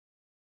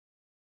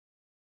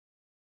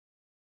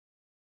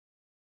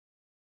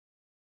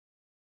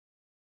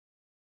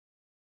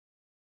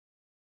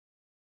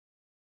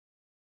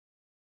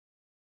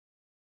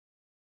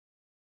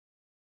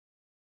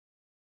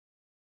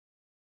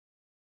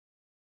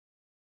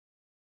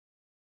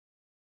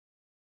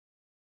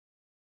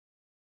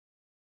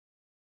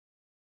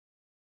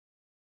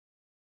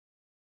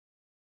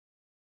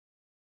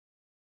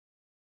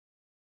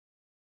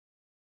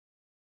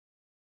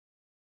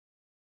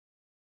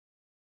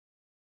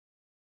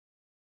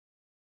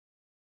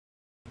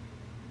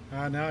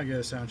Now I get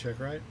a sound check,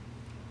 right?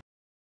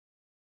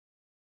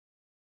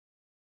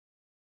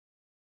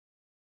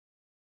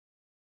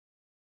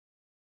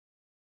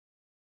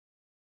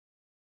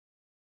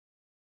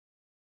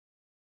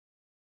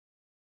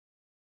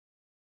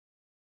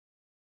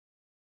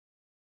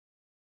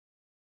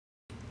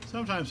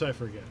 Sometimes I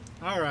forget.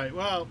 Alright,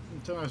 well,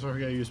 sometimes I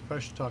forget to use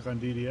push to talk on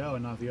DDO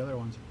and not the other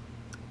ones.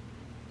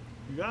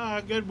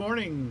 Good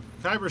morning,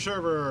 Kyber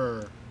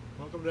server.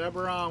 Welcome to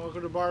Eberron,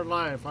 welcome to Bard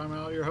Life. I'm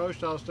your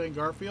host, Alesthane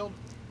Garfield.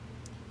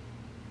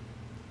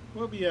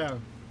 We'll be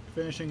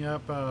finishing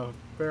up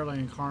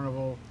Fairlane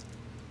Carnival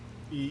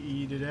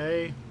EE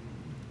today.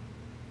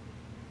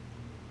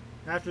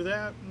 After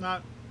that,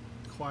 not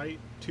quite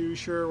too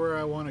sure where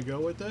I want to go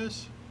with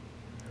this.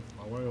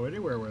 If I want to go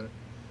anywhere with it.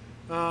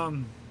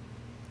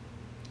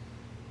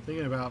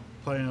 Thinking about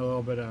playing a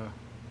little bit of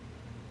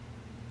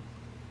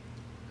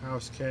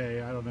House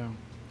K. I don't know.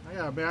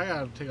 I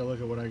gotta take a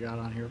look at what I got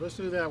on here. Let's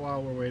do that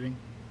while we're waiting.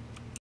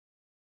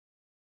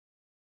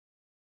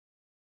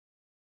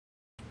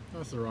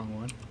 That's the wrong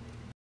one.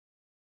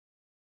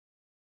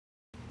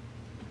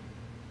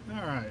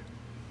 All right.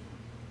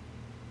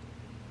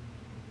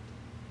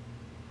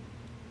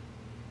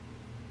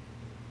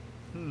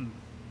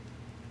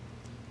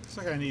 Looks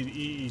like I need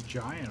EE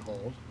Giant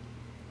Hold.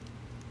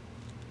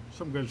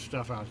 Some good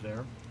stuff out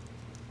there. Of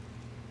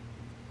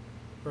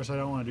course, I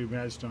don't want to do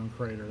Madstone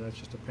Crater. That's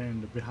just a pain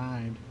in the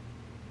behind.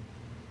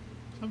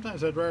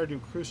 Sometimes I'd rather do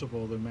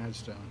Crucible than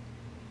Madstone.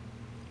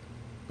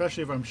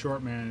 Especially if I'm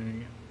short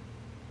manning it.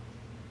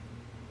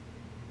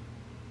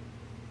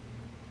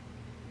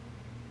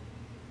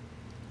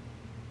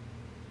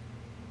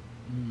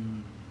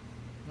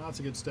 Lots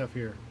of good stuff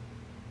here.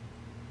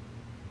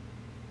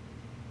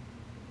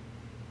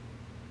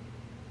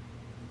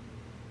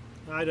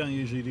 I don't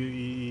usually do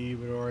EE,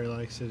 but Ori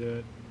likes to do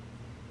it.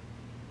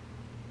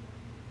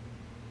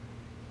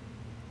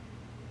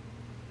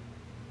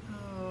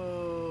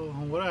 Oh,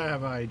 what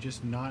have I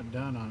just not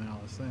done on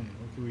Alesthane?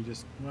 What can we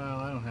just... Well,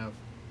 I don't have...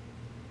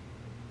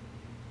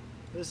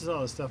 This is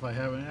all the stuff I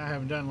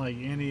haven't done like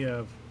any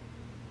of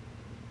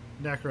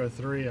Necro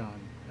 3 on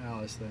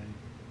Alesthane.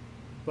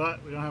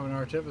 But we don't have an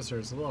Artificer.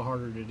 It's a little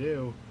harder to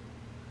do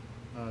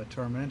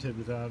Tormented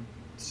without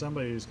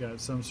somebody who's got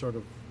some sort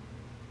of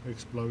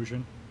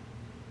explosion.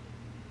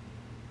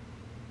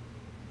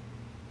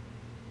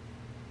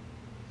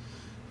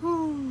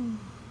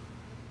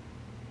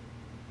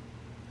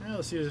 Now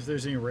let's see if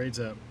there's any raids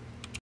up.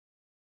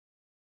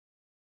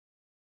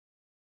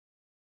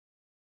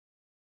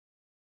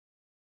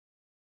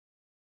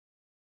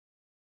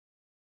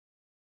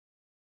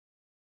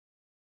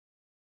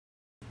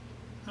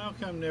 How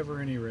come never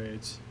any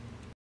raids?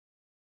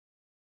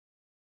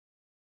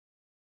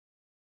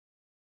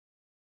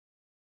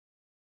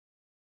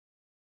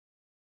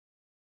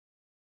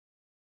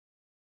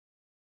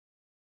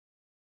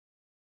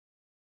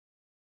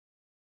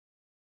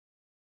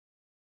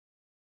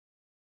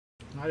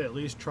 I'd at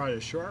least try to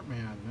short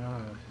man.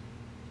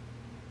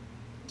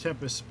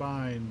 Tempest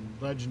Spine,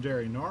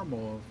 Legendary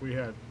Normal, if we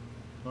had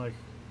like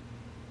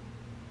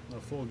a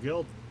full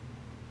guild,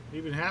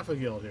 even half a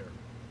guild here.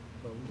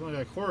 But we've only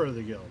got a quarter of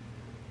the guild.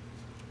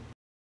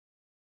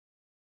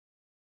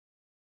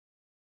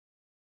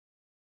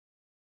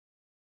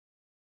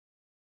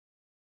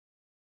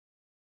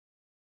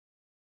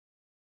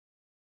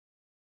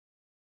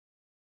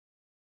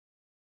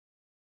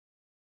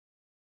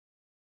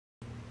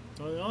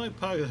 So the only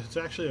pug that's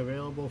actually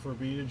available for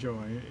me to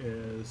join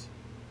is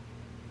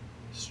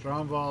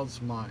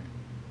Stromwald's Mine.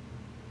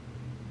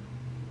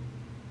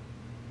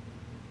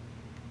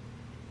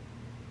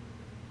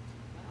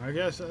 I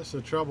guess that's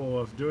the trouble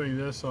of doing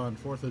this on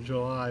 4th of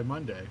July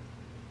Monday.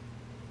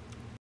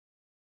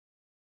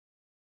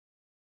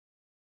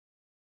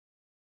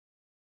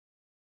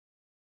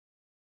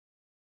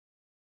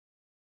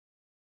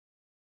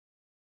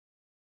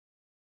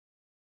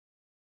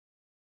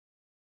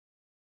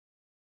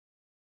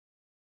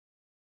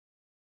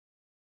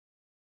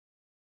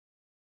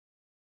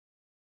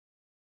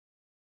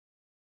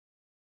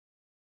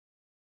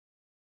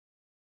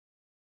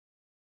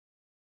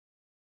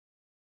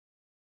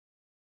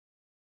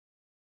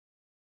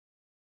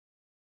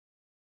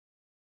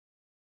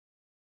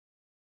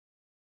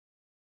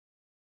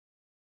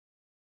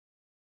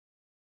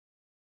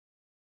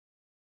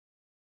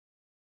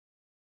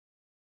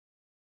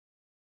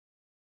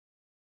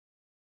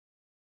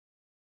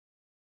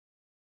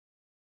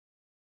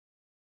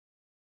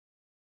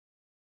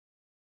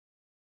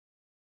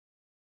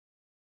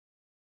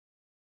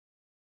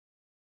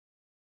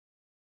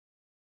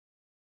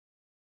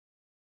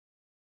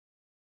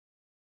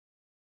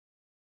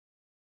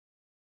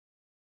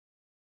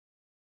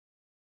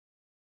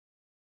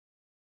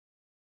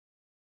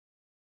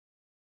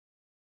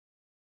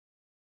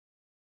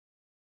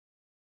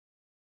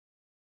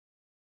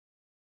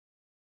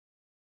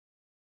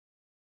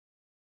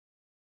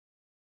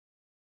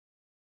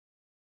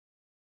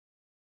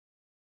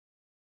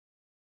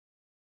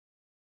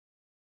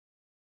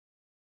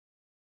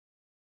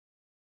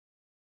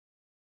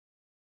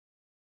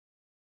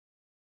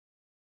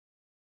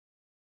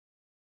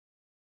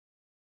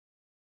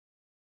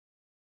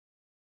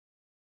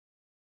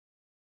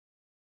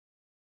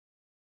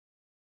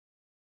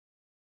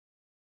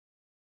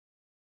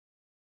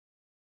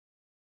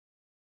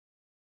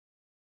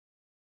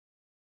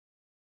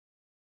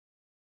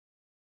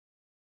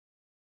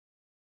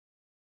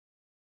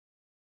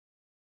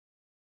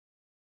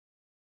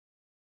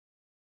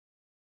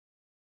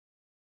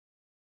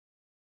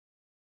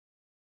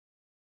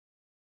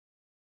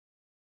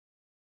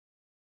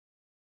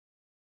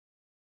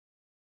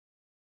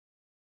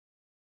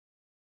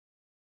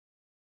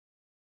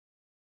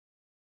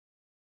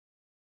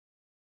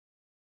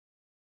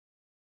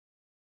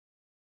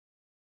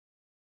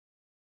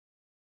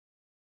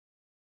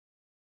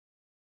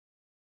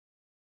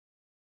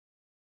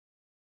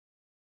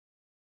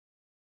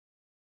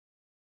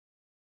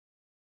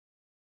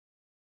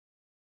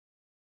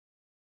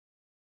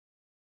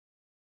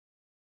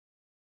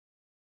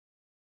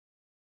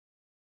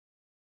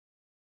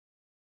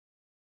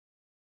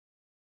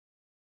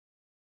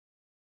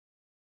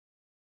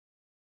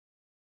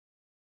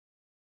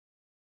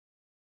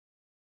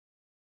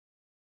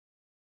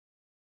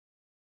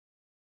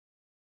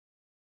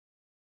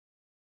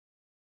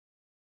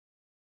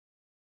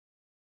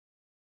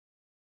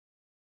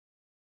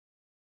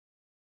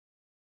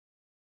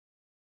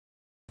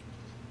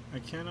 I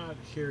cannot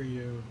hear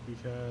you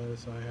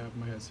because I have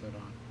my headset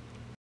on.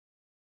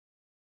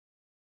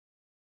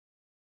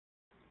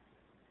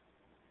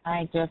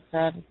 I just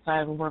said,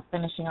 so we're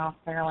finishing off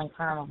Fairlane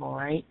Carnival,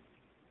 right?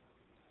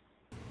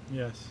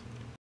 Yes.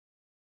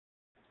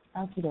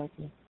 Okie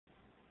dokie.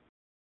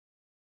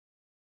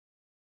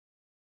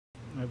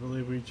 I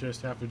believe we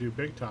just have to do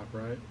Big Top,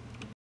 right?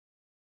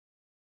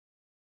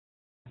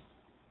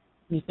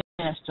 We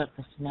finished up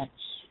the snitch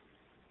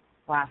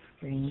last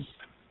stream.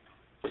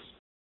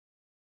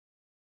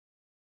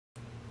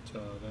 So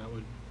that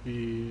would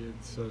be,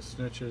 so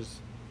Snitch is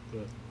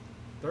the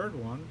third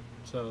one,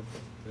 so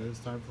it's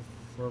time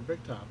for a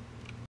Big Top.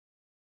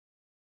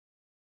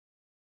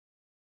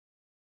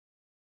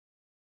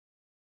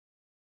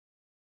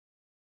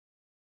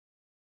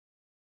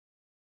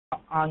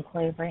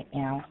 Enclave right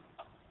now.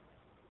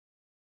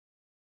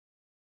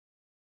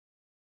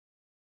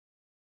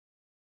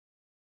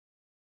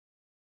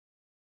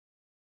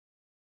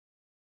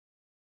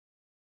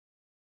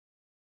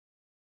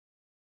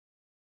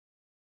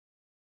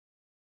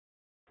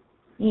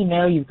 You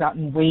know you've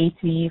gotten way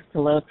too used to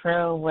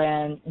Lotro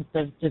when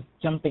instead of just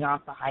jumping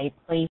off the high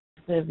places,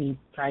 you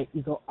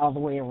go all the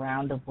way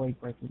around to avoid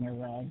breaking your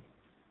leg.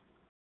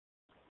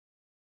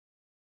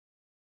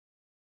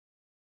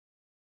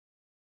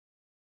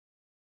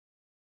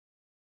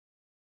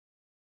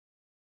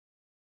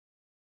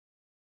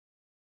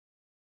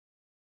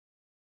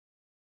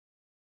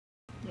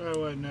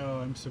 Oh, no,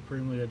 I'm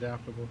supremely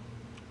adaptable.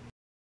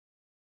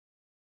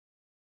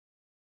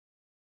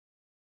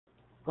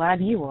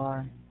 Glad you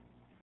are.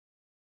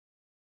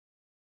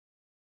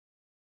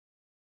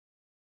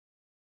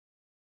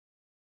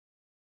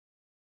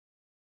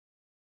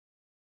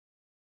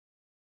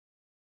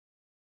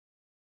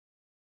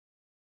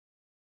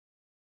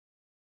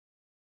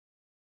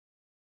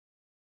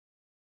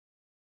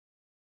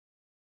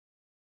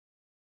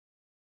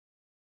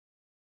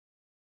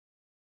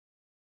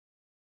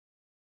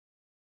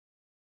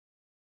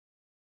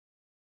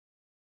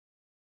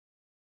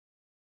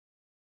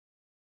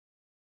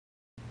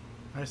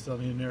 I still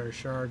need an air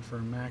shard for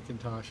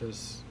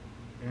Macintosh's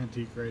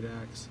antique great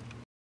axe.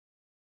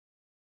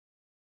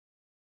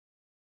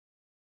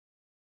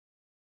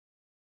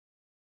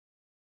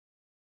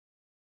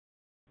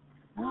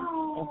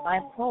 If I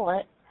pull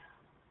it,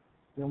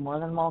 you're more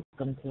than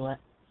welcome to it.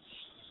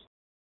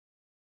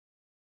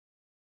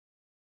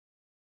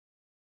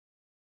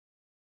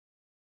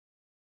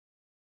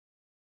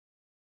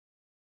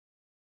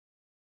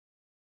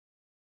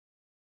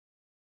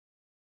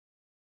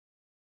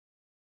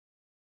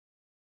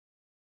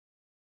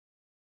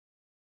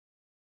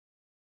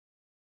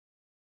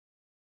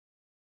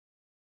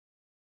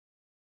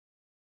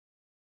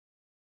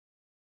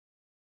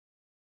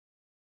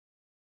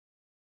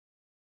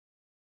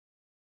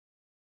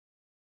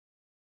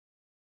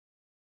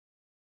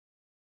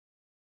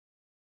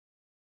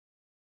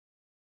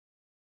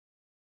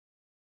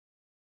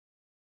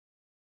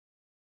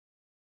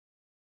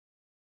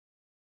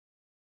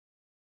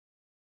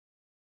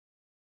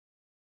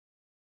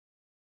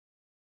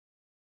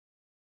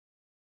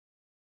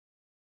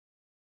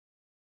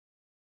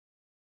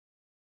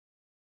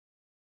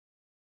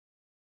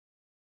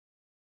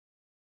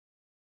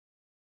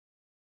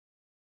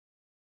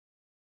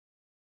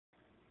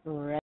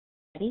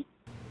 Ready?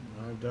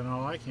 I've done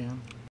all I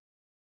can.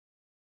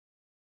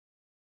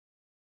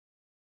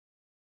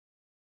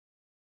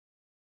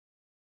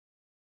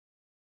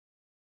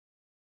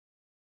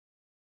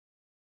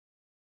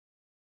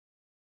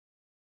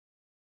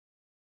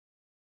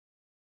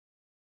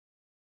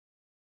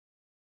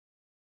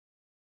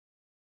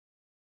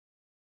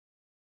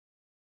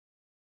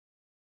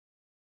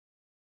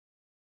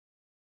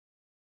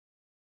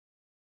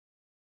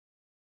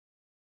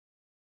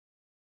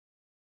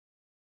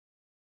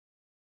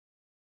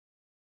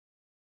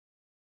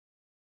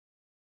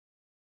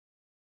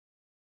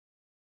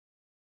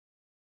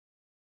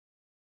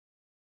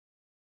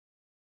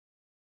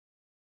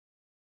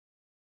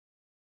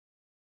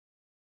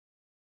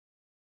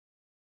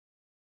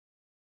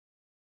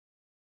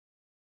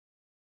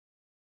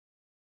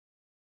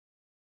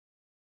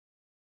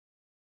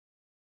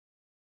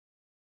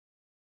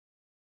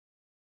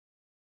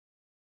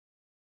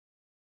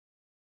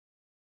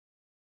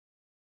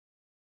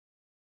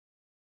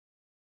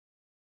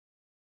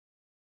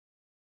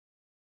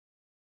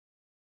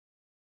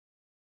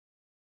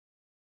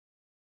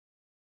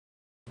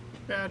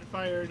 Bad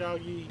fire,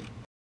 doggy.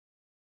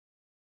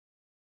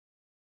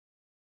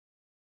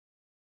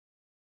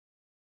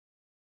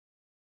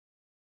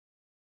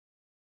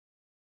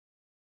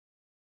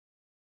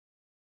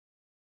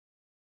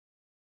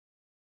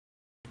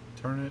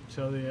 Turn it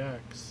till the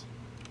X.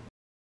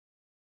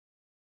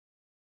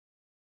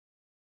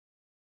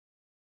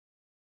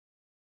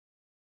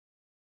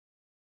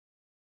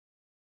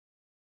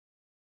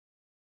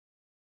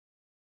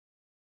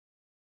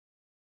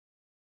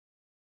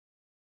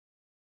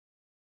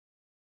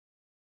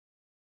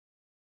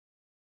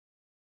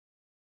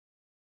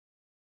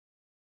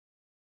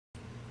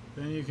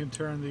 Then you can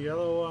turn the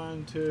yellow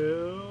one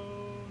to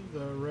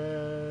the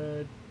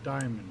red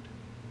diamond.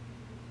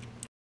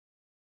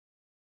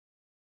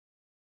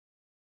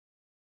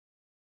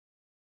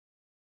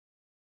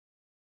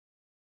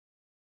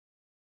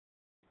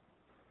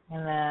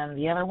 And then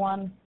the other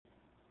one?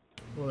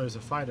 Well, there's a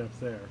fight up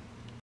there.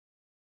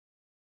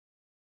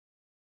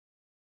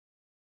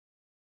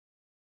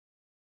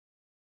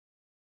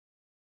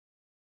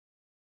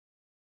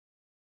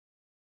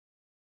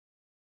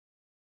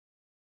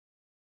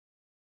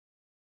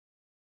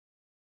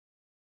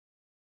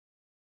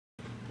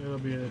 It'll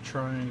be a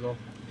triangle.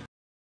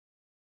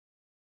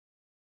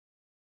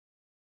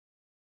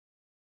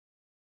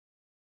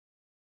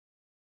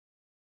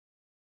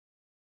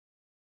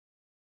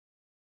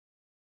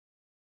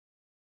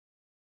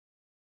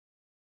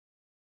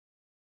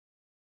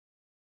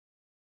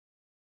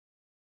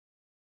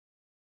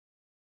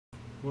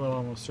 We'll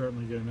almost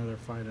certainly get another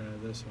fight out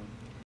of this one.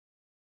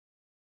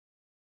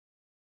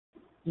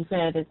 You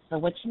said it's the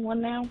which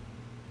one now?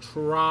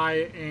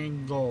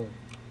 Triangle.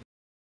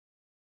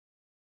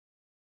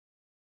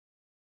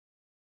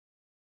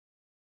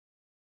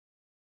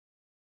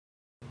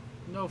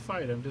 No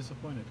fight, I'm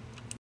disappointed.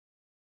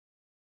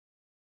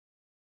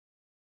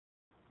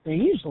 There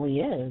usually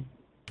is.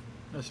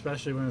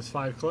 Especially when it's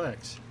 5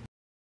 clicks.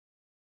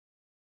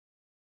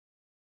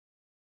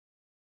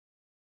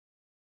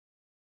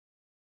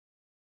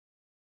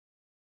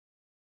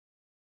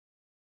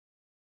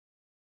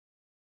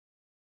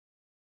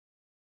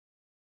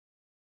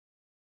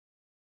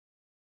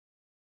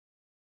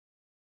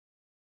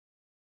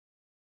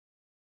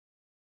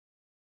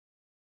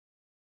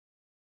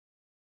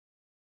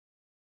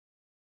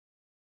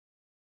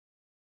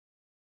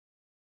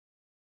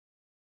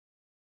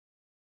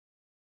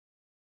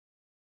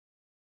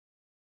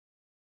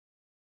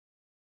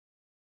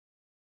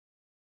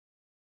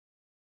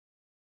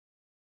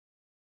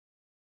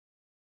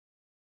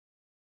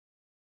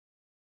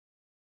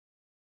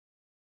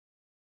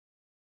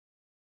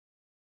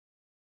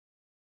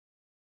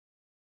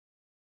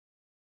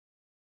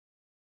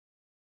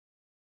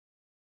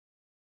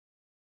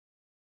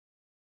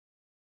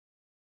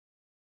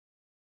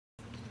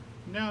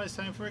 Now it's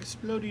time for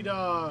Explodey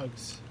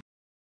Dogs.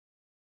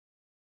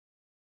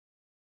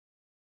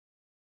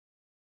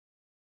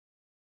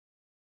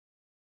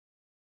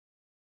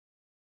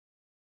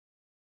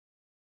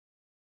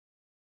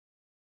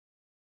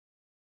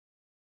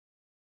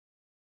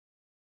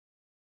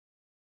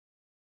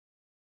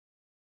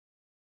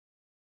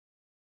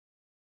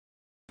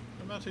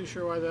 I'm not too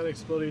sure why that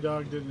Explodey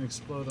Dog didn't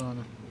explode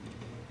on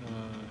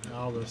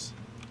Albus.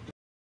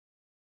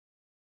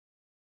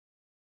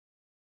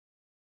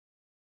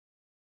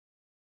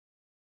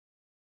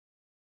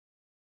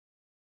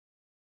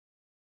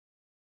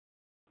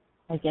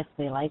 I guess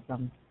they like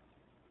them.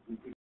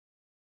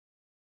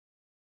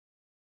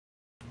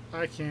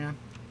 I can.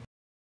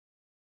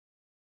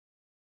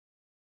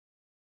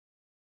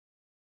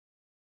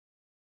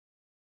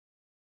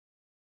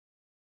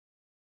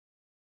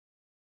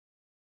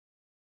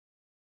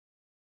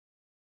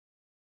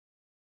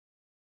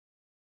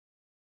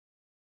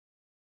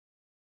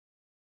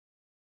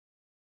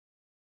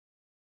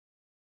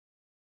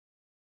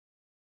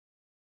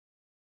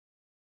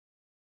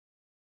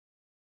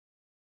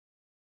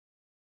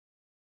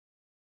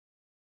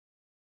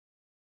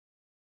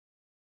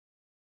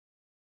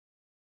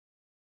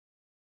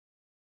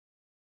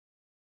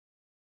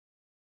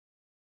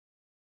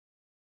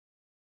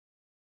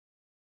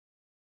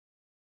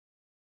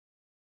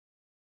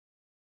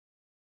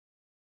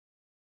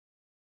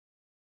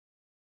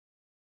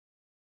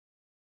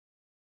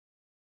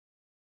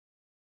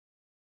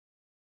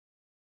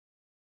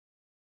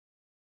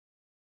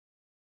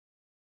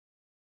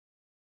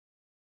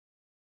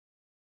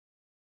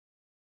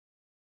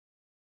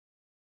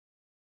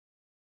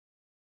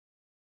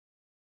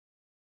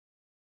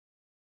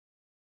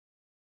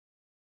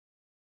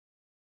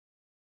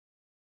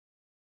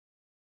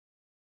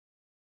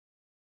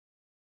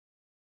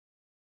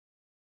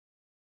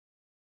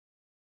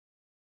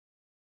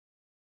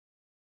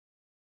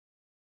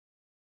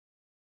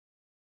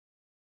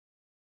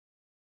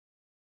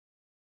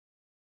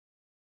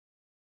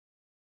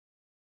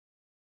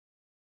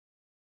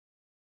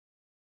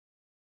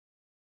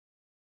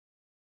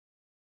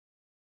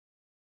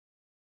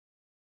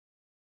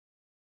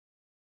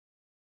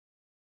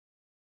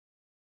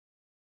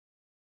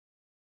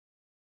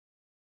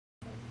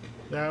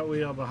 That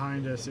wheel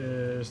behind us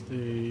is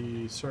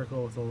the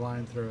circle with a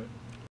line through it.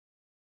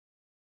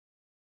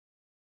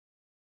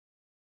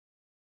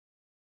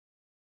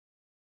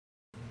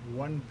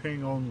 One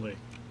ping only.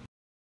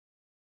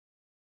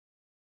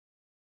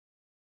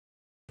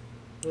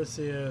 Let's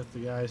see if the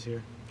guy's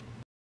here.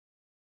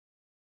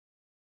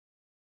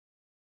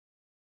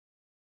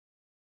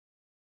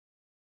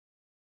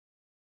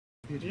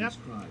 Yep.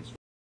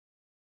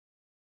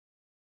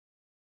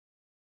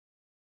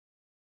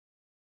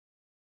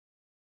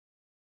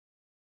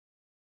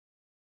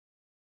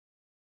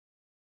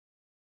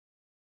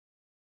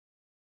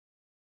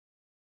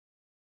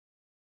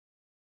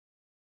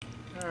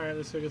 Alright,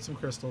 let's go get some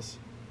crystals.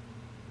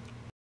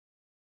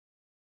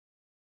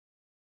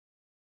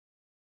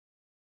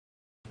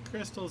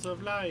 crystals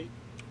of light.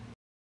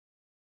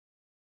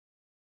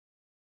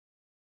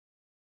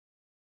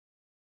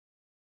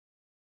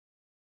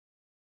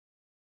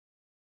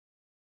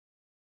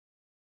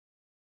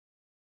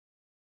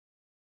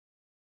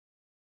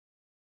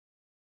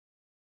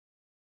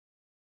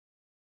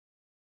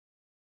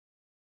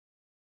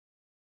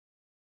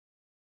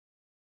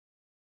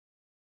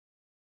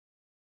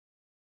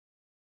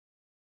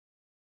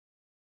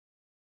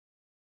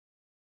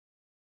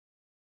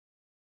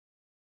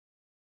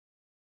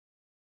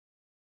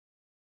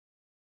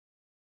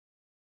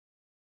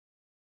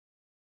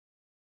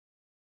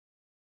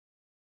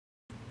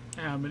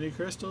 How many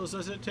crystals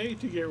does it take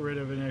to get rid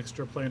of an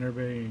extraplanar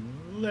being?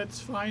 Let's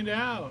find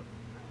out.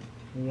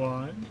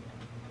 1,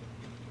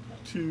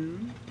 2,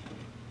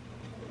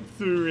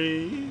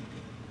 3.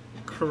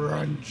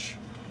 Crunch.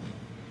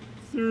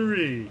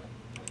 3.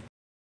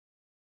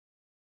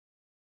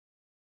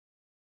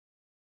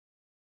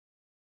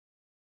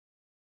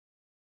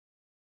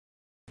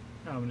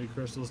 How many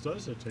crystals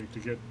does it take to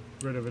get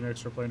rid of an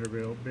extraplanar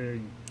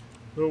being?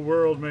 The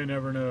world may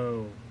never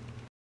know.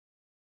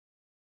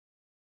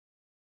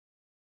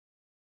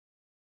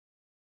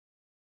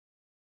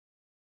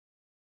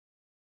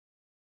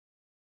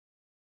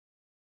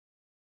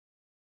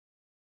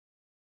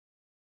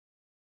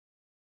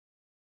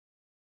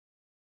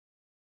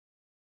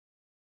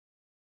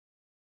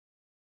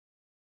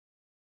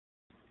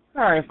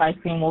 Sorry if I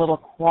seem a little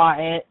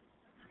quiet.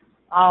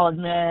 I'll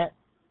admit,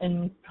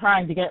 in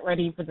trying to get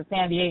ready for the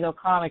San Diego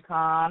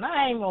Comic-Con,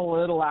 I'm a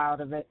little out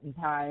of it and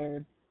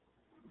tired.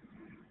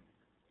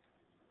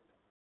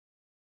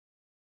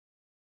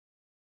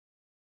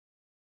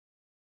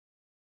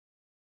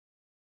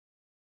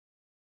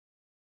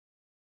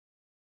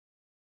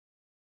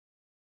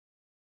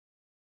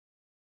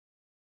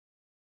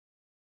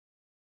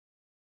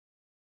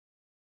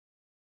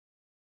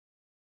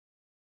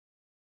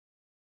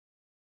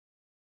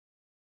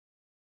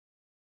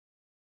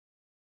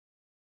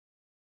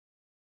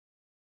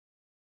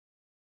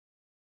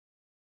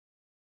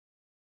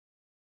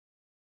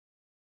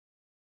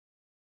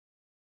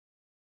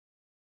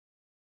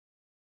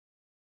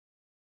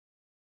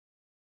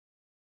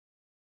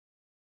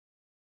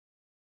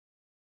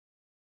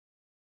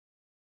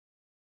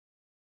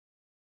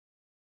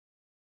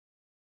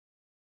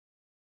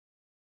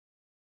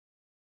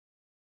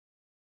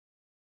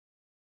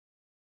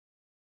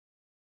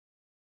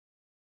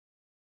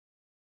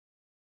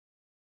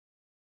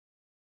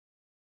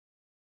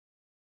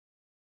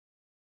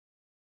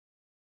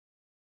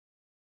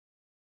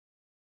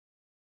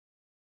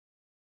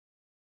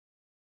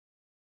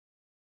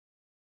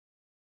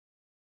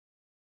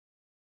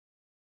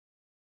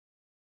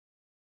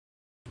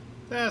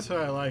 That's what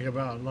I like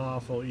about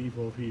lawful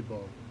evil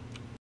people.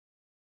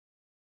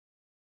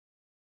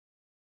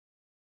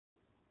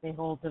 They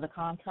hold to the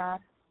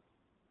contract.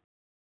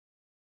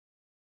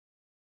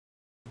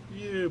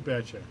 You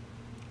betcha.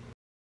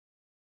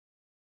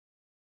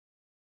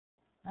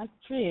 That's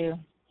true.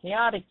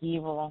 Chaotic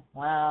evil,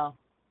 well,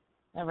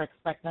 never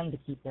expect them to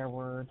keep their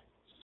word.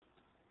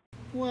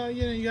 Well,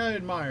 you gotta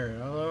admire it.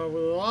 With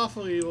the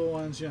lawful evil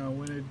ones,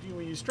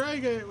 when you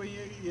strike it, when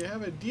you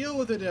have a deal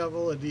with the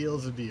devil, a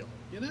deal's a deal.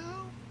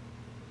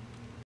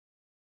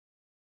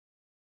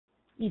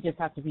 You just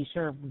have to be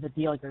sure of the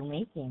deal you're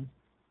making.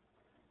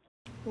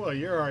 Well,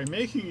 you're already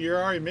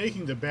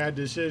making the bad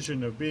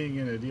decision of being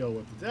in a deal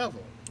with the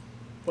devil,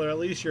 but at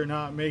least you're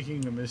not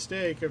making the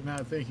mistake of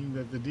not thinking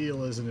that the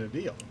deal isn't a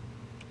deal.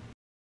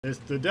 It's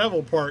the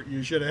devil part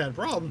you should have had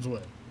problems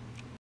with.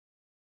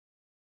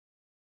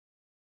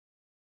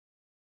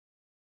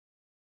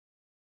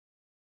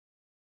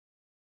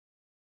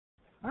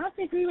 I have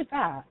to agree with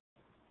that.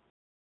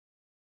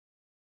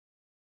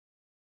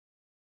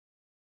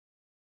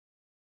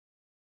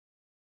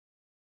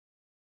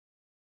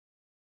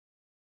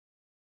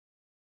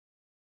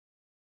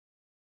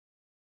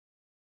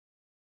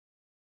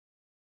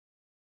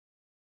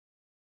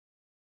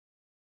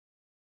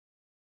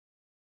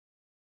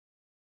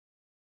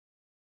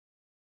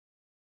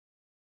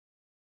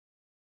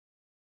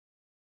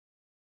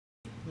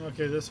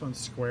 Okay, this one's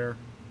square.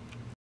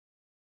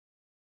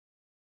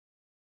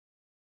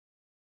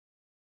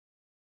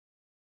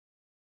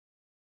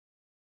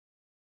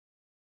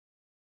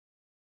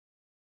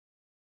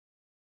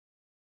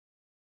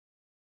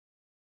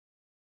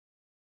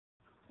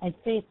 I'd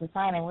say it's a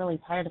sign I'm really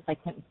tired if I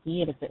couldn't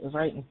see it if it was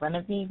right in front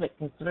of me, but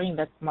considering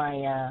that's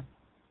my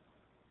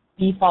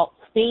default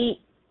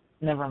state,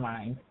 never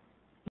mind.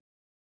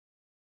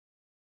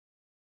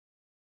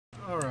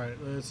 Alright,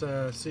 let's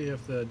see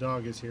if the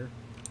dog is here.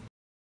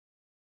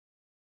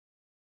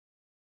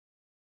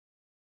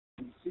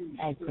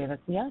 I'd say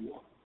that's yes.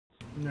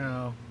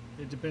 No,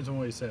 it depends on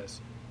what he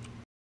says.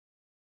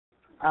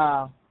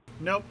 Oh.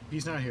 Nope,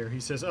 he's not here. He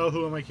says, oh,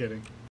 who am I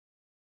kidding?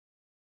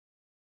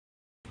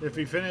 If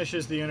he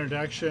finishes the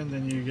introduction,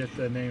 then you get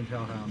the named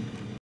hellhound.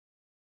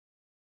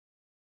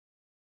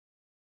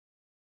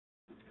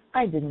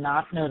 I did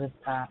not notice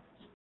that.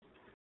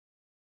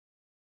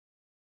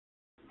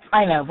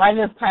 I know, by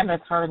this time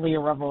that's hardly a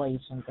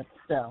revelation, but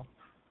still.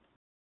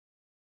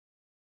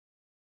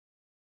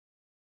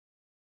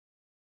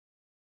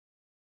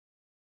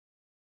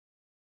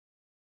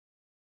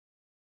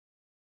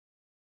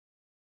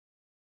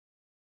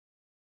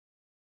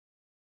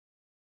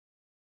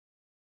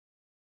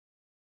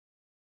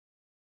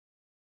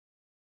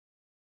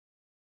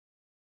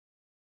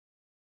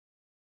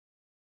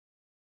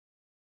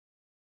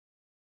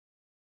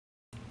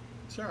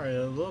 Sorry,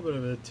 a little bit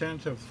of the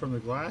tint from the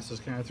glasses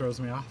kind of throws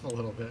me off a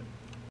little bit.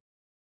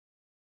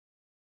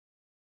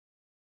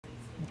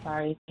 I'm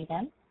sorry,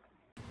 again?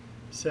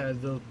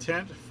 Said the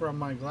tint from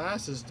my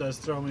glasses does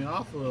throw me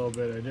off a little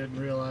bit. I didn't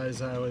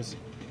realize I was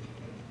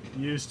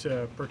used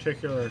to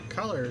particular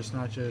colors,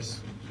 not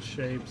just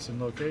shapes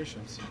and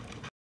locations.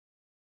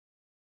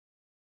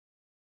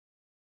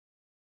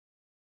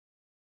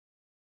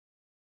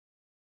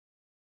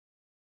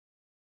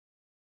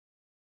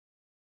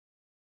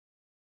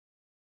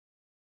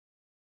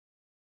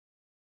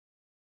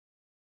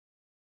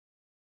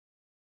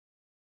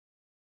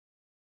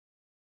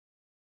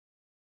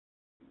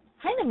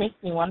 Kind of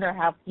makes me wonder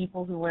how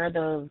people who wear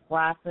those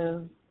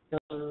glasses,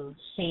 those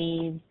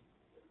shades,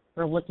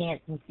 for looking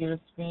at computer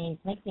screens,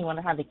 makes me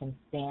wonder how they can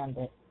stand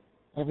it.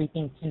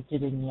 Everything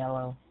tinted in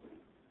yellow.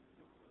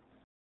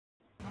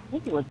 I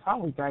think it would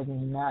probably drive me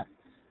nuts.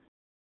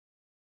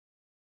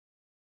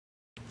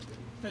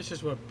 That's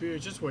just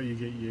what you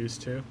get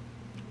used to.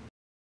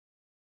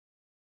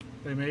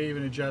 They may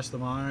even adjust the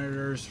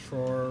monitors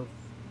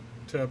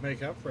to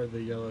make up for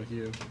the yellow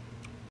hue.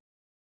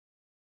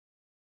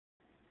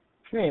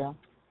 True.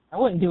 I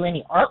wouldn't do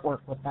any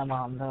artwork with them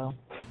on, though.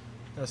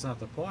 That's not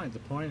the point. The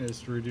point is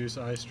to reduce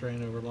eye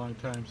strain over long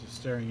times of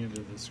staring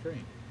into the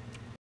screen.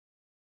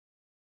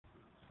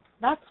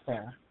 That's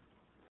fair.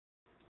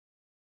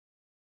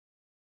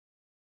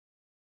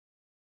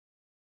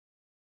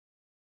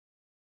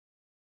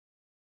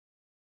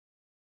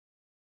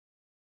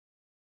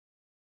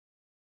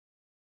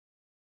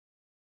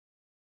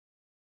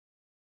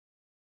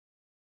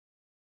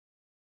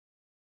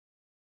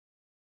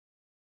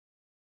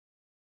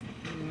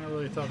 I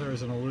really thought there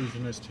was an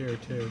illusionist here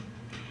too.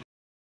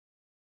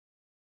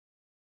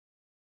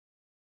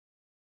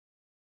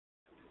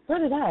 So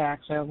did I,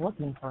 actually. I was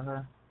looking for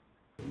her.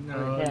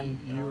 No,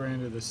 you ran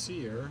to the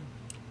seer.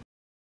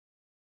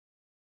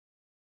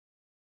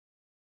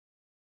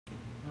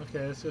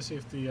 Okay, let's go see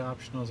if the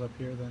optional's up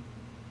here then.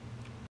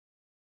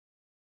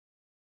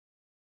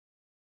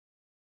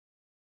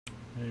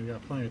 And you've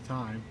got plenty of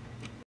time.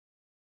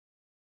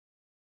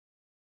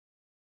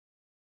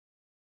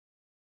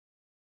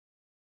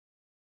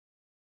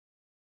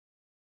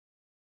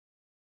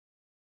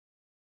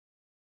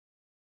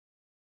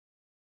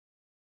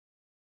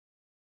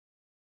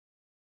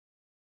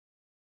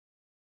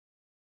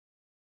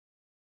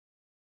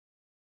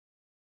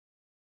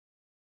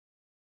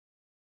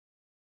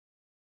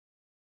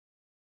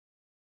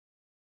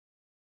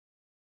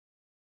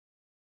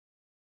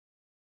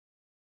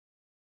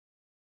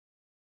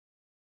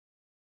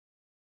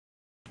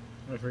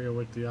 I forget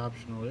what the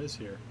optional is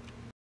here.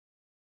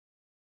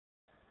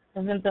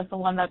 Isn't this the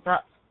one that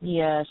drops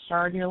the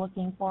shard you're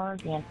looking for?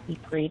 The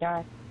antique great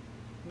eye?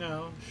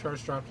 No,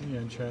 shards dropped in the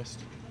end chest.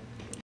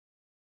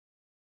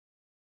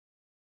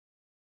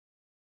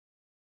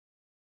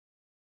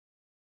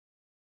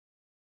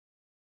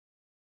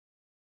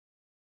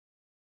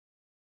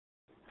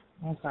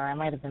 I'm sorry, I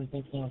might have been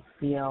thinking of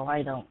steel.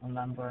 I don't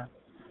remember.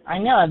 I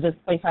know this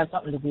place has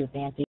something to do with the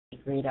antique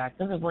great axe.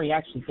 This is where you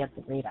actually get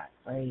the great axe,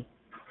 right?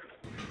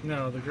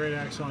 No, the great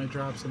axe only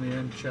drops in the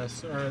end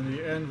chest, or in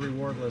the end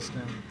reward list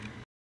now.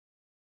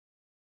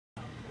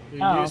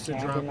 It used to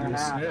drop in the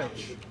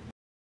snitch.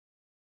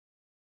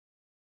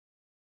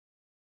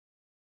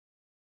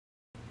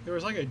 There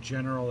was like a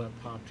general that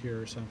popped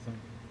here or something.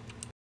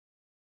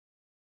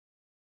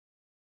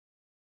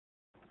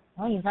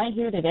 Well, he's not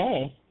here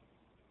today.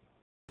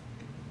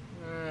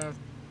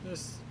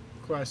 This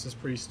quest is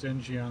pretty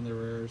stingy on the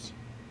rares.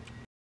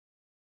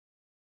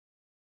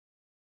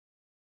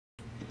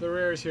 The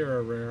rares here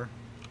are rare.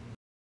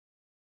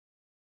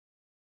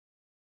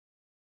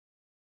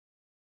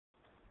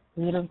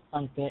 We'd have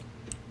sunk it.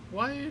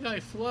 Why did I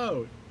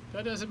float?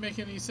 That doesn't make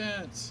any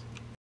sense.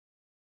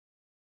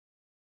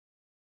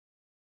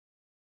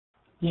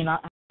 Do you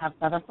not have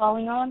feather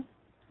falling on?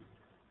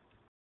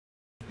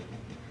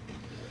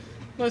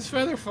 Let's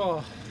feather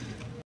fall.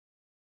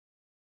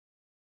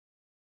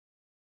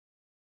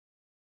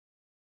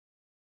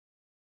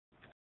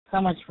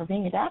 So much for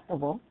being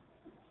adaptable.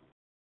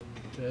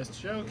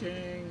 Just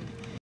joking.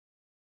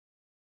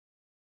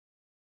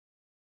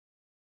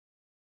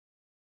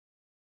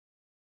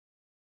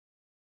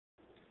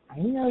 I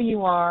know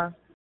you are.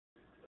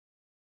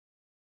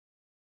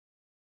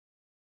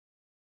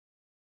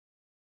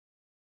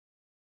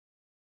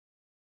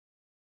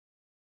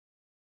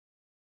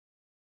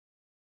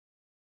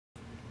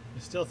 I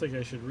still think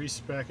I should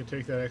respec and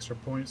take that extra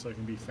point so I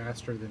can be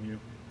faster than you.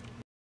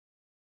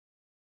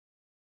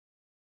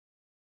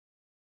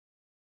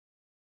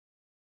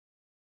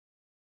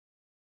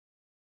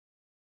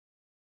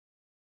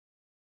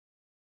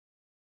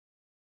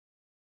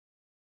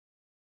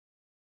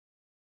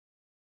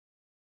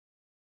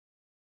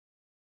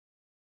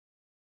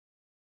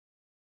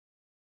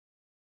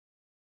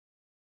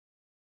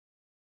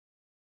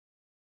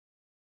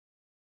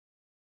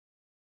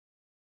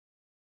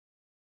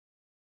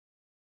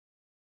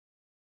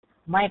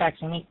 Might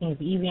actually make things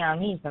easier on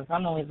me since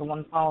I'm always the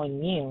one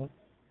following you.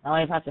 I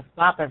always have to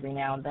stop every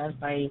now and then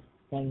so I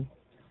can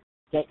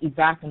get you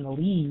back in the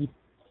lead.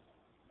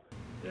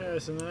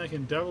 Yes, and then I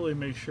can doubly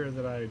make sure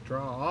that I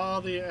draw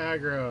all the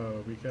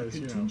aggro because, A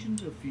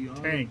contingent of Fiala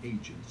tank.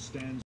 agents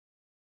stands.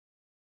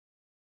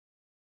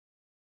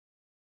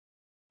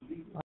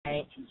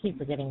 Right, keep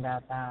forgetting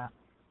about that.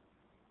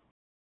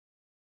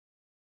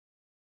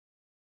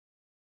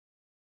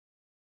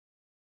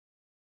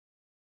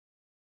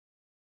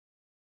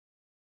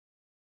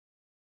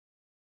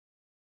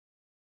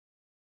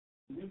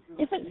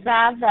 Is it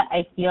sad that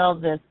I feel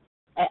this?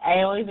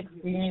 I always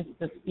experience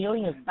this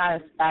feeling of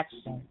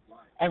satisfaction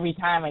every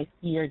time I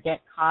see her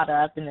get caught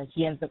up and then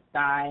she ends up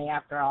dying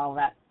after all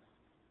that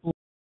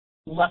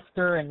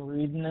bluster and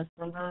rudeness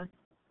from her.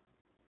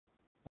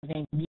 I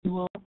think you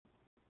will.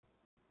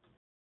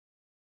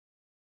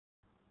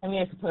 I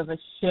mean, I suppose I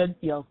should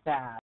feel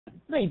sad,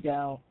 but I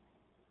don't.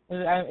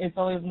 It's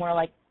always more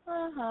like,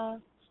 uh-huh.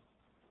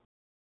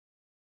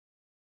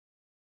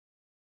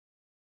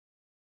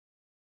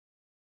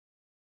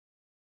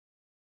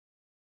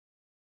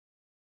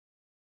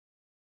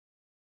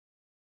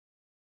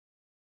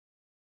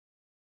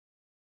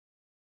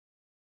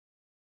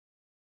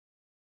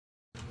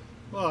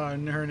 Well,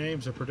 and her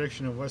name's a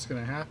prediction of what's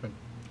going to happen.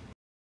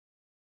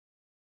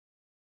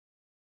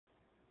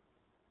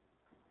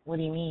 What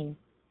do you mean?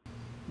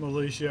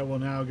 Militia will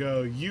now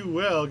go, you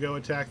will go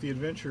attack the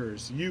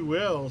adventurers. You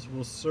will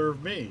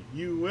serve me.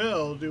 You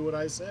will do what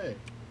I say.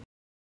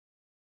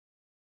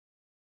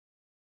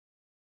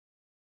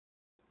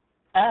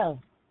 Oh.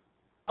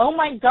 Oh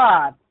my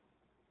God.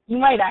 You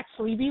might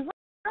actually be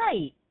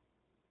right.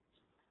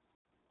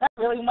 That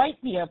really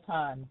might be a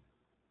pun.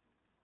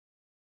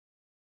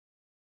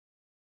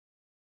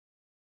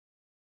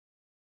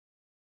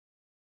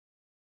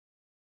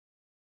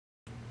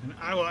 And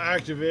I will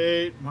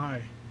activate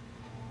my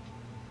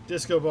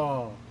disco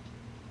ball.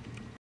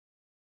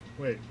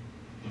 Wait,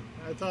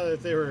 I thought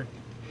if they were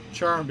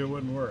charmed it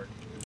wouldn't work.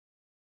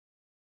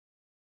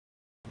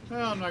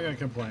 Well, I'm not going to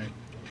complain.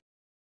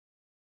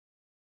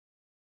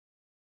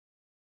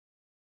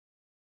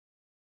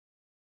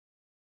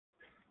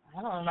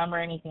 I don't remember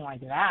anything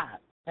like that.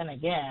 Then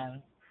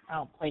again, I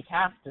don't play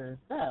casters,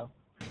 so.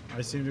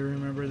 I seem to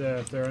remember that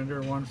if they're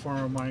under one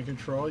form of mind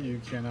control,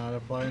 you cannot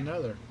apply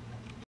another.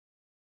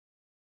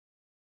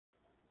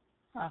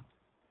 Huh.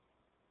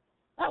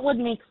 That would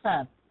make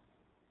sense.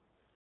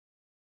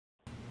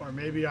 Or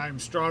maybe I'm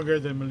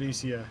stronger than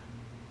Militia.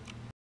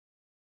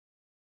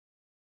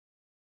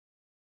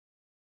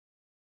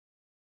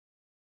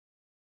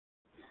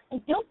 I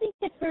don't think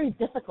it's very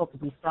difficult to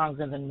be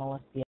stronger than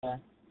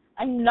Melissa.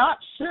 I'm not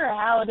sure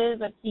how it is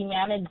that she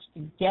managed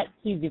to get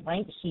to the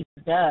rank she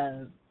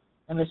does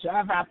in the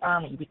Shavrat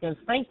army, because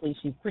frankly,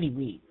 she's pretty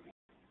weak.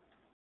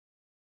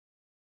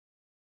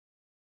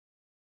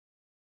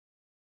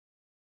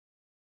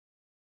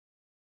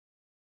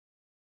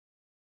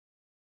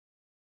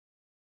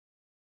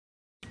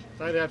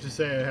 I'd have to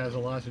say it has a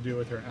lot to do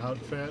with her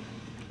outfit.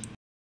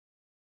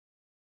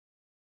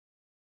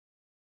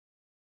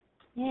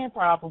 Yeah,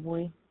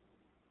 probably.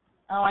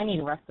 Oh, I need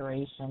a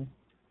restoration.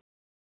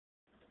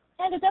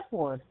 And a death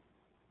ward.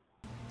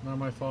 Not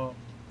my fault.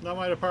 Not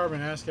my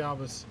department. Ask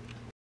Albus.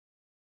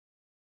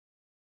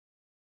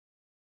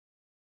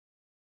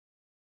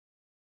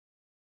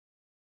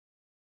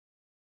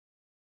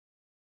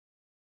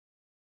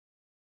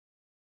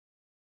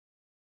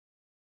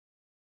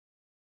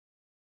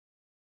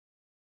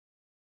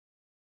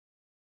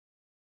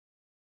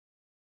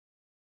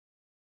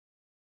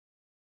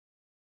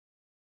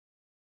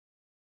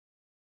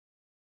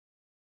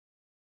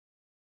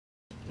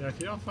 Yeah, if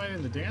you don't fight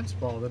in the dance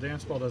ball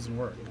doesn't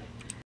work.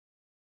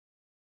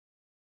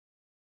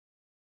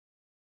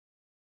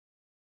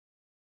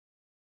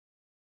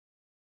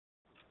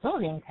 Still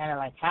getting kind of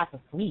like half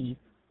asleep.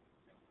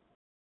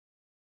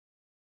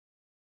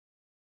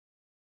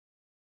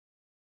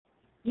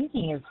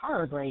 Thinking is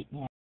hard right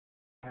now.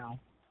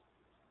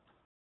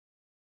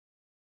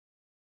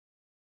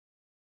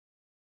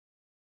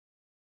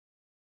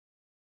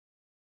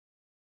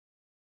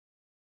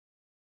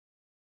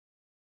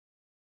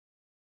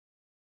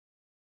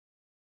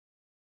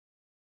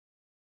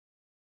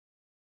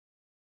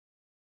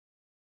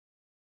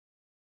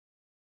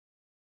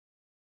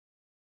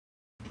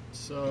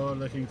 So,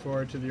 looking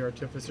forward to the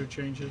artificer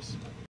changes.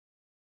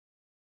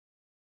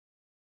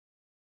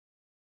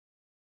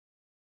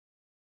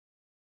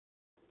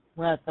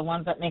 What, the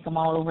ones that make them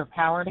all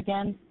overpowered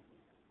again?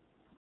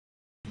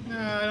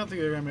 Nah, I don't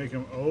think they're going to make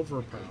them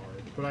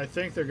overpowered, but I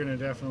think they're going to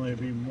definitely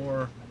be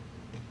more.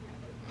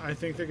 I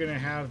think they're going to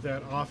have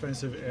that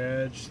offensive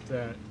edge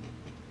that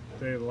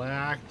they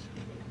lacked.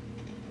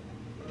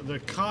 The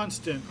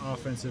constant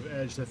offensive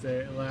edge that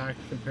they lacked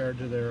compared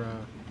to their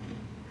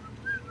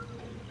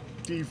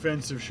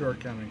defensive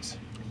shortcomings.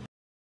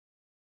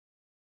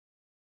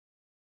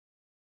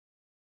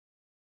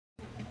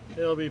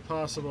 It'll be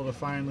possible to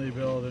finally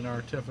build an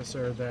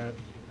artificer that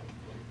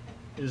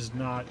is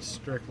not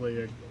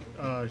strictly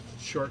a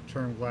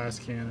short-term glass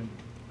cannon.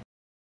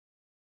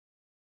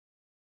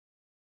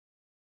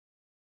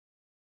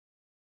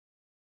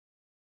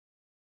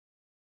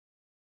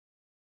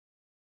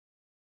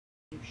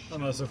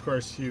 Unless, of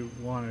course, you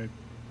want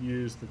to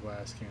use the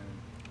glass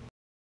cannon.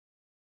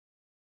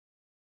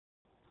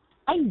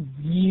 I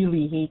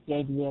really hate the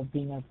idea of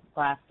being a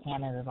glass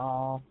cannon at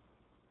all.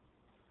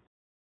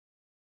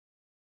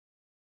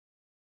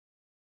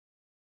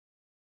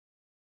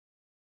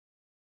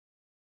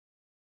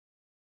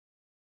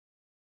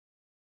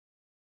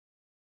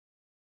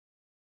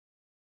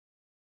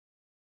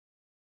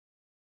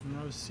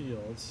 No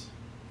seals.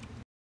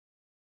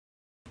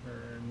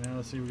 Now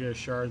let's see if we get a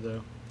shard,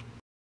 though.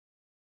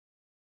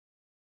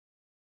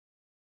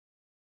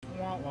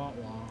 Wah, wah,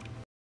 wah.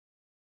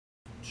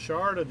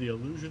 Shard of the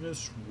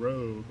illusionist's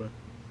robe.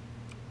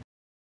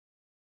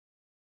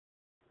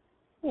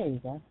 There you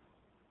go.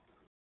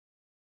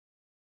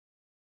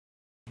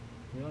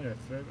 We only got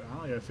I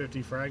only got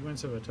 50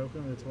 fragments of a token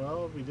of the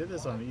 12. We did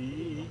this on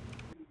EE.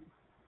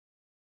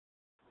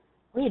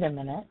 Wait a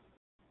minute.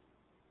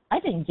 I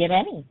didn't get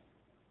any.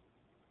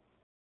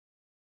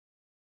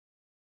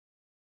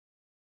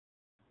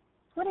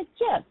 What a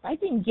chip. I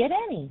didn't get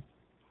any.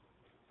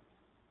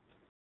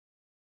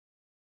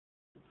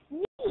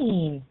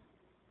 Mean.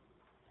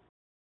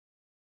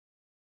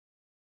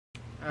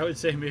 I would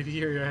say maybe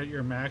you're at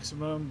your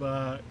maximum,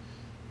 but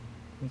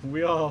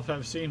we all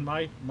have seen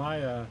my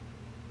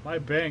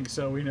bank,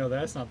 so we know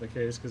that's not the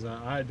case, because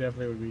I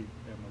definitely would be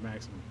at my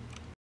maximum.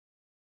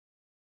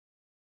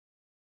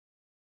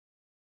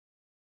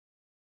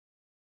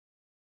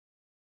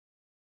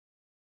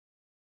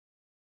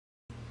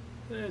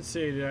 Let's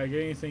see, did I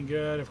get anything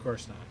good? Of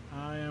course not.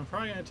 I am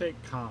probably going to take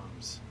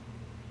comms.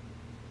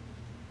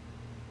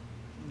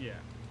 Yeah.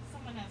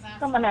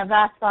 Someone has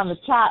asked on the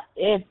chat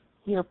if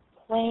you're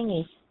playing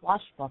a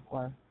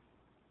swashbuckler.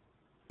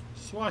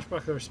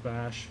 Swashbuckler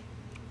Splash.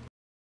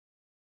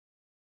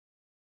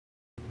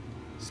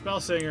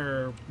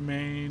 Spellsinger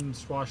main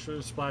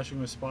splashing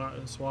with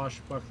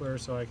swashbuckler,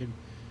 so I can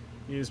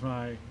use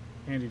my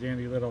handy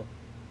dandy little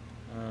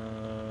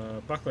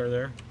buckler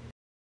there.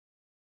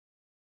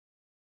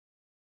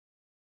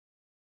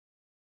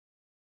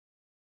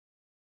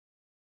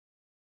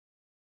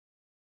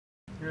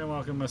 You're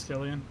welcome,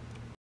 Muskelian.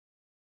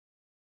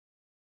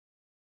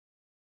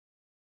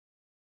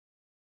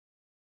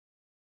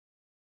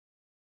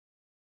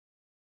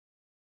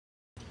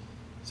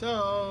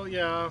 So,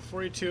 yeah,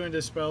 42 into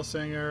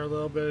Spellsinger, a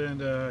little bit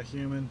into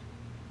Human.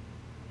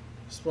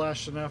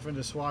 Splashed enough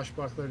into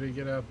Swashbuckler to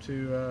get up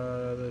to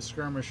the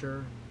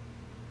Skirmisher.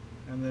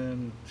 And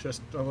then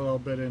just a little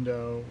bit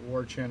into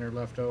War Chanter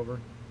left over.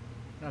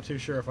 Not too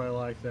sure if I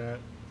like that.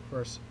 Of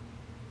course,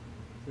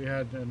 if we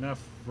had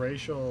enough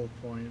racial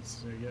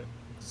points to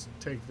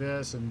take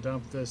this and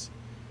dump this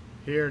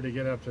here to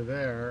get up to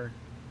there.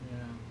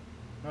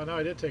 Yeah. Oh, no,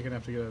 I did take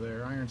enough to get up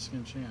there. Iron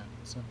Skin Chant.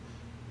 So,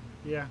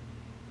 yeah.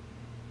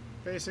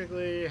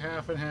 Basically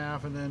half and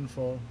half and then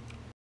full.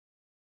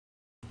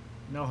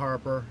 No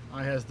Harper.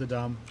 I has the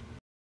dumb.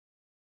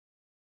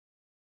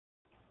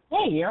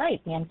 Hey, you're right.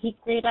 The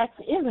Antique Great Axe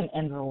is an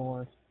end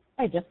reward.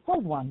 I just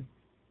pulled one.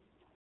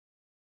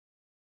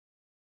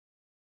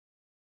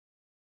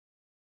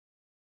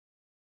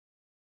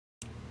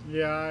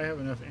 Yeah, I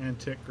have enough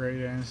Antique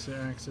Great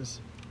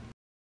Axes.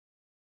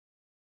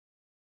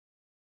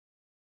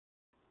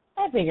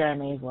 I figure I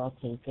may as well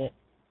take it.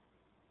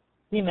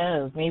 Who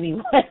knows? Maybe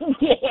one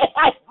day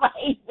I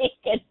might make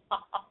it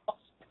off.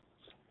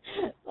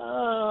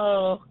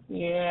 Oh,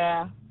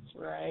 yeah, that's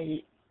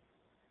right.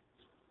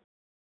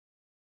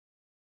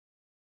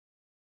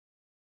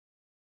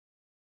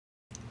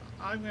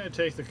 I'm going to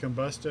take the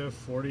Combusto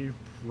 40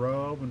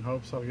 robe in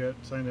hopes I'll get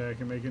something that I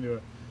can make into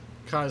a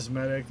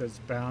cosmetic that's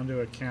bound to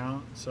a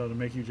count, so to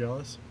make you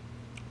jealous.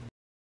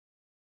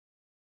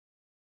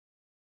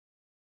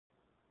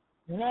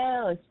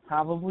 No, it's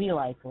probably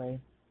likely.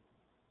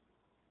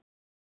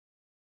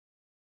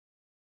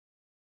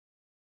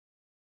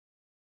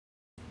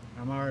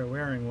 I'm already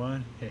wearing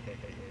one.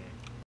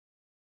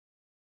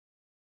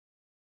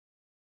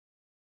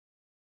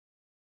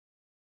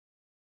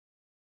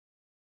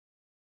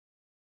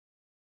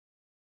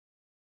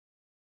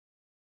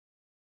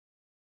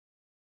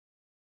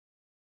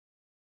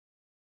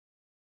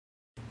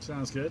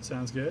 Sounds good,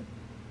 sounds good.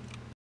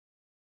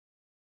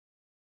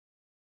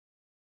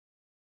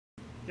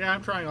 Yeah,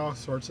 I'm trying all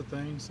sorts of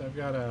things.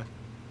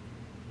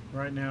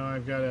 Right now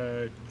I've got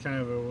a kind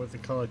of what they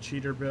call a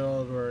cheater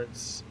build, where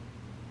it's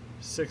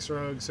 6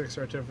 rogue, 6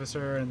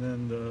 artificer, and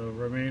then the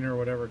remainder,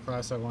 whatever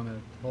class I want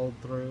to hold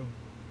through.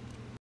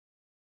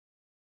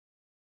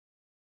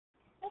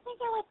 I think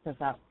I like this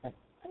outfit.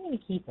 I'm going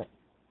to keep it.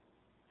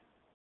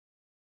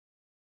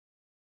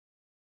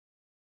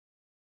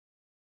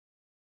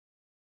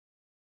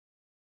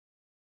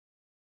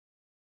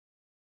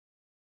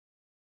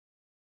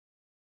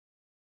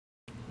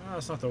 Oh,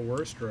 it's not the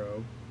worst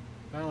robe.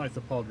 I don't like the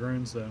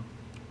pauldrons though.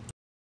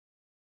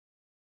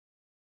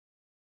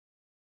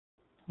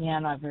 Yeah,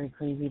 I'm not very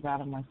crazy about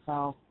it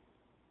myself.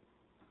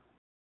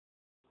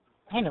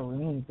 Kind of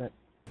ruins it.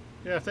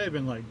 Yeah, if they'd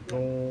been like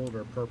gold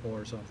or purple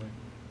or something.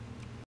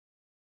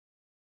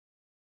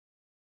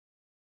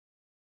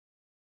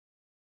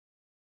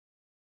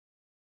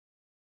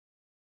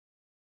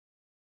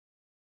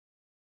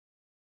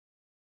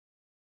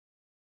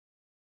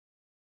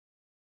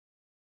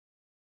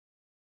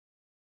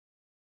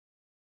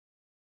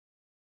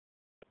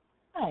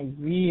 I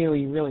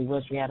really, really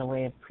wish we had a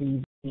way of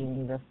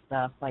previewing this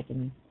stuff, like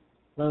in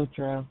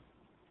Lotro.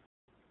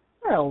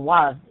 There are a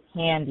lot of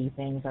handy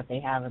things that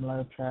they have in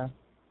Lotro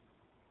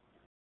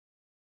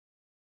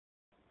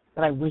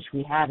that I wish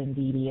we had in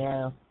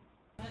DDO.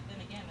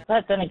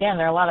 But then again,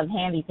 there are a lot of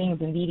handy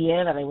things in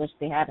DDO that I wish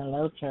they had in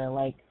Lotro,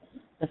 like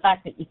the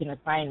fact that you can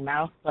assign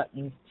mouse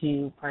buttons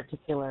to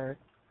particular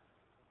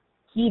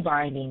key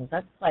bindings.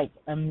 That's like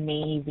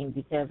amazing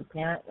because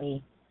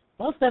apparently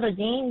most other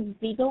games,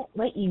 they don't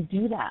let you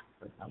do that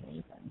for some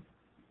reason.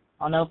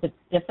 I don't know if it's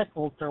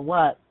difficult or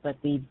what, but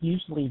they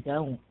usually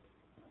don't.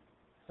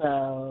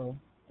 So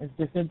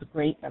it's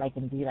great that I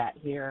can do that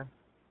here.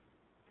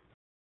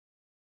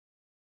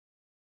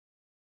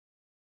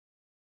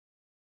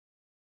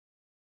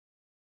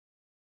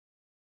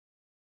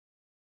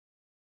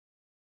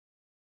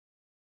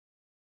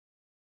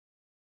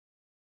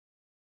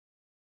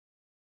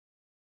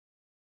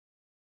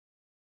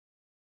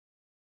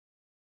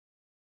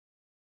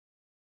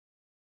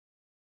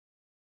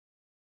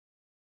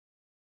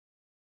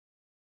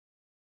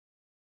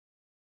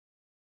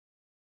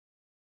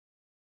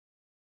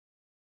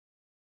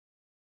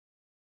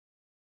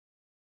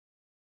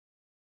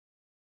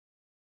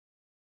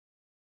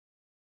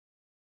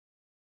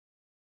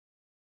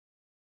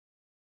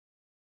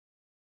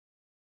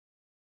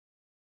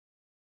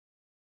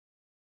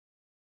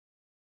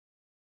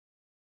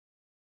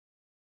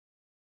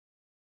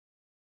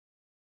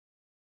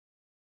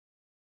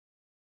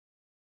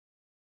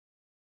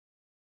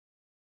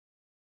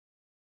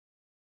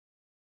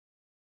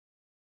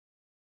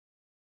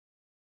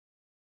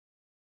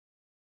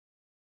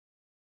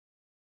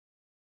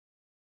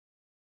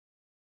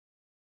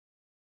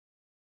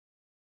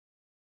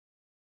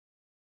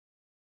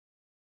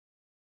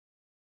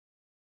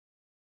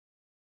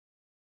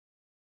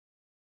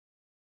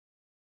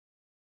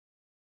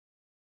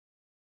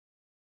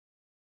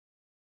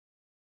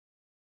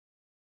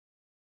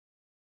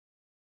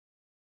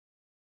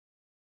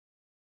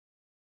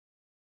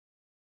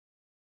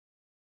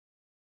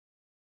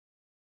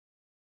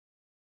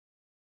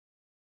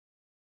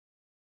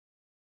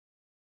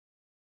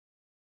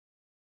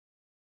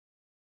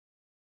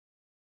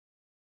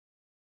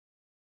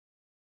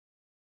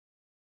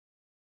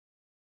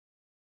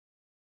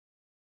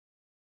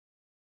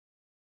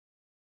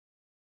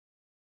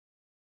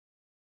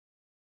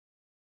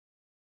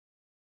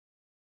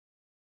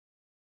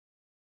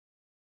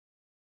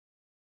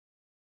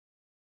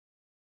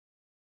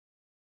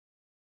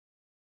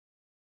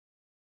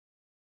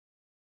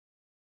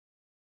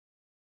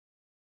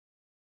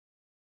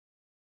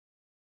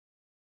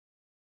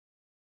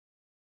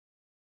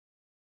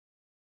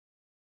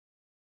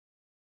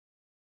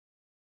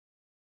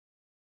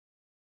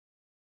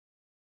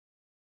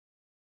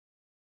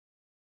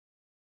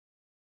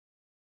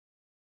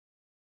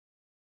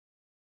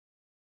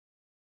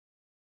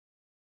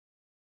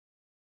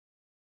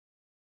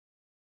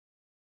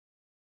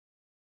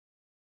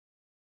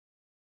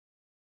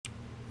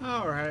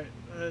 Alright,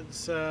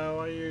 so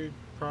while you're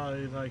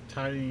probably like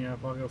tidying up,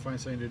 I'll go find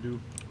something to do.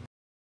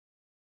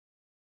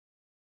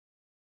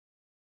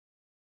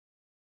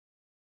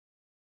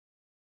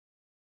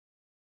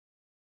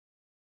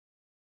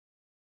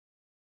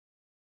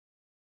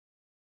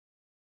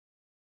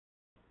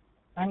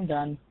 I'm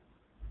done.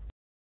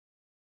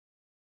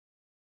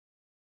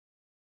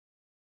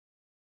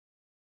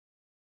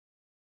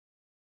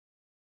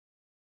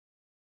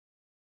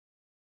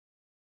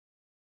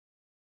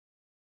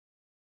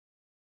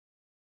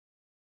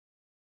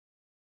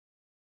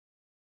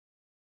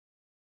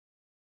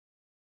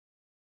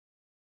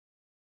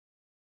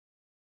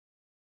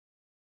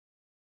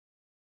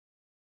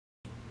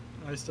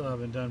 I still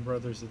haven't done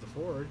Brothers of the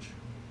Forge.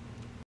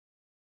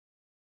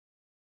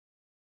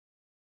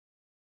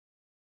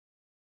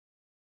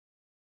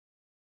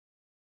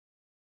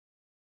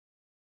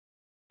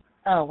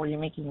 Oh, were you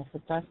making a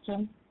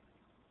suggestion?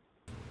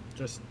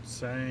 Just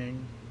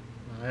saying.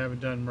 I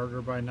haven't done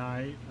Murder by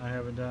Night. I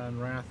haven't done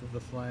Wrath of the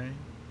Flame.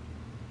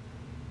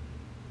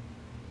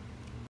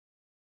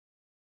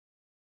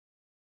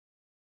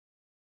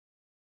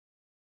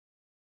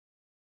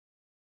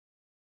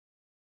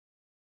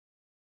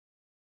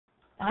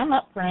 I'm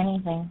up for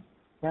anything,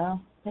 so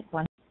pick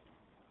one.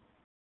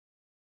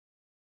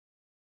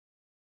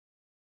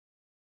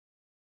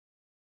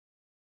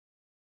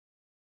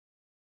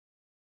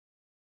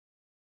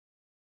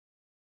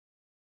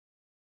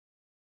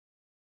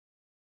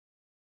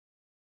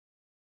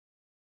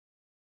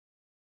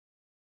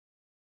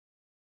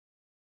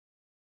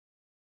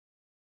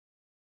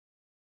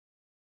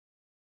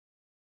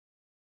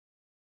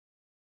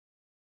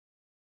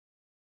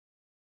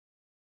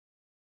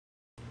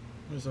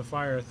 There's a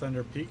Fire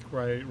Thunder Peak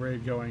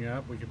raid going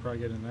up. We could probably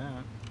get in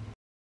that.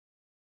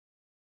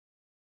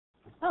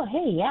 Oh,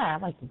 hey, yeah,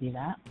 I'd like to do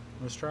that.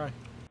 Let's try.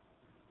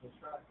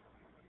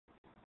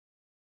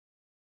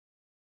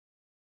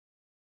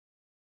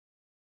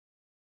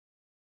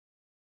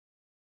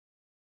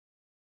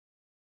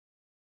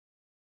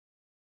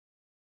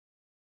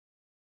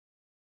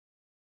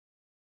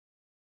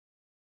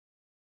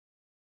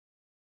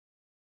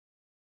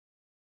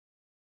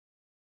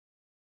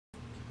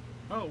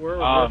 Oh, we're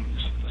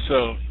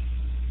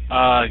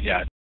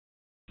yeah,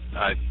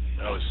 I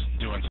was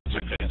doing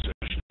some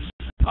research.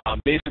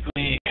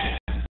 Basically,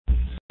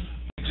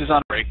 Biggs is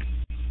on break,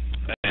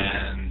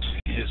 and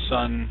his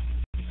son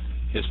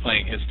is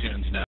playing his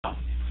tunes now.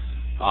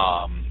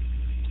 I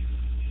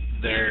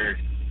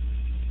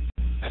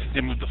think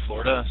they moved to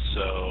Florida,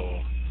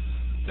 so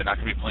they're not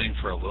going to be playing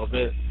for a little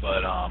bit.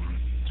 But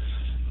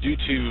due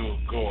to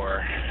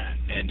Gore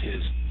and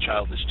his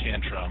childish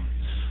tantrum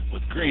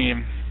with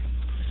Greem,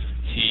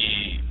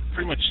 he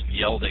pretty much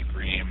yelled at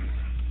Greem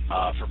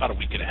for about a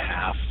week and a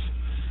half,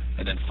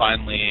 and then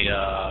finally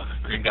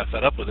Greem got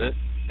fed up with it,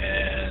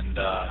 and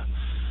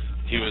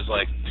he was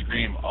like to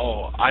Greem,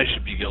 "Oh, I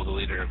should be guild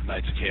leader of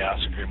Knights of Chaos,"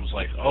 and Greem was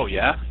like, "Oh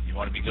yeah, you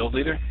want to be guild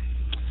leader?"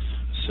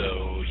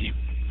 So he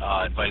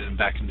invited him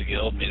back into the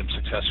guild, made him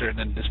successor, and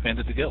then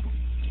disbanded the guild.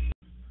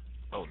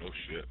 Oh, no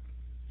shit.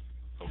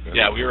 Okay.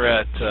 Yeah, we were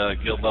at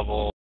guild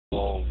level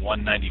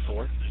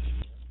 194.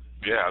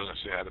 Yeah, I was going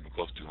to say I had been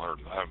close to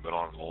 200. I haven't been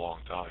on in a long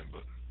time,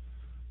 but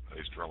I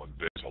used to run with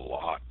Biggs a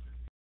lot.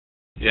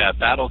 Yeah,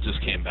 Battle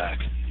just came back.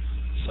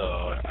 So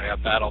I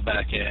got Battle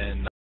back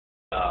in,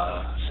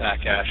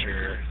 Sack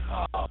Asher,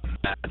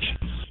 Match.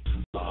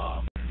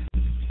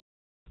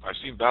 I've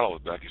seen Battle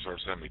with back. He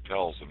started sending me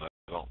tells, and I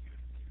don't.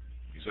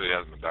 He said he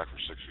hasn't been back for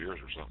 6 years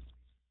or something.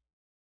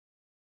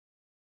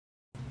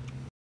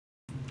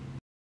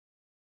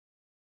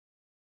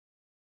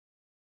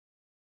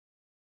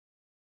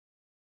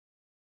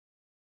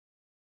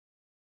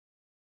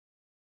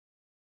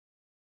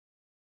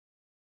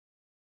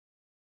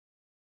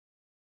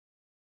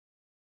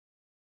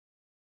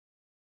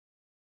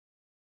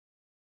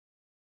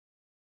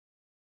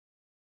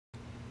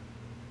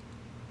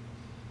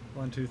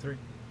 One, two, three.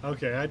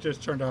 Okay, I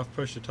just turned off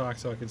push to talk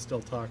so I can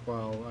still talk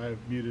while I've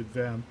muted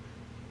them.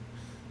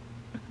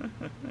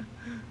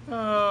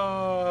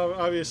 Oh,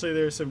 obviously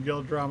there's some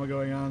guild drama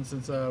going on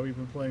since we've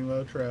been playing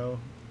Lotro.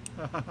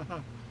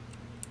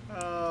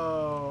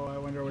 Oh, I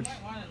wonder which. You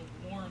might want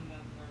to warn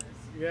them first.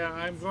 Yeah,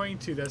 I'm going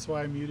to. That's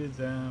why I muted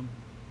them.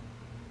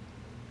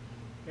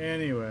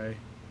 Anyway.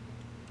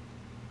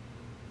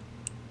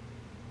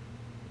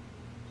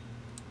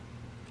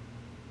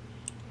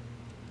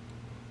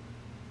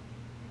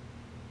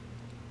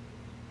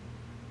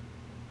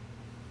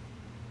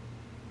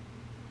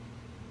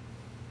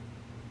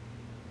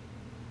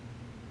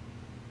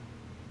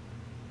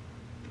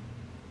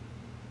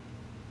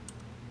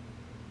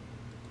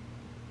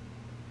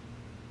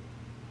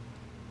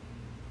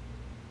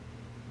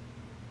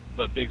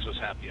 But Biggs was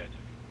happy I took it.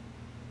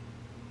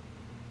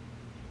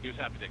 He was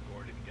happy that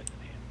Gore didn't get the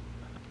name.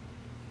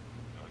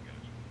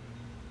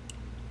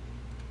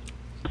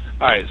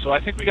 Alright, so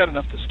I think we got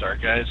enough to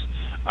start, guys.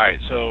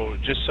 Alright, so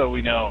just so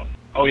we know...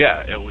 Oh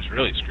yeah, it was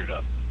really screwed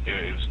up.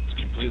 It was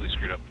completely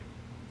screwed up.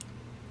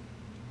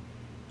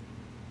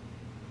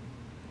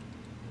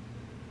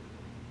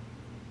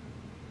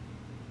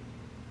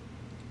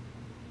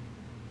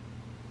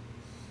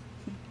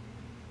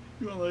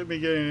 You won't let me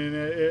get in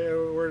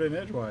a word in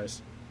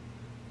edgewise.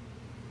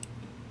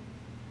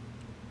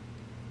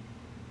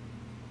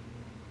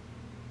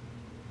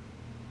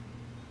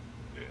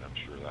 Yeah, I'm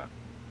sure of that.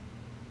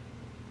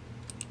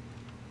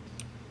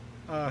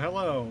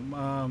 Hello,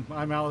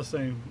 I'm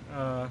Alesthane.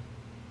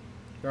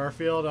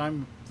 Garfield,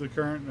 I'm the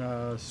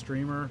current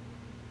streamer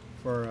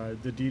for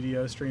the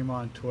DDO stream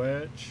on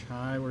Twitch.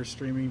 Hi, we're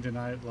streaming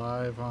tonight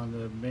live on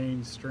the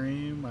main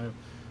stream. I'm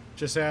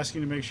just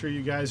asking to make sure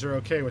you guys are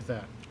okay with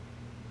that.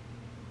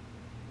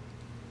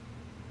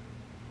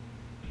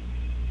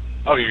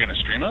 Oh, you're going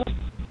to stream us?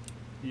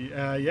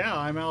 Yeah,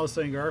 I'm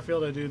Alesthane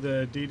Garfield. I do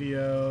the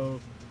DDO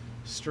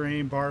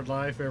stream Bard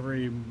Life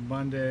every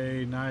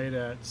Monday night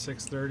at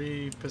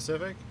 6:30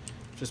 Pacific.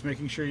 Just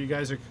making sure you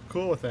guys are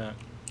cool with that.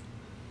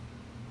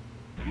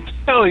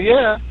 Hell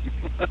yeah.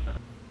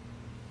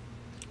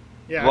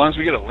 Yeah. As long as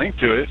we get a link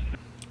to it.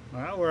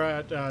 Well, we're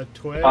at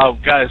Twitch. Oh,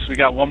 guys, we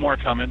got one more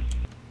coming.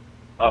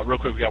 Real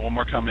quick, we got one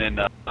more coming.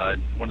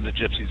 One of the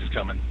gypsies is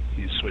coming.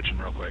 He's switching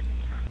real quick.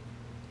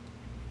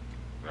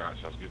 Alright,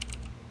 sounds good.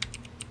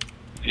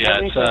 Yeah,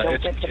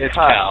 it's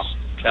Cal.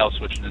 Cal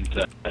switching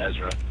into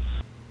Ezra.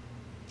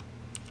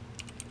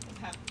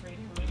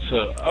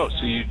 So, oh,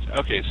 so you,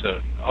 okay,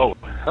 so, oh,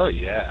 hell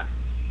yeah.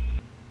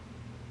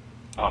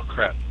 Oh,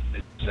 crap.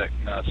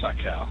 No, it's not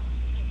Cal.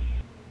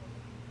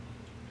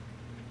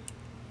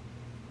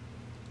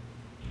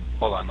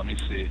 Hold on, let me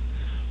see.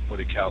 What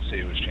did Cal say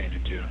he was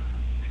changing to?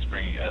 He's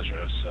bringing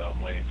Ezra, so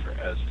I'm waiting for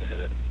Ez to hit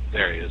it.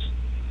 There he is.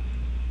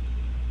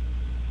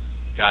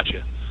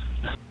 Gotcha.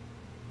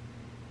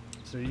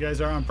 So you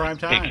guys are on prime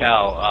time. Hey,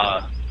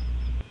 Cal,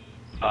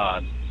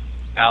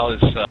 Al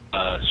is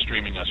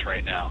streaming us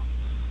right now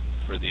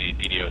for the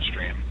DDO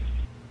stream.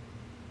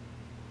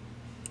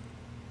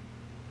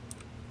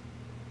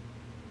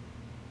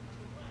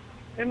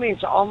 It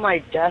means all my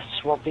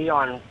deaths will be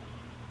on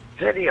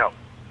video.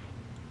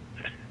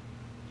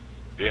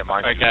 Yeah,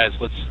 mine. All right, guys,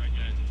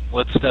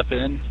 let's step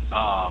in.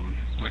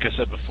 Like I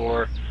said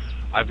before,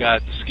 I've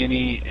got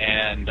Skinny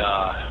and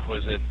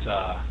was it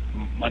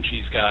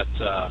Munchie's got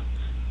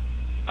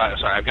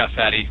Sorry, I've got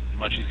Fatty.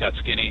 Munchie's got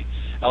Skinny.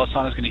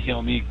 Alesthane is going to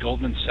heal me.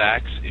 Goldman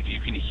Sachs, if you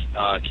can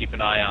keep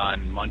an eye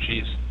on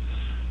Munchies.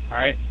 All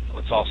right,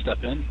 let's all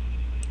step in.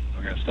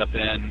 We're going to step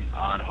in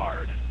on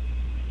hard.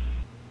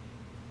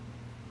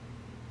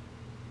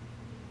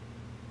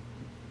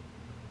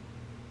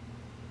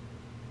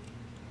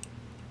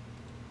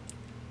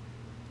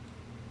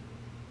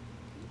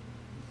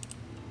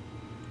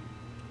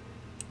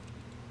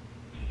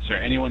 Is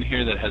there anyone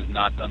here that has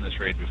not done this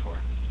raid before?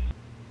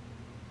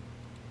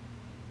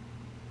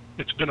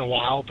 It's been a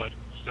while, but...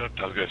 I was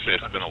going to say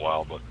it's been a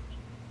while, but...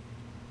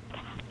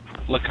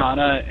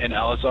 Lakana and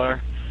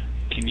Alazar,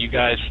 can you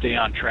guys stay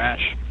on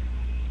trash?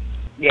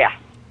 Yeah.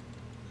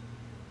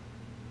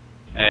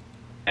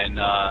 And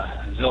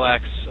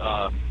Zillax,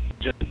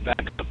 just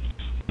back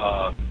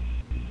up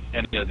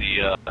any of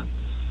the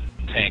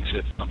tanks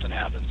if something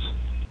happens.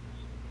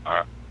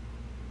 Alright.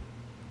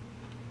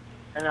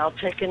 And I'll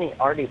take any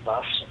arty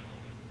buffs.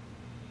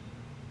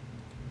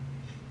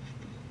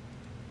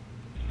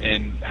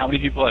 And how many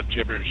people have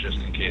gibbers just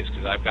in case?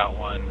 Because I've got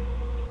one.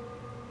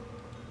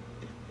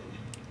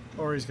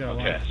 Or he's got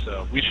one. Okay,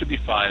 so we should be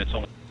fine. It's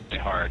only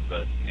hard,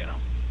 but you know.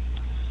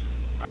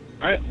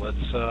 All right,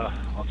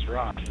 let's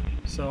rock.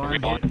 So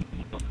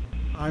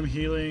I'm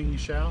healing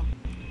Shao.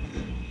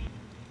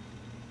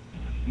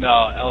 No,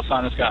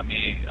 Alessandra's got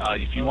me.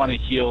 If you want to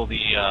heal the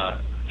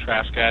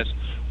trash guys,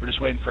 we're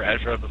just waiting for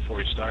Ezra before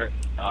we start.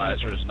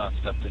 Ezra's not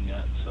stepped in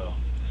yet, so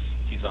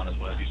he's on his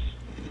way.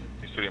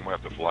 He said he might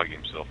have to flag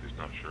himself. He's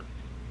not sure.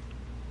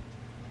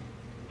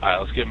 All right,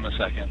 let's give him a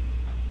second.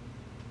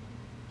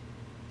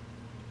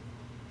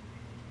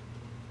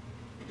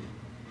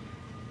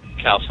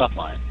 Cal, stop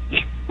lying.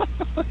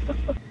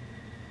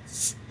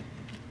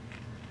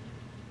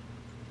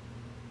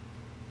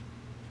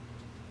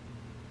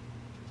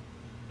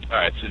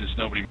 Alright, so just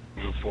nobody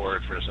move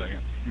forward for a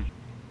second.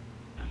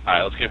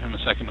 Alright, let's give him a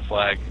second to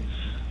flag.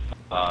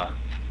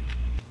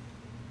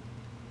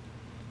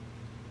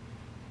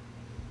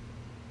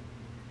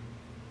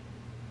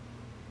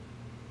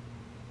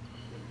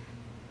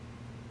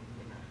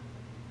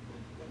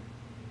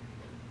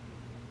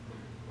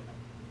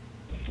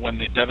 When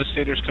the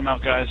Devastators come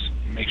out, guys,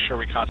 make sure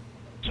we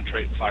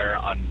concentrate fire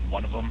on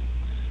one of them.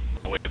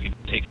 That way we can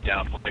take it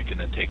down quick and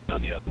then take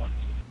down the other one.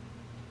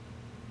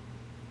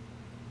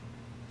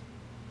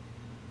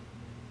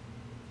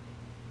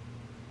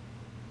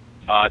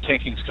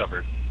 Tanking's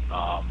covered.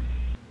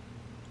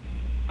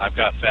 I've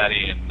got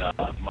Fatty and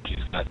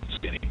Munchie's got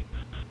Skinny.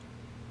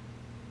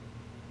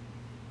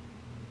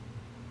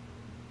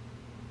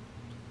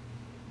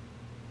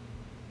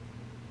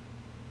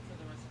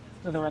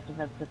 So the rest of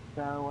us just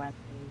go and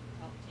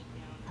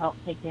help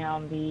take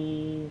down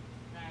the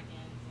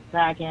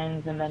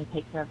dragons and then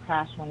take care of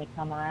Crash when they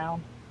come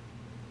around.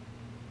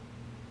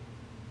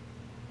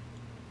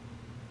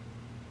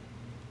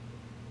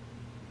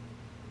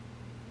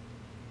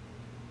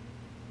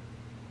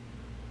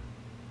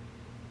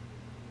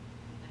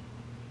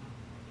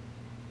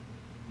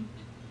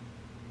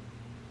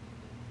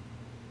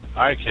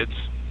 Alright, kids.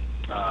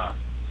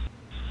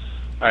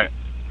 Alright.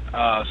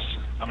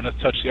 I'm going to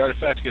touch the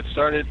artifact to get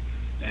started,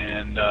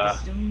 and The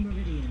stone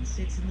meridian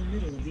sits in the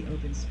middle of the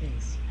open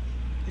space.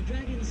 The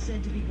dragons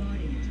said to be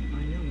guarding it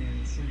are nowhere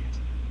in sight.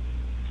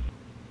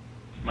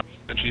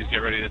 Munchies, get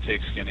ready to take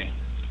Skinny.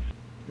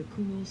 The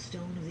cool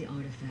stone of the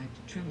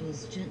artifact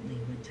trembles gently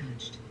when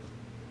touched.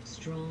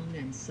 Strong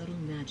and subtle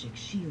magic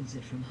shields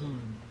it from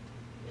harm.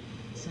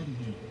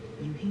 Suddenly,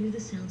 you hear the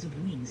sounds of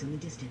wings in the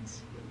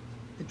distance.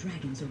 The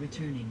dragons are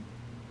returning.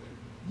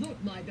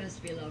 Look, my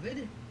best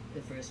beloved,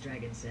 the first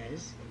dragon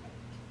says.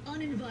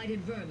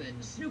 Uninvited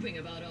vermin snooping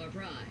about our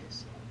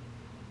prize.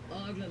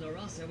 Ogla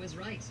Larasa was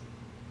right,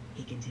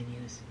 he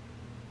continues.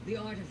 The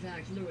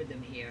artifact lured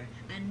them here,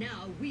 and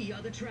now we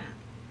are the trap.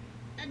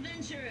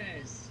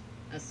 Adventurers,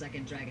 a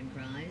second dragon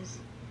cries.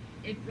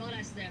 It brought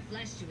us their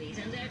flesh to eat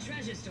and their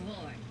treasures to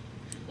hoard.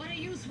 What a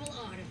useful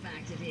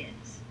artifact it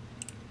is.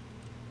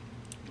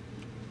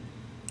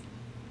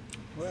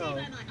 Well,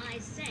 I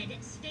said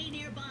stay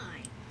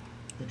nearby,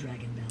 the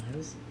dragon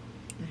bellows.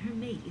 But her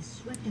mate is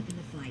swept up in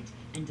the fight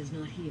and does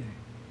not hear.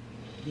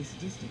 This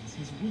distance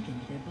has weakened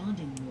their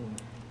bonding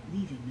ward,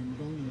 leaving them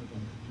vulnerable.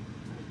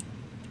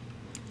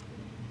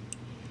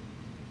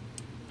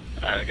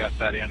 Alright, I got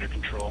Fatty under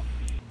control.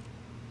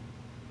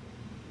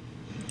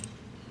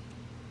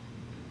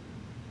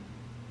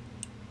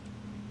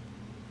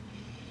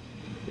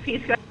 If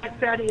he's got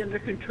Fatty under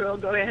control,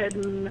 go ahead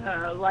and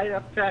light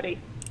up Fatty.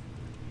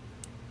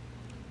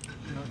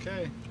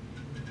 okay.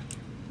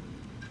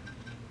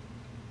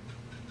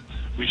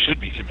 We should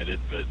be committed,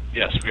 but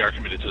yes, we are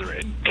committed to the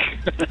raid.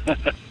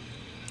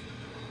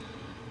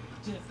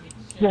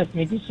 Just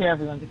making sure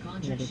everyone. The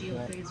conjured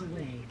shield fades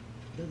away,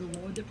 though the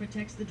ward that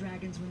protects the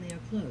dragons when they are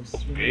close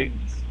Okay.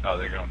 remains. Oh,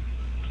 they're going.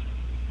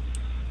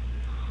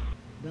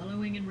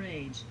 Bellowing in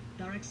rage,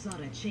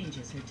 Darksada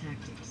changes her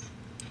tactics.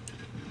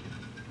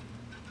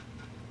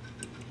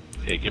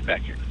 Hey, get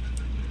back here.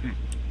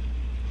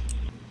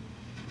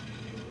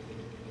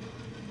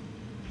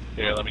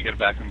 Here, let me get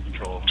back in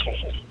control.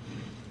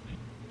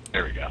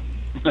 There we go.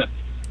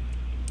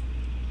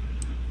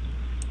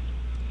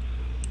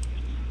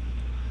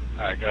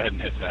 Alright, go ahead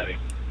and hit Fatty.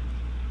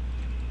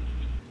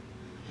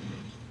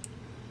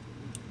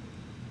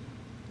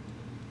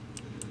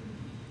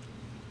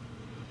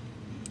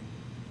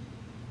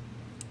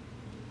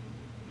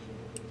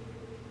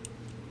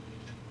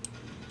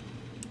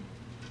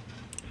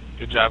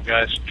 Good job,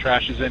 guys.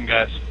 Trash is in,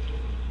 guys.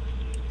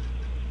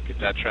 Get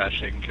that trash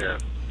taken care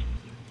of.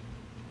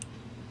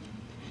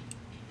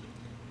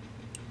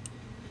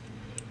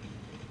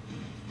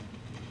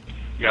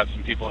 You got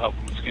some people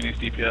helping with Skinny's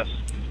DPS?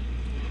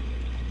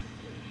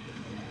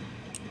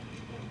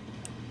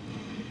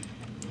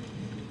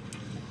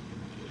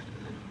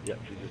 Yep,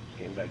 she just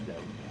came back down.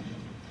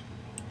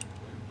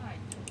 I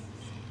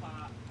just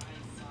spot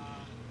I saw.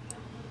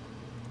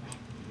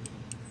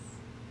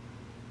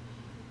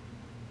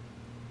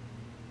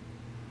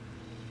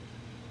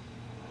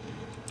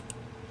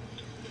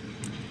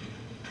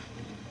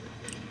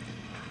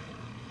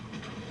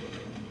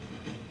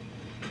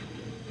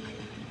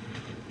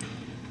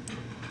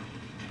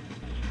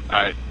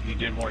 Alright, you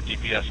did more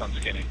DPS on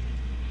Skinny.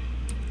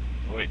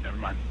 Oh, wait, never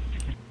mind.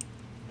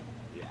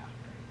 Yeah.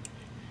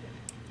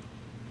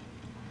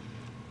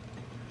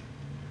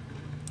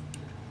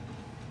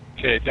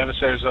 Okay,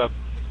 Devastator's up.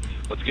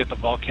 Let's get the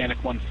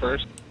volcanic one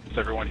first. Let's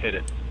everyone hit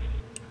it.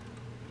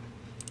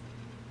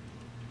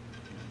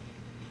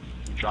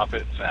 Drop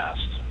it fast.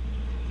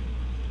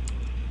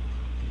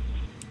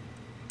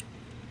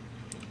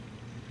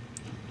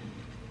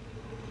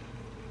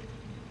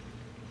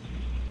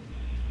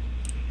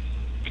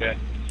 Okay,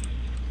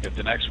 get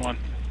the next one.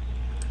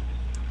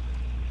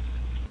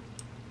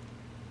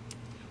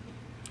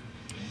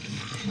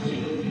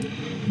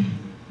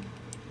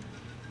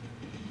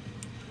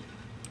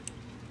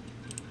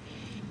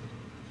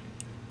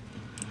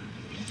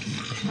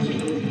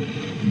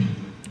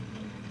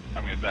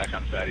 I'm getting back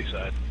on Fatty's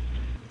side.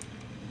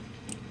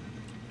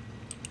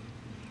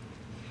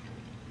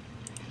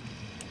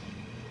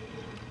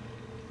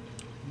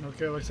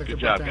 Okay, looks like Good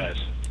they're job, back down.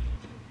 guys.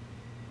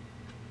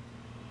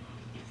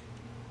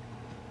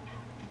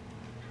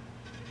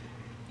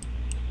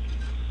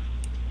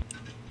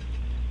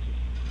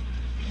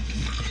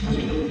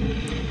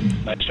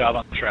 Nice job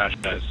on the trash,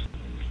 guys.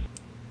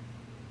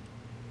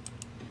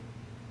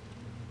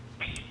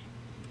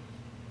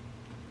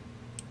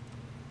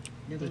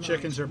 Never The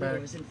chickens mind, are back.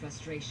 roars in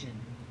frustration.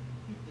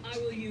 I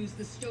will use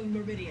the stone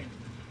meridian,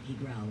 he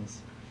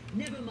growls.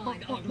 Never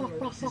mind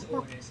Ardoros's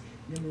orders.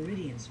 The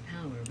meridian's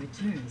power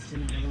returns to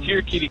Nylon.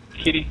 Here, kitty,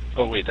 kitty.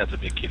 Oh wait, that's a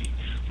big kitty.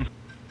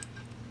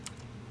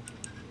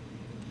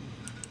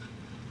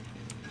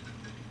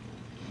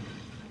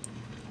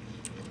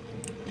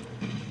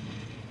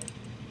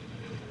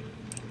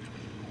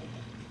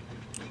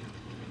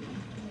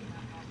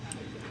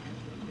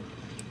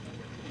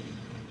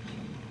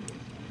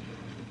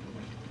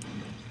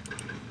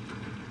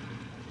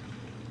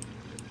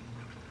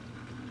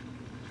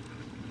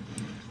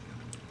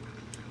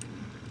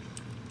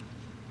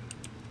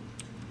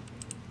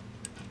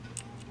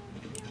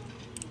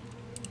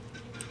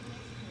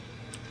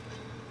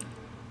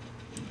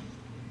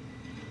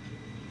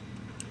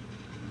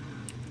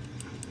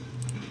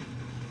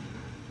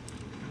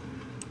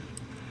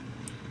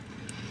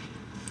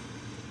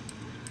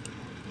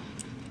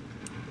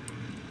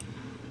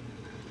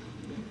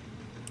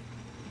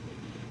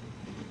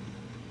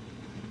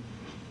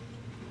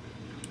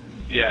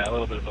 Yeah, a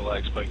little bit of a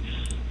lag spike.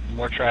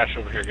 More trash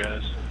over here,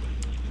 guys.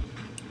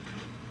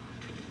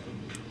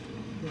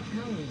 The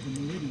power of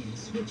the meridian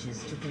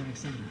switches to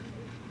Therexana.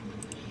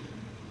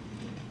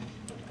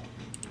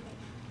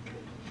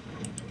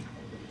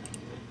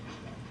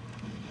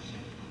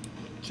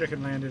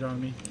 Chicken landed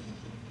on me.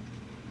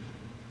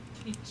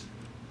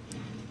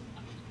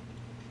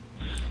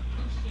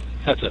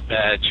 That's a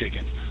bad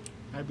chicken.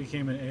 I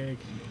became an egg.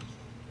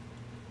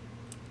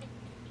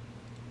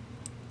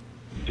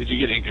 Did you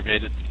get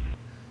incubated?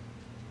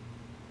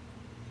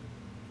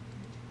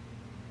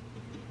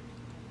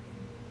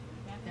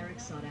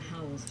 Therexana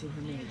howls to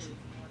her mate.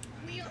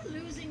 We are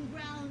losing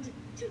ground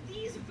to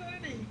these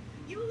vermin.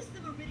 Use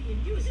the meridian.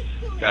 Use it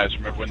fully. Guys,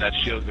 remember when that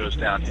shield goes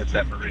down, hit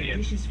that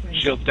meridian.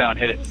 Shield's down,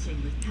 hit it.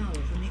 Pulsing with power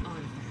from the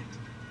artifact.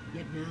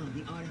 Yet now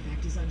the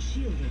artifact is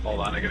unshielded. Hold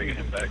on, I gotta get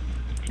him back.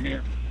 Come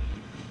here.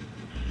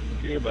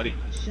 Come here, buddy.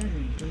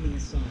 Shuddering from the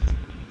assault,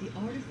 the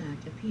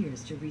artifact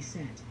appears to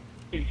reset.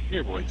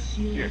 Here, boy. Its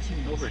shield Here,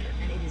 returns, over here.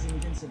 and it is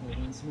invincible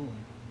once more.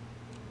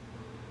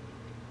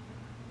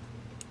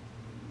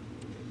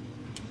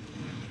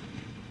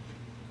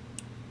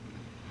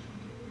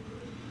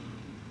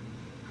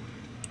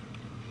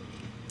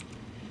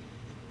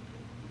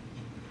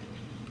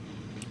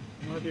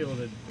 I might be able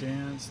to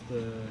dance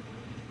the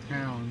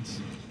hounds.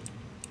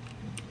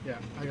 Yeah,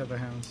 I got the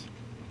hounds.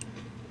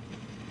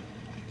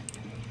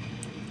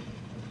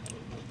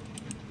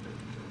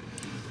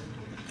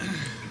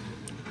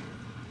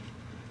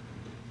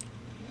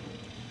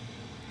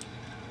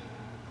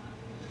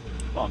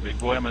 Come on, big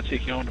boy, I'm gonna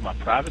take you home to my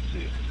private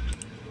zoo.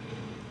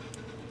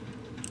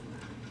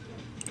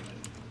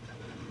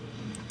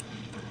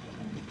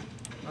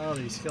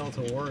 hell these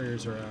skeletal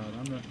warriors are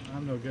out.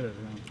 I'm no good at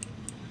them.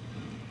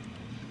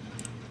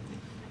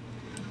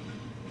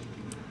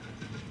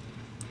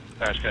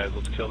 Alright guys,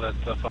 let's kill that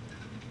stuff up.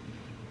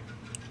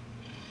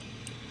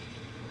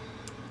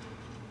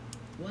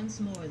 Once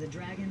more, the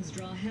dragons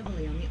draw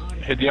heavily on the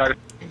artifact. Hit the And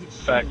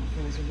its artifact. shield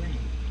falls away.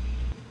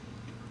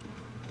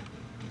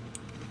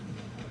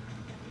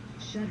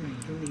 Shuddering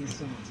from the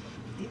assault,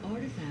 the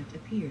artifact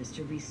appears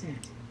to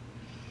reset.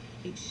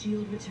 Its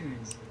shield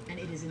returns, and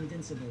it is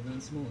invincible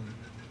once more.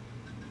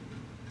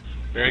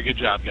 Very good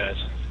job, guys.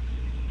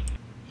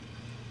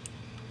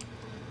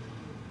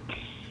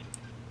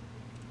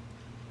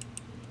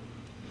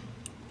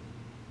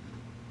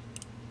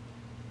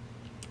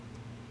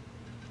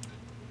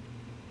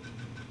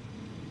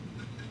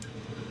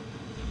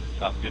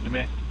 Sounds good to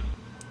me.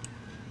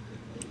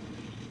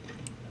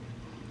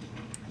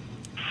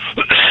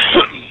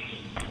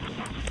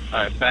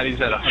 Alright,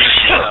 Fatty's at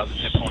 100,000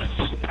 hit points.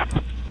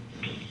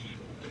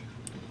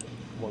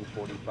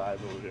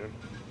 145 over here.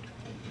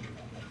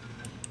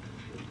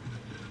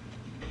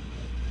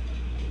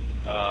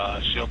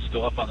 Shield's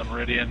still up on the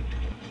meridian.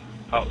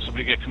 Oh,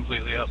 somebody get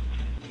completely up.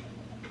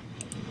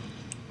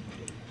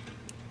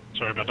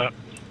 Sorry about that.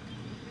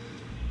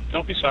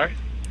 Don't be sorry.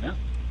 Yeah.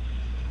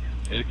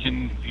 You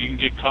can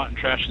get caught in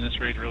trash in this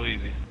raid real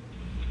easy.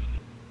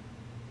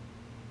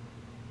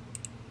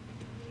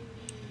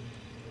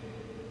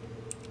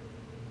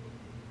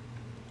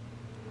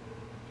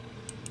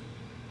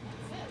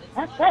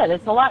 That's it.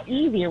 It's a lot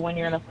easier when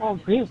you're in a full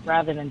group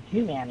rather than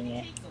two-manning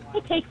it.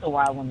 It takes a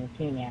while when you're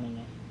two-manning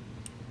it.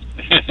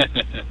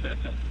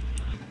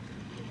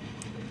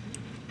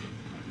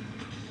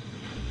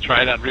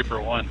 Try it on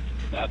Reaper 1.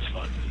 That's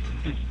fun.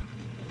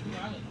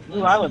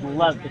 Ooh, I would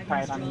love to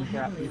try it on these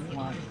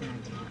one.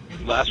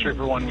 Last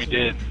Reaper 1 we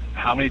did,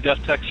 how many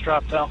death techs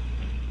dropped out?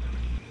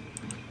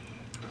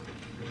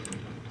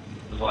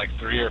 It was like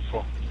 3 or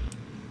 4.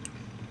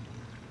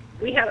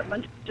 We had a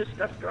bunch of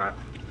stuff drop.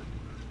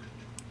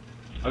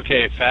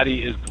 Okay,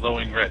 Fatty is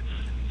glowing red.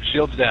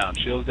 Shields down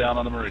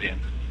on the meridian.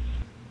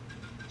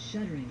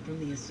 Shuddering from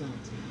the assault,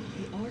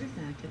 the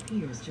artifact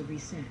appears to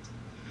reset.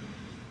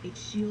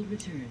 Its shield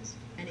returns,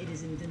 and it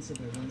is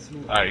invincible once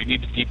more. Alright, you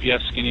need to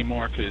DPS Skinny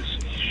more, because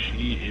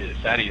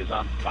Fatty is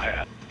on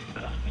fire.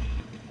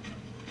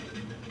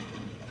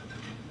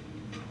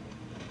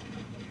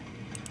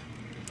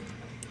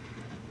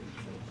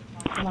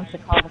 Someone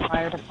should call the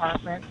fire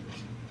department.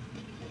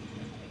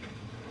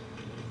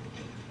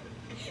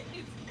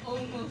 It's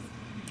almost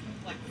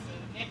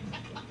flexing.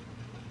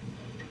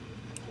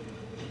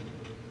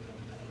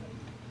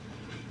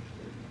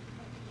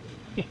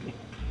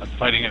 I'm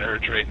fighting an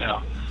urge right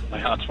now.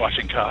 My aunt's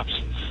watching Cops.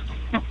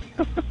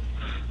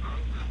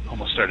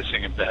 Almost started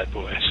singing Bad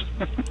Boys.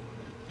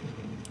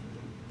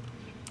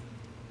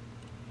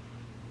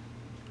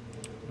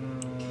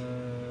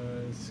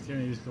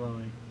 Skinny's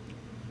glowing.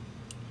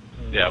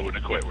 Yeah, it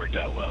wouldn't have quite worked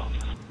out well.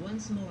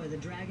 Once more, the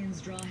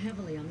dragons draw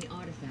heavily on the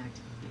artifact,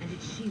 and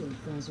its shield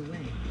falls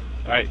away.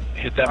 Alright,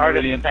 hit that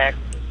meridian.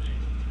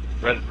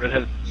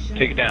 Redhead,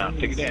 take it down,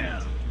 take it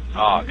down.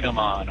 Aw, come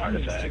on,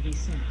 artifact.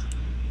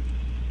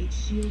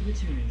 Its shield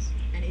returns,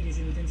 and it is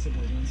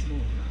invincible once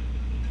more.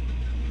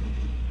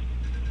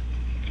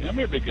 Come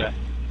here, big guy.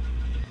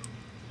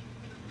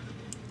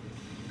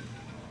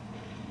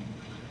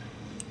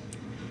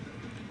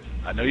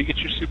 I know you get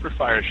your super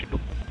fire shield.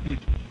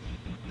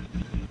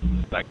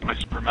 Back to my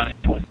super money.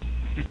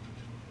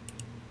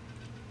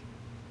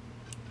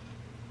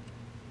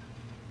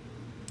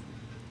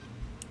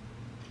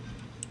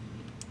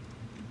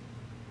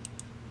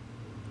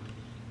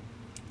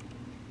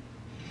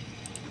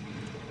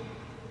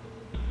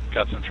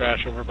 Got some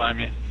trash over by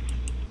me.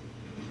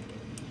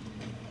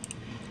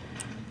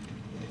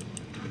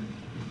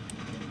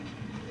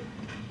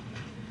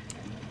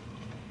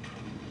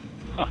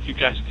 Oh, you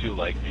guys do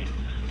like me.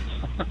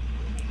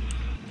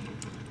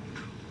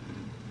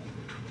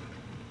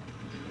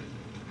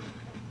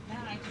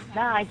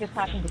 Nah, I just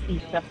happened to see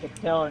stuff to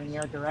kill in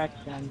your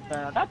direction,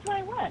 so that's where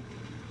I went.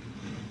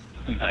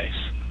 Nice.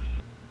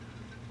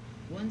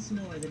 Once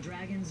more, the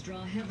dragons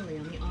draw heavily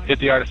on the artifact. Hit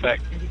the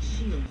artifact. And its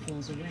shield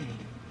falls away.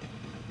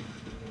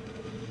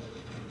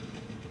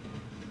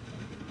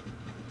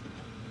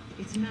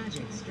 Its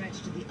magic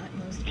stretched to the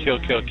utmost. Kill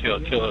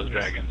those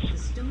dragons. The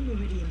stone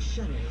meridian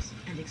shudders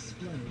and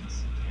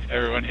explodes.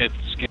 Everyone hit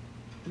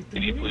With the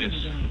Skinny, meridian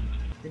please. gone,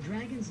 the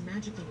dragon's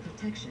magical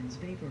protections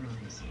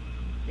vaporize.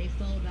 They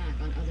fall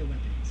back on other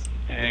weapons.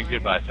 And Fire,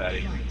 goodbye,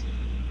 Fatty. flight,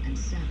 and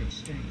savage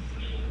strength.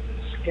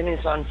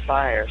 Skinny's on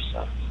fire,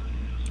 so.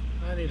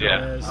 I need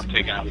Yeah, to I'm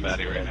taking out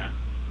Fatty right now.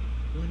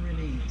 One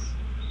remains.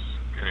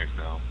 Skinny's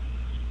down.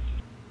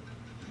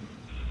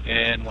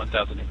 And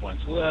 1,000 hit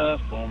points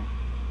left. Boom.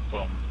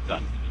 Boom.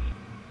 Done.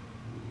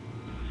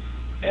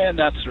 And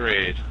that's the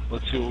raid.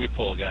 Let's see what we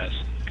pull, guys.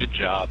 Good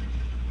job.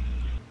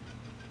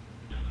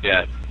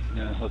 Yeah,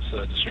 let's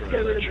destroy Get rid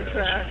that of the trash.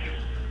 trash.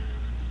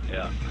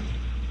 Yeah.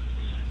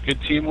 Good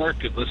teamwork,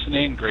 good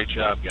listening, great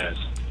job, guys.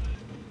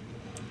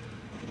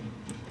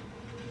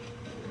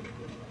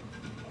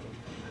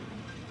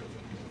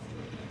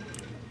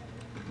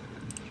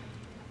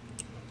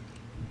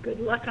 Good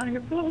luck on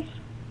your pulls.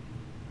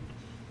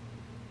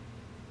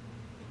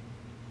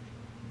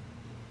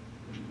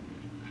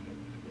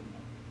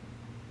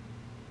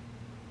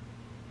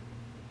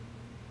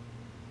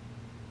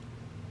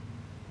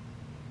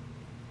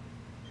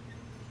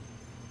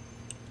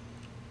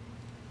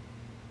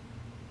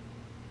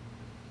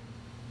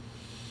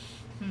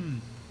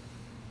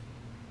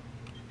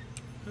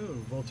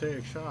 Ooh,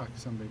 voltaic shock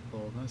somebody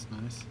pulled. That's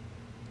nice.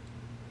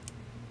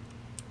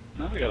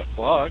 Now we got a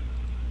flog.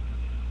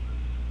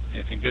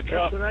 Anything good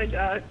drop? That's what I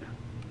got.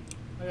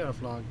 I got a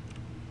flog.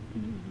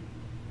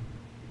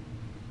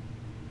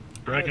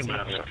 Dragon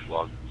Mask. Yeah,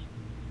 flog.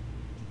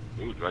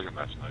 Ooh, Dragon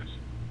Mask,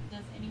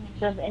 nice.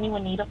 Does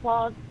anyone need a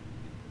flog?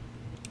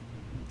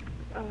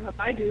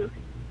 I do.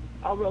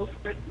 I'll roll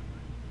for it.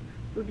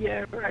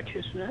 Rubier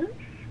Righteousness.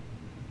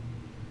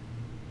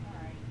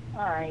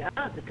 Alright.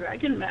 Ah, the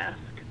Dragon Mask.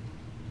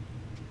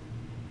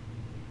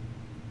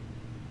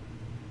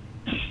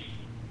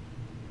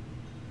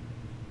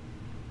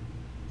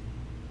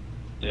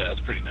 Yeah,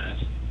 that's pretty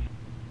nice. It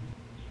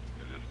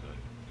is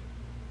nice.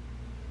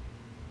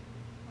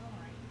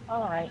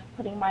 Alright,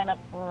 putting mine up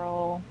for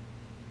roll.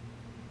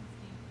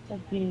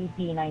 Let's do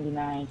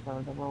D99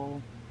 for the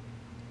roll.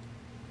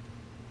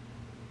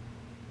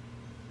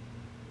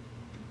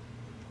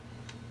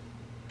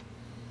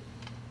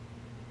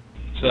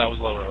 So that was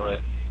lower,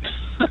 right?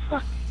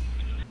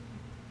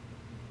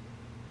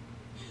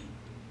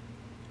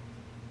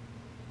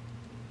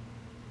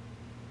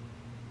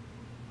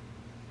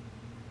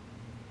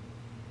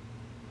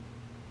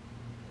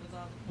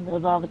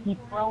 Those all the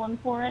people rolling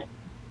for it?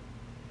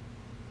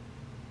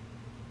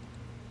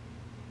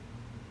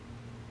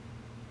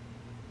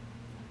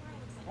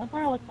 So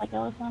far, looks like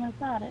Alesthane has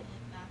got it.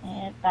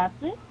 And if that's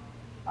it,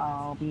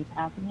 I'll be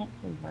passing it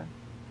to her.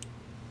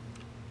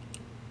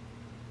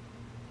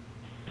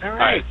 All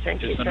right,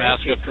 thank is you. the Thank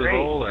mask you. up for Great.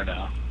 roll or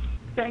no?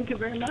 Thank you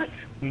very much.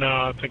 No,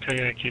 I think I'm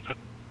going to keep it.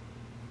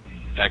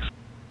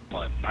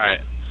 Excellent.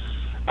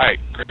 Alright,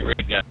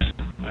 great guys.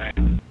 Alright,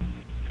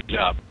 good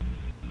job.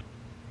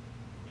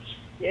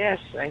 Yes,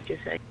 thank you.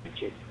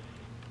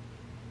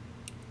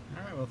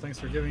 Alright, well, thanks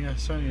for giving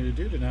us something to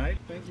do tonight.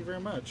 Thank you very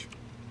much.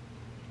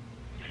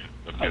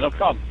 Okay, no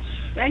problem.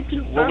 Thank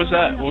you. What was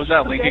that? What was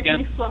that link Forget again?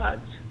 me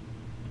floods.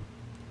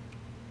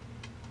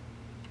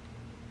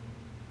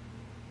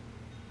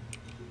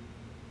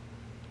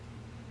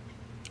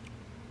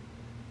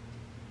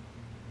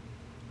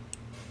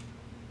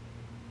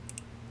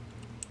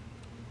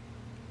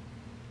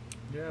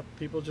 Yeah,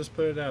 people just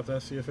put it up.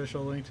 That's the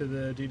official link to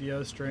the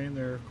DDO stream.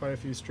 There are quite a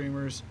few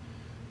streamers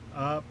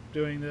up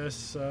doing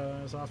this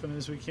as often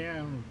as we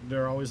can.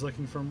 They're always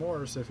looking for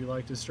more, so if you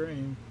like to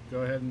stream, go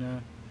ahead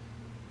and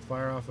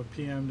fire off a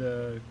PM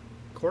to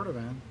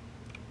Cordovan.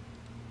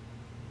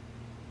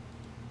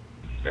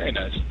 Very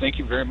nice. Thank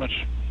you very much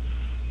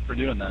for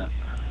doing that.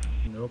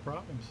 No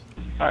problems.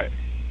 Alright.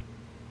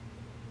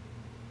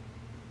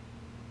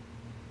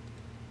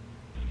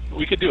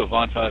 We could do a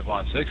Von 5,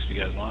 Von 6 if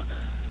you guys want.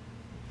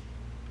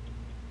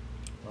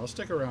 I'll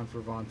stick around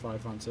for Von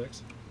 5 on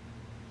 6.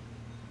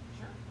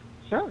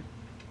 Sure.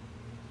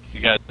 You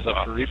guys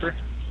up for Reaper?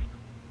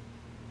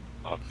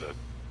 I'll have to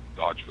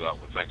dodge for that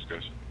one. Thanks,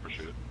 guys.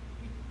 Appreciate it.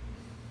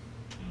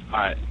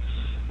 Alright,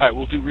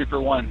 we'll do Reaper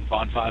 1,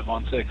 Von 5,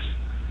 Von 6.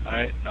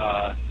 Alright,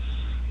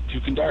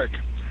 Duke and Dark.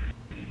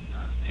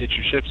 Hit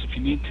your ships if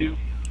you need to.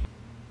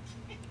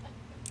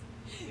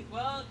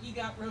 Well, you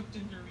got roped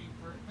into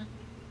Reaper.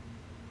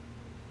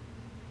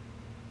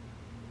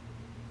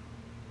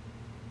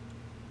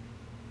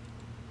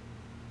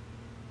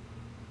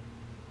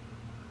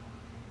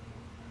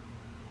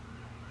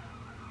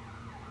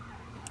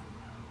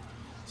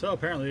 So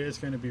apparently it's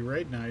going to be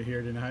raid night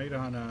here tonight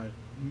on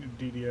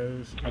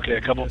DDO's. Okay,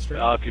 a couple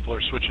people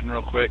are switching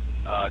real quick.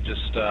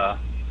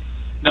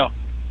 No,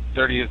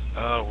 30th.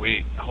 Oh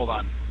wait, hold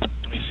on.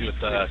 Let me see what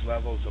the 6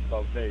 levels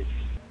above base.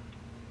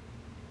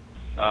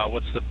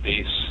 what's the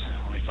base.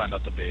 Let me find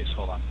out the base.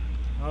 Hold on.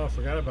 Oh, I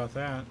forgot about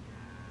that.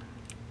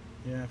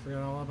 Yeah, I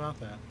forgot all about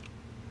that.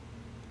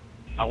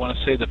 I want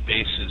to say the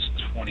base is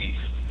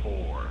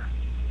 24.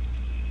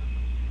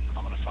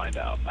 I'm gonna find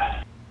out. The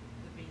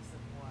base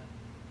of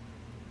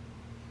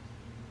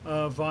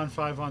what? Von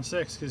 5 on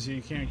 6 because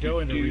you can't go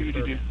into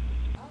Reaper.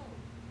 Oh.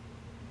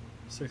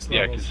 6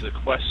 Yeah, levels. because the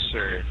quests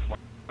are, I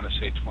want to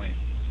say 20.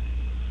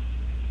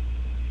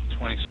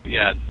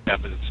 Yeah,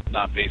 but it's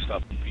not based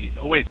off the beat.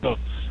 Oh wait, no,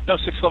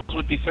 6 levels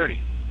would be 30.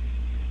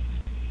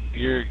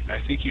 I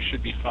think you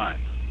should be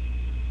fine.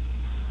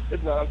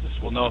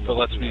 We'll know if it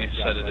lets me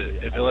set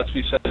it. If it lets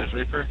me set it as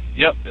Reaper.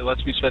 Yep, it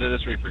lets me set it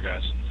as Reaper,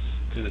 guys,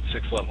 because it's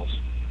 6 levels.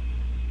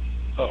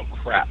 Oh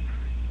crap.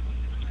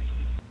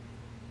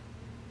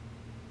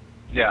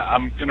 Yeah,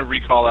 I'm gonna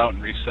recall out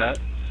and reset,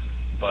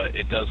 but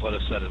it does let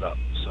us set it up.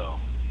 So.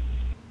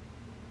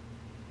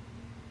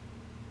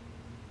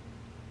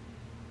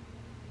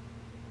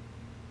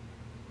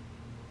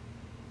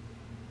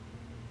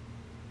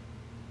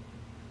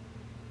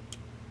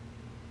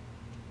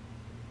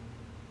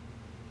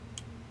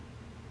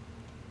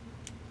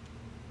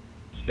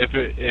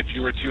 If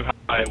you were too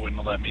high, it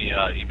wouldn't let me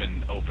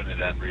even open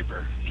it and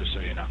Reaper, just so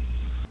you know.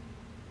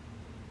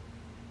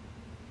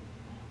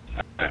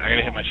 I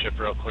gotta hit my ship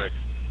real quick.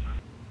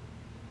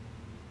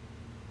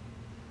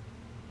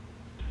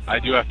 I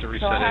do have to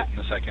reset it in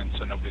a second,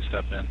 so nobody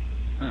step in.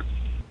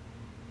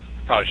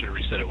 Probably should have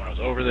reset it when I was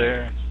over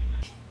there.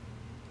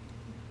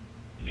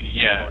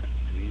 Yeah.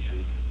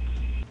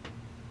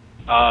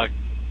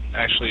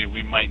 Actually,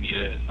 we might need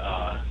it.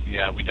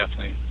 Yeah, we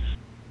definitely.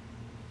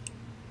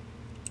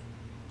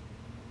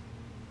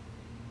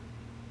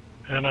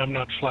 And I'm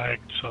not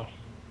flagged, so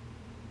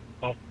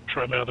I'll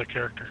try my other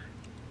character.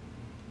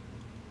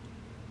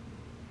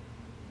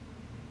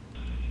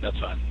 That's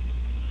fine.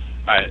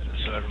 Alright,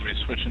 so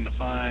everybody's switching to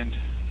find.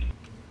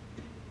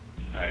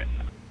 Alright,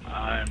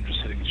 I'm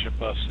just hitting ship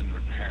buffs and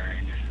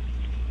repairing.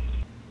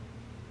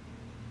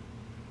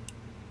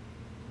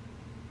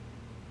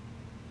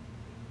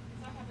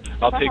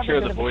 I'll take care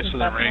of the voice of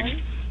the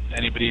ring.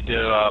 Anybody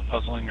do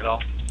puzzling at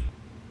all?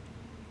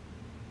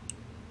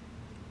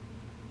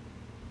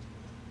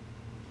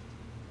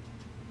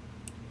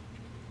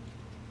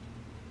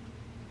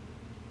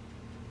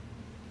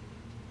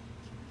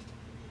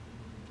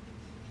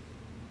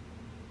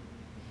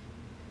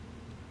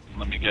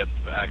 Let me get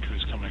back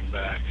who's coming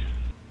back.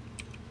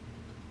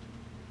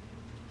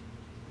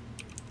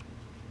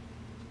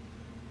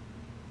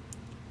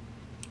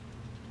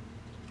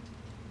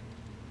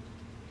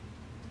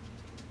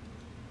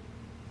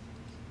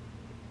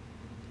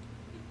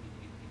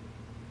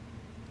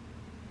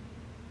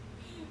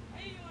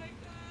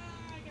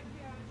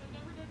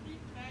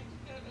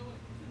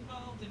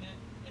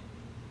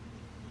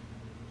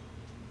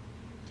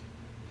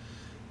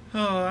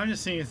 Oh, I'm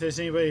just seeing if there's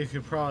anybody who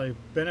could probably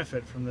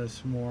benefit from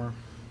this more.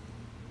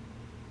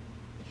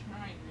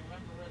 Trying to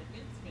remember what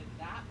it's been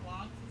that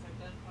long since I've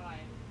done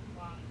five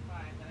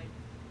that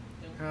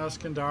I don't House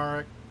remember.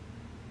 Kandaric,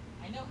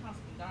 I know House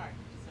Kandaric.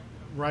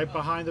 right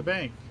behind the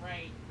bank.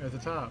 Right. At the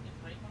top.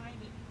 It's right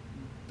behind it.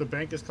 The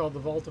bank is called the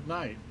Vault of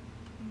Night.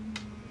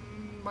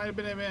 Might have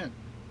been a mint.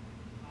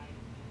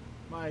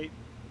 Might.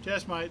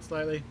 Just might,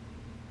 slightly.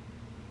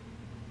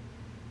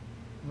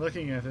 I'm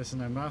looking at this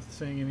and I'm not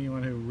seeing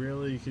anyone who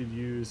really could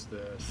use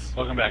this.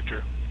 Welcome back,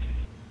 Drew.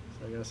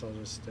 So I guess I'll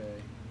just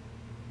stay.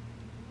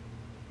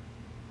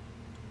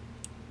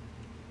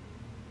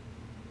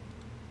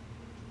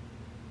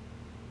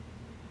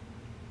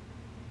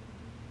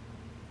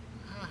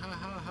 Ha ha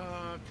ha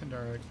ha,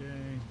 Kandaric,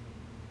 yay.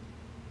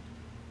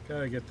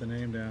 Gotta get the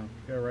name down.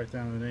 Gotta write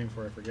down the name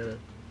before I forget it.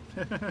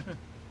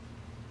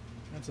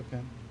 That's a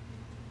pen.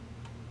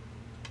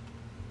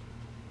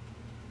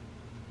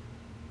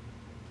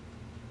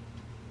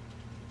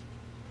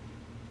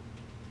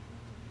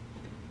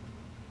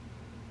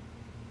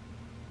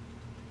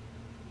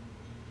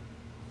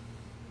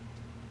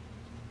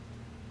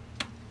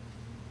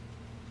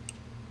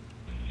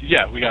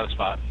 Yeah, we got a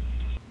spot.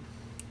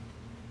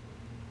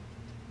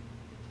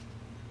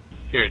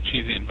 Here,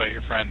 Cheesy, invite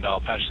your friend. I'll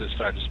patch this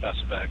star, just pass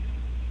it back.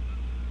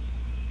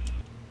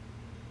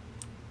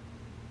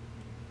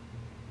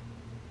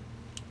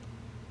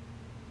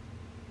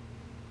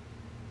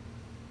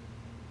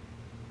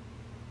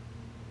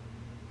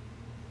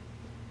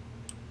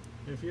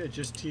 If you had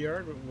just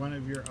TR'd with one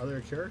of your other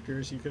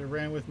characters, you could have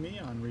ran with me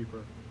on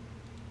Reaper.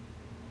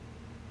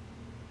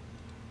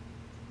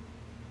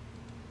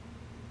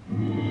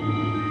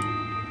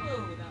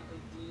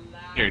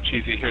 Here,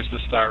 Cheesy, here's the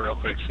star real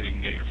quick so you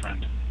can get your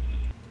friend.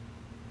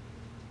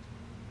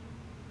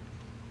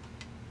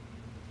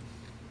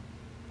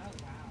 Oh,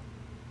 wow.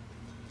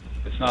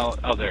 It's not,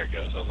 oh, there it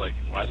goes. I was like,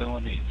 why doesn't it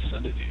let me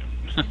send it to you?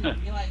 I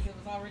didn't realize it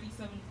was already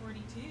 7:42.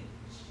 Once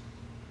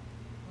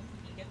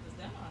we can get this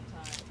done on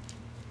time.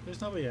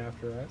 There's nobody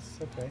after us.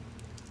 Okay.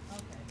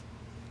 Okay.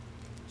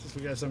 Since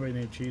we got somebody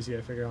named Cheesy,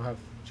 I figure I'll have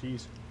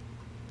cheese.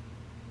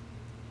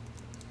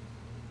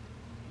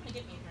 I'm gonna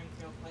get me a drink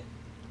real quick.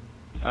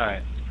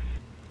 Alright.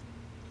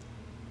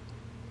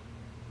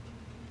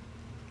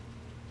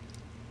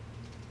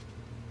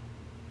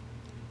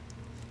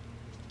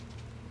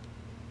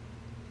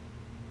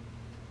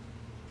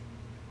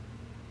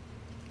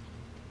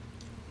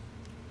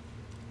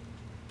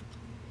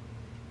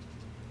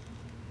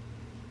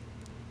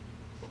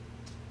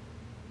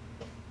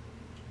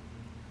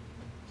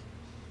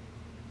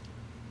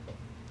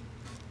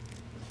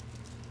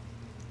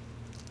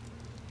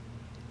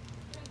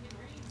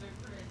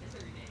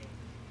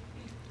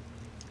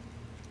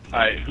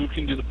 Alright, who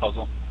can do the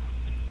puzzle?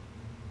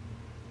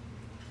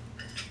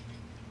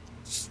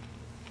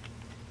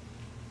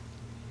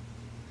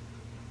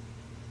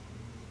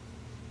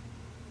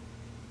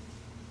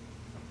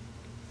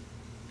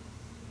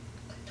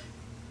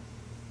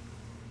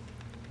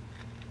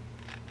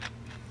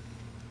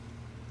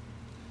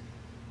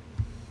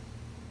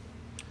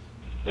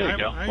 There you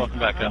go. Welcome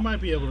back up. I might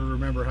be able to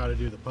remember how to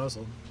do the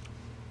puzzle.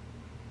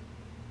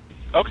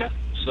 Okay,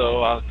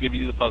 so I'll give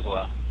you the puzzle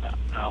out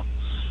now.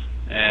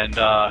 And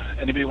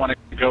anybody want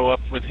to go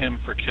up with him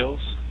for kills?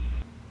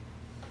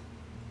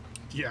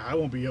 Yeah, I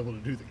won't be able to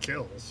do the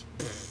kills.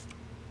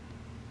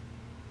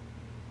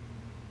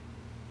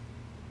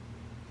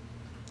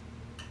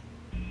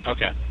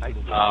 Okay.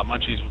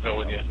 Munchies will go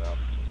with you.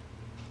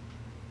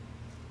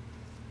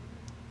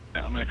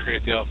 Yeah, I'm going to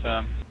create the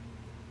Alesthane.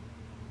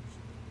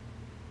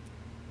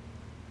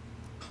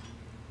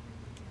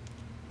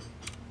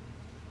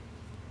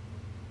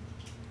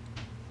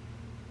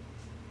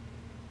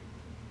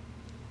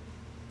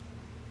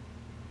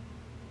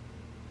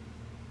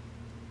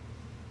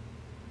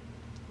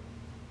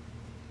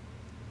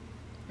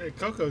 Hey,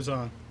 Coco's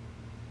on.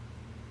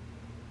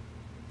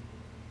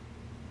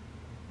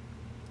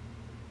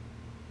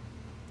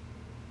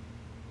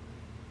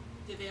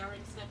 Did they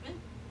already step in?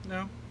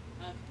 No.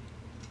 Okay.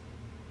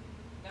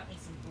 Got me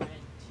some bread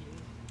too.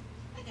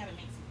 I gotta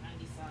make some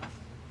candy sauce.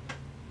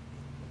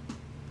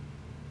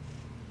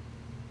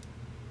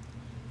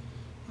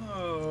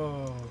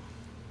 Oh.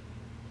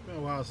 It's been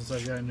a while since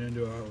I've gotten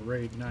into a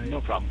raid night.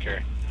 No problem,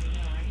 Carrie.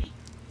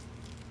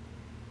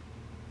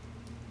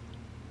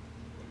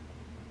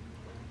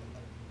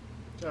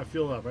 I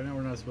fuel up. I know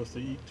we're not supposed to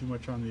eat too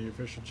much on the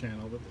official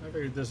channel, but I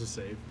figured this is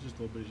safe. Just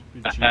a little bit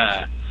of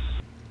cheese.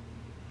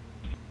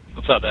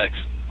 What's up, X?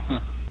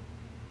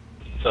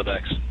 What's up,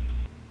 X?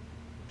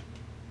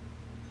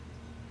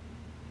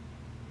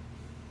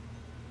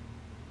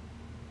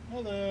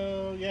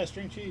 Hello. Yeah,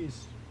 string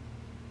cheese.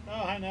 Oh,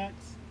 hi, Nax.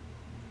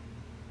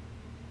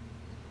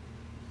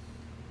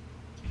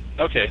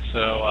 Okay,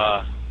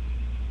 so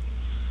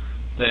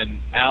then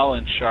Al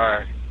and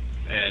Shar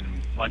and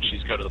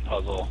Munchies go to the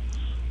puzzle,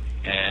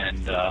 and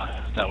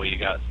that way you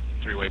got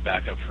three-way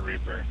backup for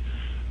Reaper,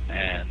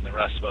 and the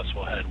rest of us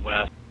will head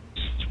west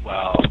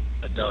while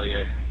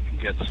Adelia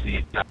gets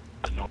the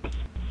north,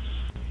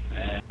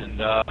 and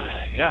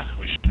yeah,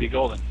 we should be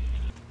golden.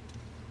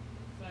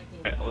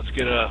 Okay, let's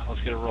get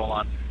a roll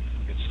on.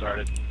 Get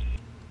started.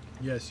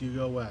 Yes, you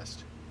go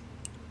west.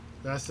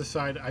 That's the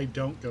side I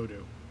don't go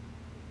to.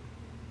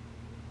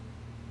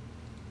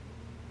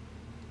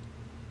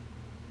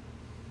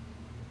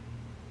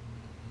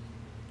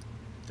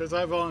 Because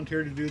I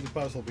volunteered to do the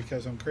puzzle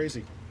because I'm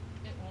crazy.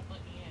 It won't let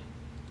me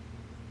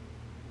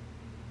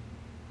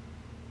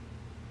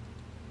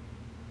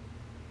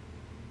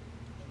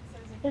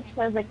in. It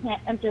says I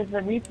can't enter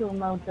the refill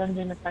mode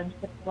dungeon if I'm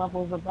 6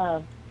 levels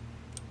above.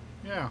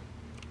 Yeah.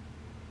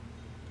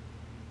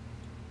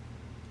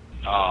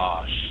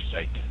 Oh,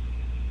 shit.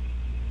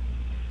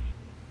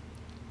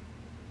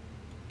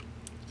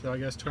 So I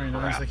guess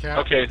 29 is the cap.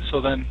 Okay,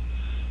 so then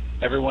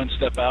everyone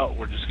step out.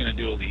 We're just going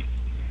to do elite.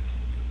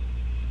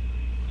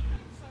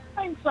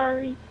 I'm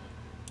sorry.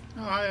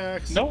 Oh, hi,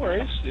 X. No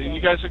worries. You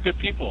guys are good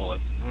people. We're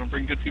going to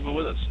bring good people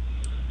with us.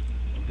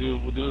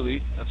 We'll do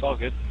elite. That's all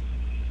good.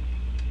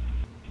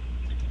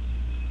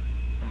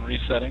 I'm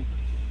resetting.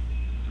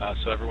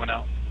 So everyone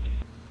out.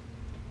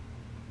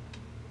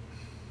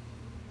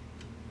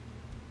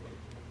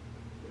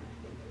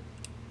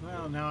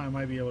 Well, now I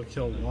might be able to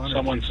kill one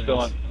Someone's or two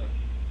still things.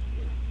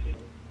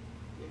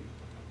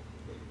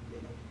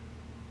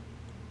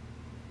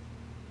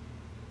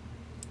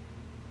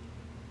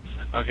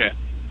 on. Okay.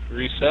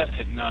 Reset.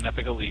 Hitting on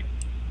Epic Elite.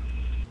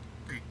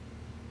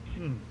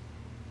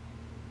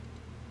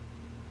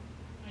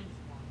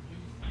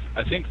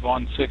 I think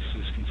Vaughn 6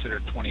 is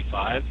considered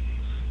 25,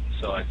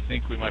 so I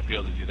think we might be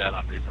able to do that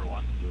on Reaper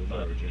 1. You'll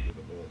merge into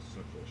the ball's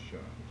central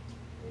shaft,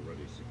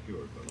 already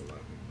secured by the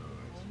laughing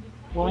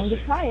knives. Willing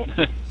to try it.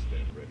 Stand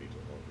ready to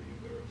offer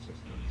you their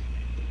assistance.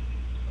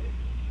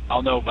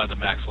 I'll know by the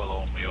max level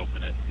when we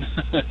open it.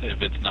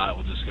 If it's not,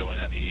 we'll just go in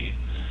at E.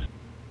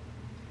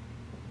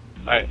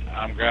 Alright,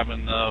 I'm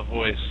grabbing the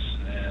voice,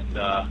 and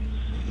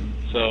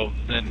so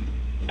then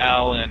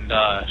Al and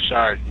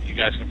Shard, you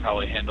guys can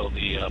probably handle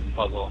the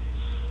puzzle.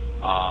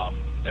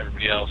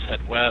 Everybody else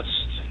head west.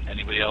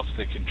 Anybody else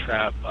that can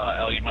trap,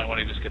 Al, you might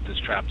want to just get this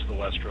trap to the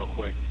west real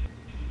quick.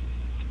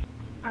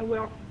 I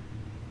will.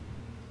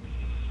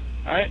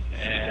 Alright,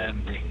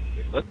 and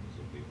let's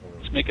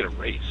make it a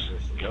race.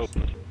 Go.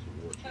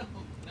 Oh,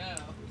 no.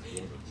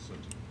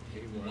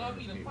 You want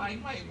me to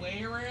find my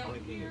way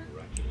around here?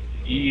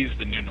 E's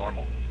the new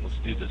normal. Let's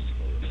do this.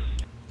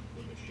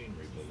 The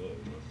machinery below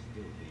must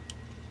still be.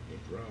 The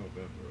Drow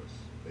Empress,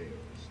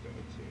 Baal,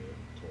 stands here,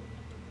 taut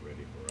and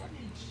ready for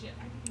action. Shit,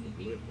 I need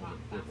to Live be on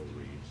the purple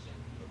reeds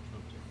of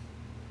hunting.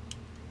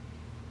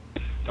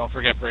 Don't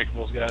forget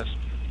breakables, guys.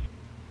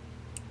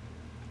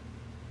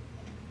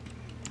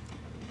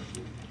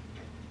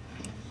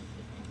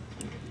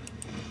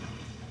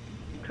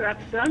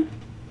 Trap's done.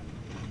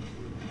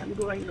 I'm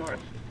going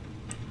north.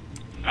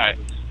 Alright.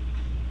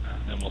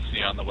 And we'll see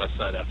you on the west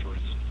side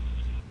afterwards.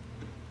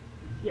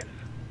 Yes.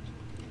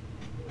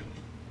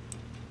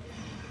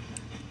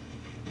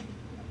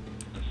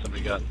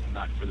 Somebody got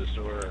knocked for this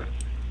door. Or...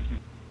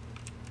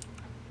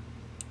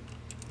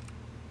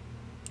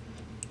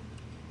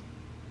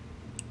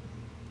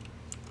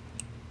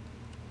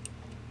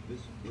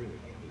 This bridge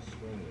is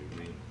strongly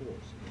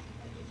reinforced,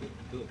 as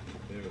if built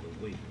to bear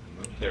the weight of the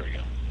mountain. There we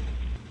go.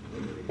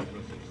 Another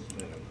impressive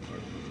span of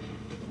architecture.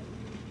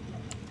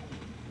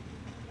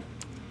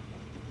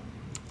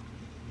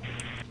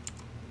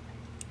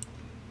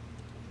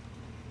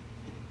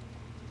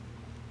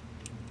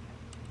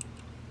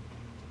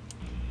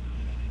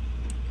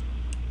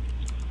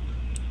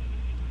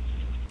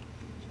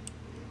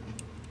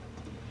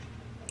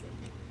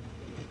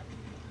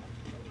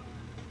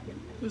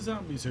 The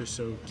zombies are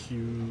so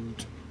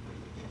cute.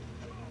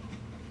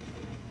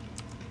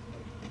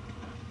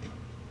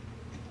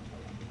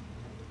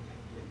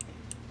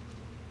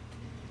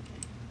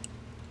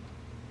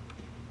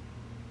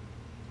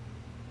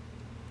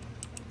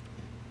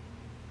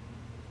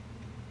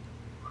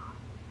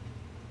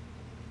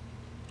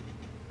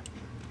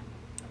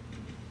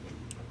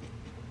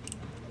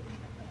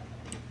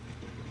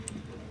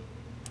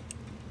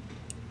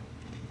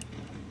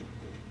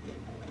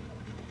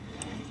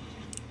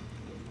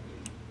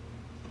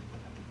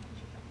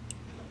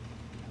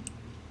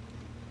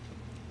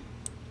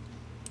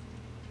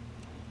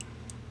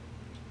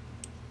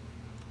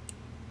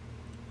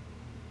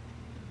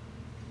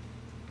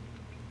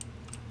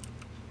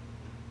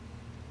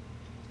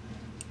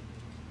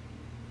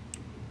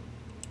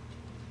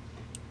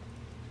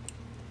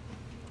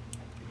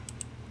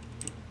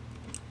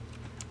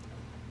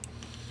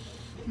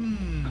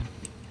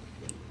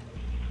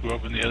 Who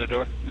opened the other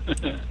door?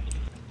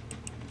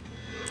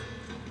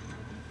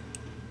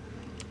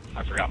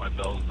 I forgot my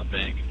bells in the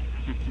bank.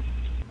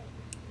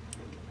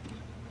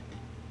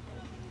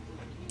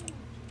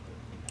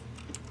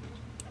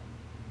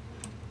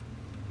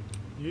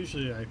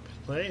 Usually I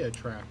play a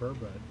trapper,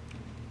 but...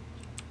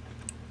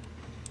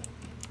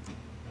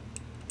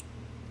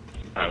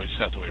 Alright, we just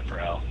have to wait for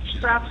Al.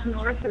 Traps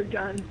north are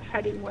done,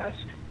 heading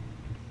west.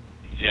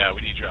 Yeah, we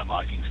need your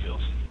unlocking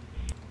skills.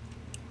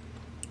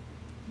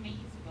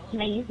 Can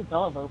I use the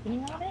Bell of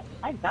Opening on it?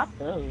 I got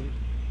those.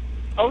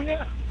 Oh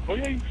yeah. Oh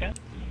yeah, you can.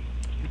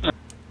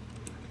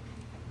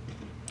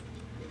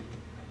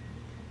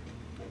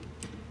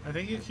 I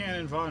think you can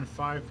in Vaughn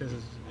 5 because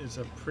it's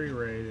a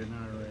pre-raid and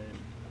not a raid.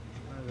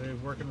 Are they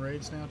working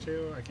raids now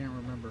too? I can't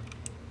remember.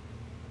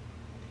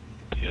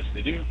 Yes,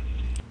 they do.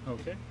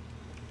 Okay.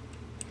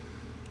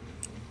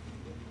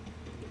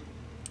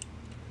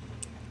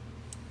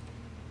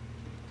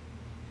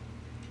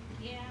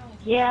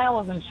 Yeah, I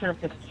wasn't sure if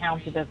this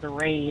counted as a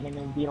raid and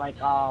then be like,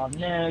 oh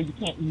no, you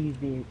can't use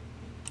it.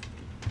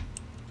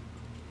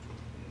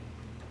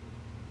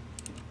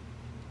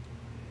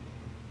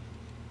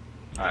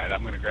 Alright,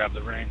 I'm gonna grab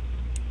the ring.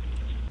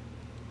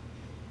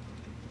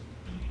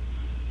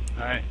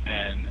 Alright,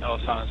 and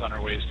Alesthane is on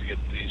her ways to get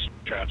these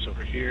traps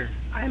over here.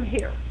 I'm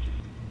here.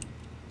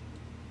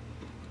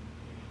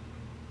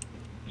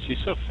 She's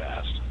so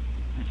fast.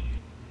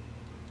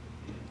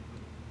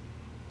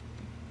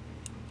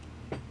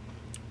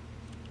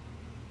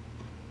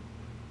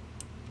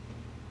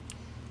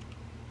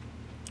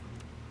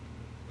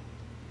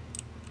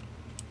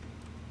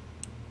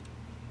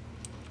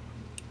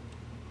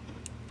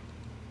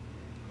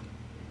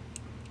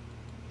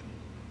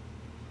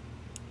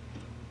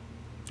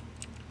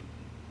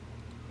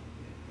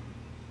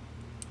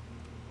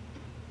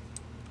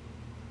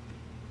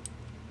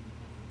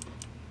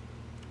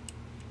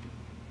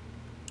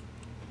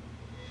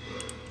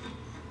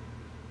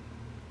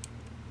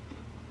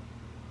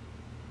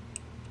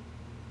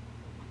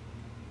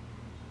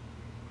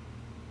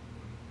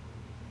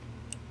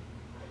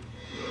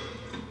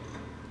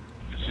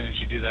 As soon as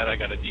you do that, I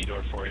got a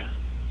D-door for you.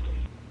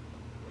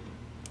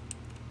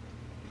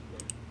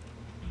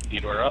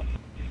 D-door up.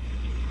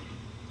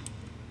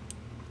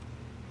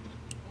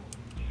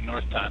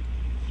 North time.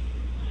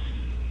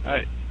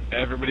 Alright,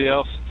 everybody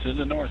else to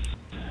the north.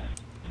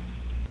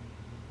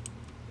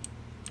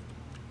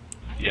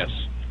 Yes.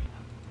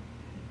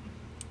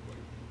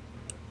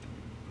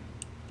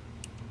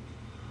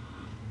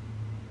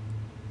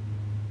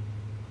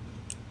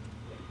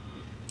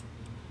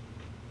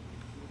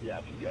 Yeah,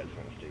 if you guys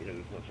want to stay here,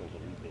 there's no sense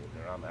in leaving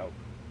there. I'm out.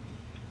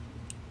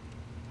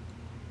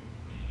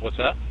 What's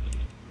that?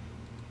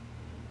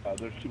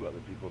 There's 2 other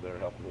people there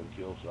helping them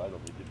kill, so I don't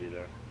need to be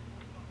there.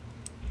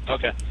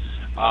 Okay.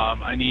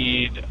 I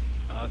need,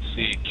 let's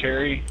see,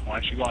 Carrie, why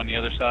don't you go on the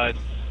other side?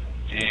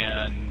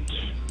 And,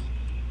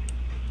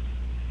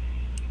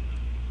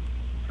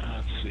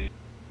 let's see.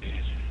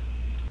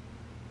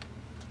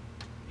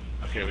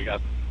 Okay, we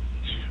got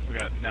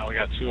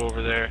 2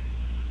 over there.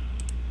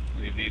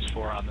 Leave these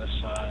 4 on this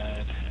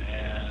side.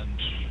 And,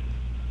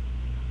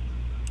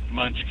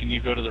 Munch, can you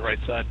go to the right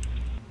side?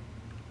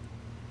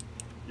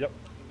 Yep.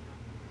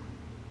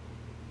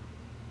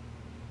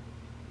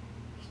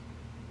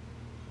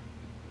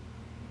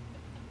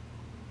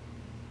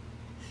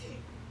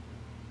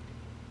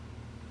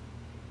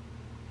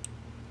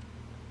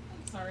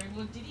 I'm sorry,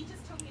 well, did he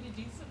just tell me to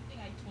do something?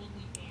 I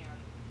totally can.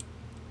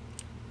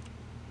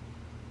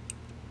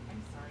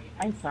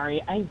 I'm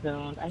sorry, I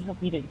zoned. I hope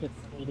you didn't just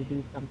tell me to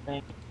do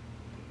something.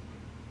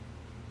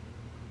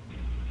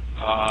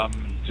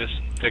 Just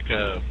pick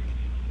a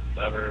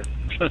lever.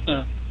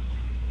 Can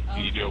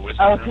you do a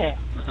wisdom? Okay.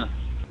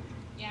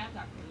 Yeah, I've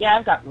got wisdom. Yeah,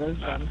 I've got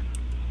wisdom.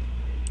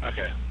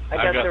 Okay. I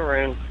got the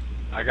rune.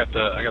 I got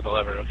the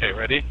lever. Okay,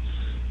 ready?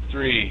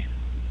 3,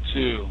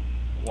 2,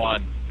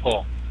 1,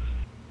 pull.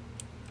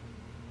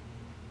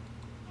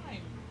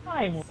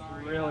 I'm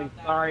really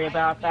sorry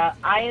about that.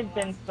 I have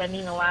been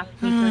spending the last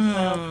week or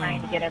so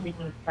trying to get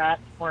everything set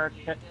for a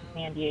trip to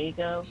San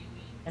Diego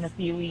in a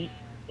few weeks,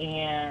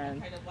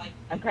 and Kind of like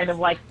I'm kind of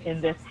like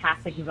in this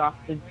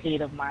half-exhausted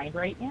state of mind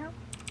right now.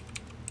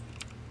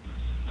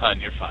 Hun,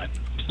 you're fine.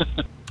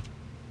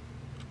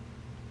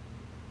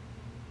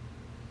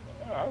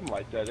 I'm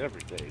like that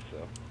every day,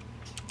 so.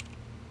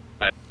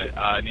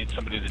 I need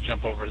somebody to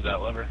jump over to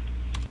that lever.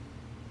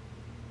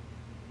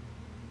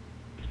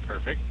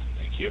 Perfect.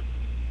 Thank you.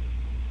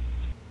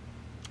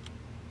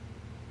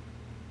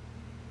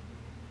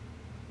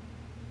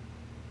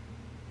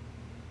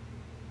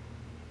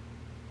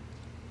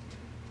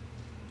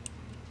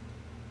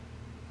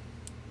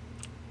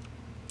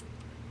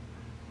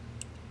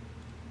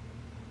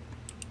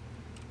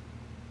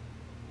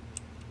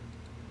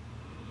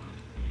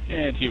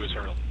 And he was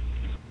hurled.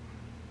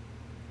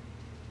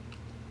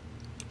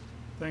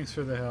 Thanks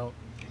for the help.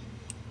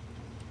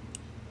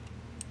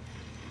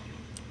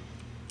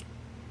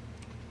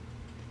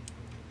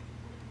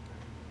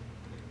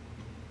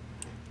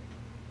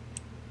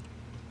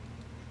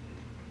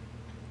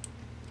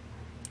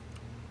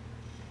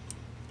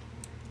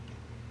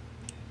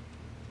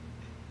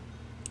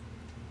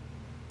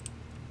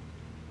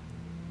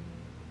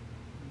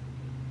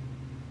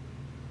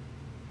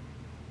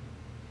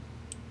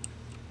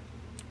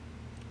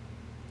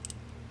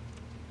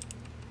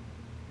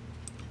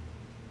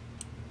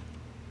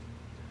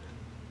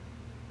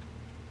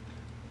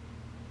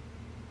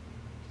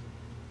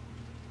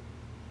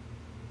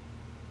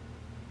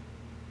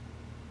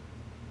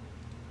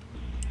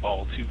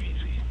 All too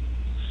easy.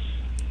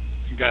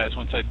 You guys,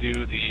 once I do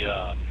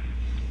the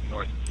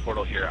north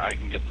portal here, I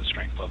can get the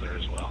strength leather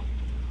as well.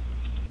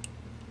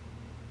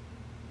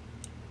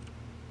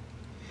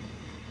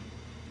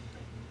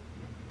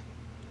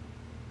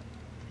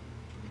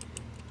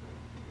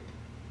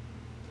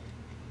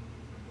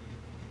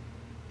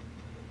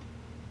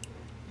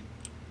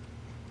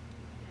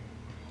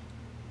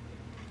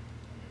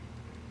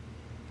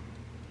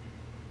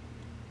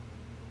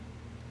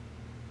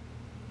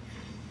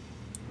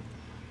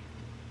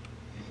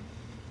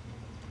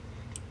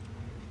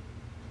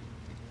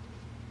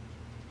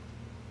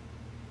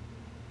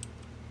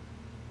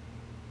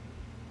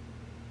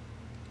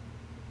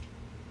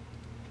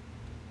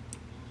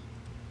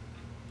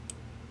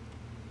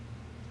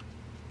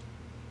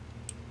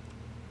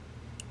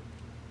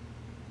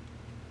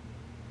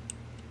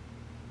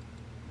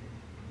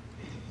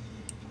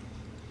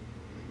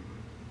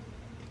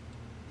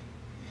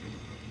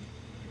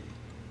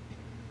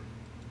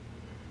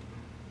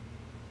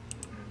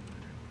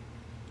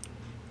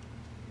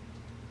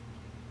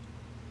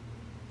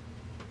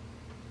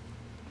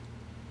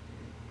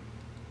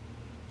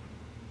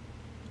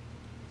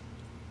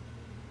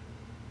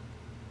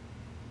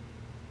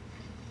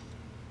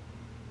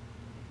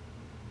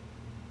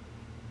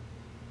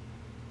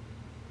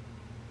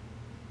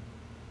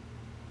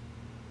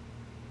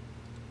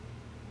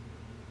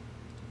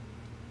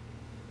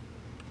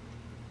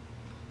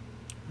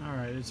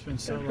 Alright, it's been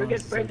so Don't long forget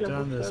since I've bread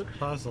done doubles, this folks.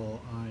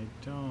 puzzle, I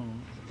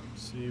don't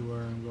see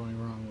where I'm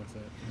going wrong with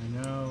it.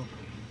 I know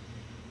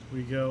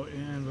we go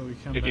in, but we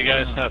come If back you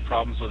guys out. have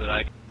problems with it,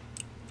 I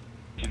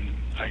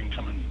can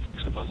come and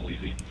fix the puzzle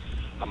easy.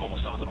 I'm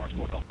almost done with the north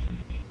portal.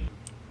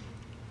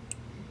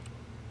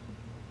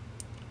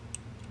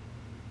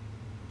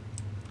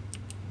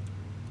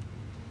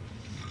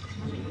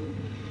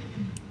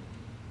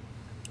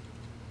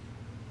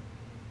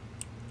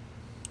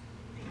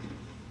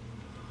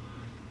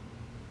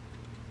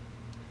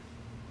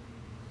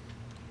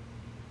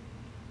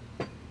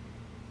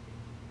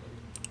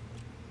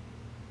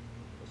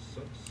 A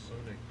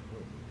subsonic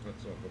hum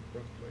cuts off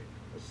abruptly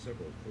as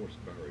several force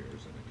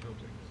barriers and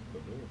accounting. The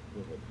north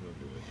portal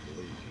conduit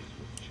blazes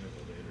with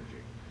channeled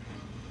energy.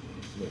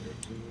 Later,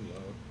 two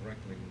loud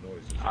crackling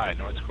noises. Alright,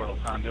 north portal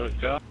conduit,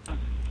 go.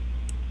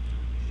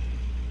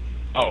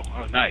 Oh,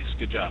 nice.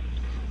 Good job.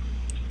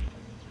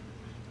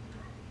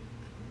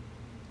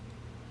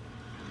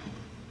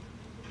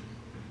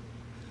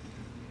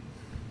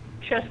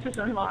 Chest is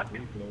unlocked.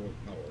 Free flow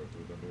of power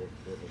through the north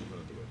portal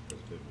conduit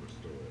has been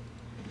restored.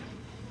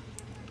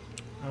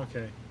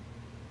 Okay.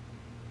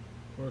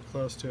 We're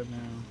close to it now.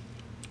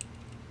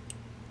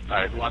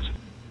 Alright, who wants it?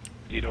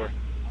 Edor.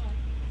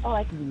 Oh,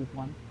 I can use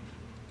one.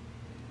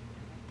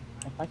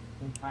 If I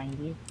can find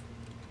you.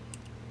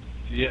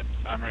 Yep,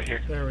 I'm right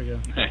here. There we go.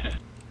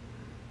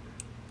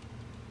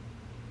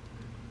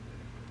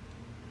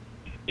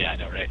 Yeah, I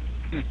know, right?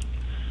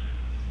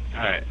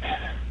 Alright.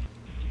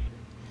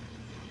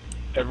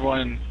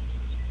 Everyone,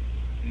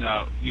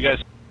 no, you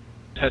guys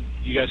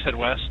head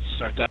west,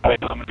 start that way.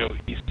 I'm gonna go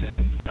east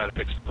and try to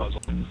fix the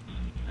puzzle.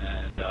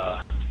 And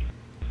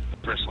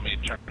first let me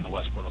turn the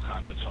west portal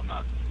conduit so I'm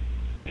not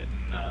getting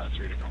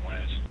 3 different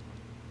ways.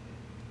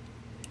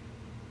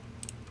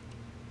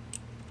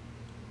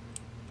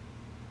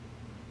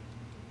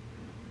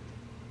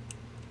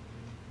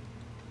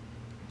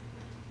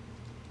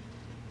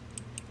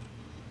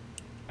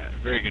 Alright,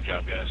 very good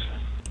job, guys.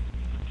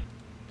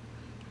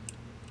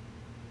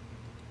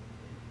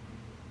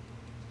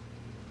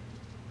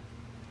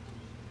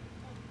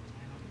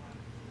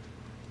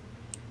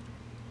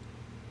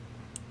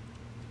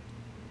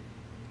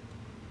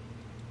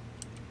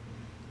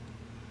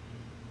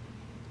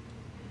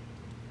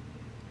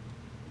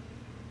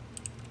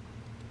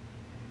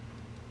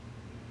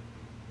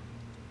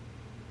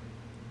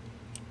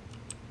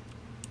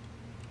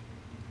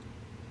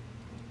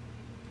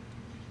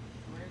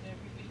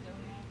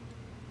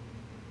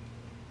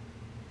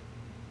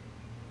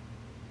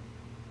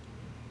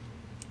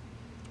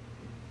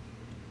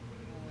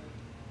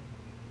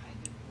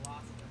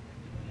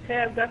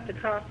 Okay, I've got the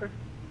copper.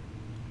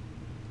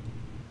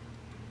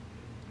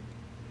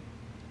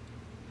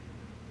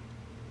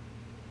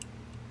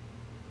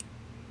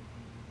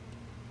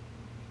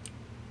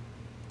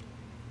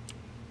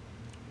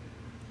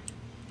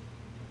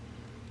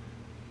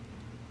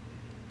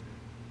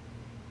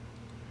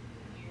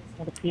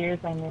 It appears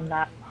I'm in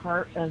that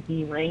part of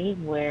the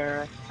raid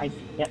where I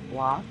get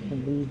lost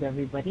and lose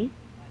everybody.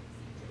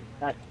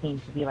 That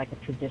seems to be like a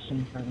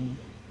tradition for me.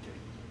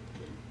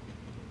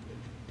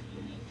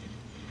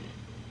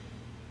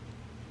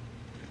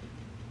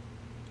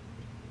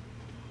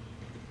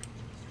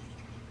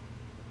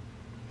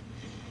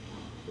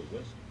 The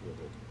west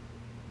portal.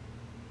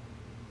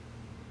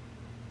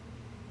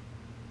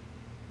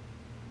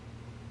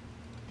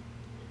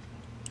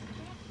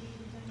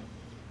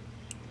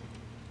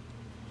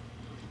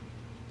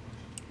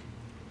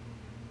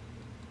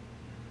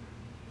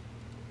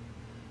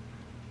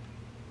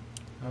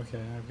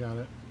 Okay, I've got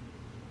it.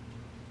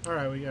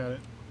 Alright, we got it.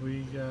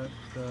 We got,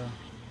 I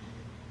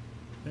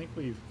think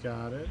we've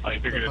got it. Oh, you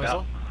figured it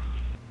out?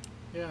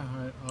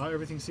 Yeah,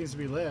 everything seems to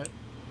be lit.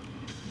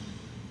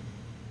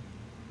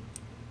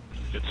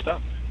 Good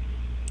stuff.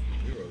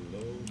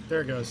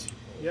 There it goes.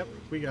 Yep,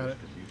 we got it.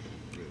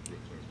 Grid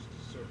returns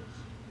to service.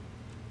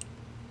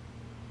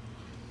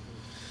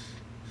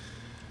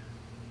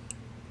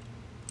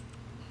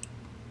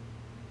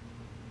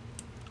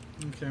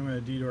 Okay, I'm going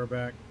to detour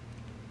back.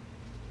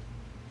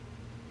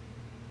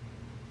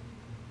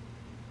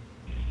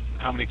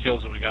 How many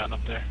kills have we gotten up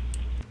there?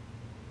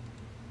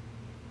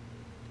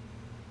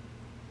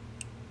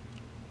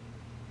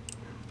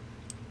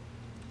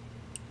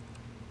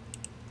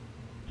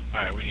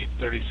 Alright, we need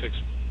 36,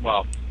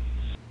 well,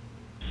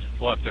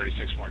 we'll have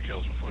 36 more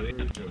kills before the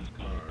end of this.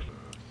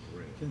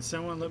 Can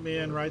someone let me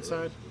in right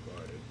side?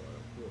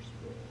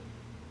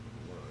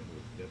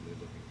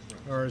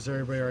 Or is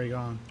everybody already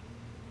gone?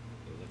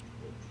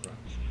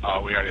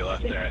 Oh, we already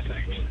left there, I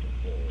think.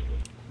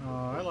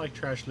 I like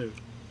trash loot.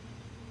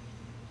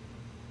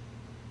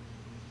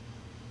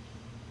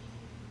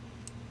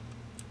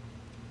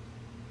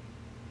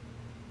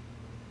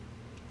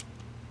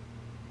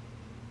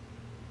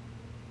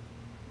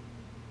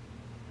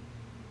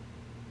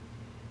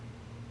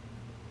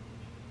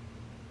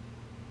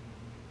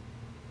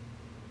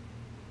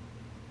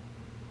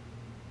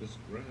 This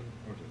grand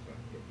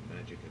artifact of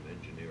magic and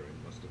engineering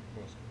must have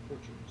cost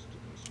fortunes to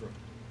construct.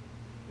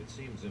 It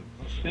seems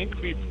impossible. I think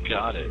we've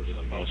got it for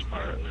the most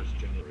part.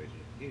 Generated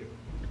here.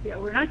 Yeah,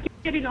 we're not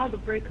getting all the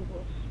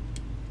breakables.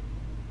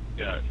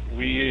 Yeah,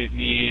 we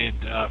need,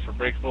 for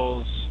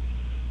breakables,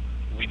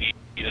 we need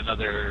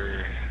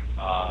another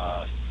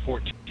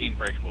 14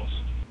 breakables.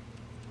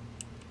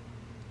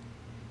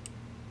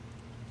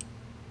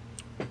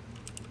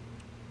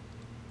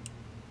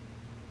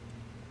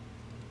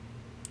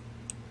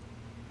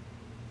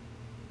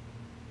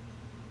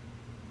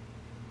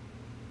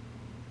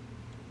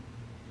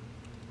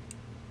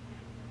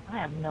 I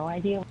have no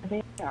idea where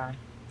they are.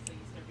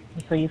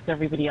 I'm so used to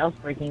everybody else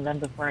breaking them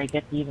before I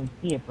get to even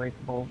see a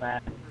breakable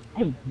that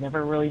I've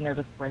never really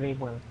noticed where they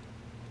were.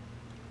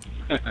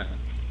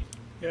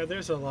 Yeah,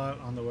 there's a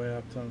lot on the way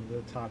up to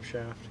the top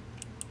shaft.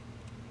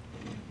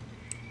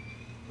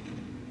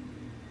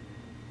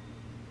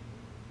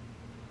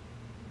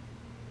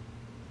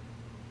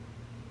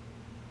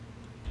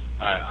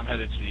 Alright, I'm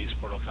headed to the east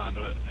portal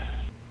conduit.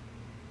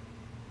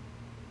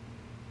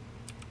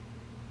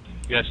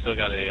 You guys still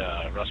got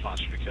a rust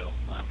monster to kill.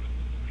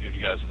 If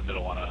you guys in the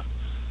middle want to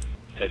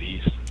head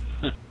east.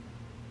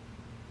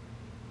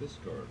 This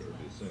corridor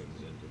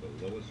descends into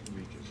the lowest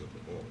reaches of the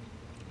vault,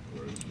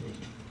 where it's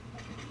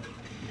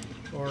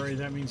most... Ori,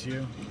 that means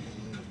you.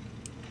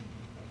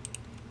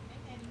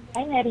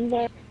 I'm heading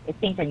there. I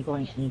think I'm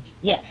going east.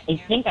 Yes, I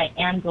think I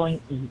am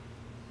going east.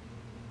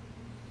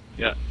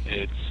 Yeah,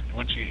 it's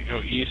once you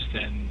go east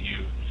and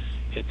you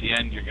hit the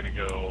end, you're going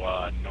to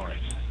go north,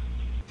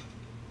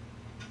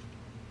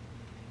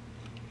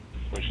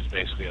 which is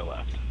basically a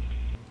left.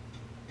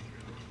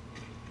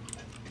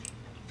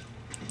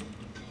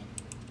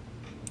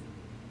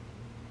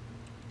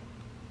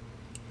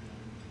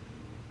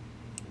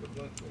 The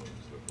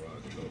platforms that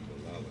rise above the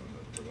lava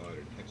have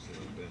provided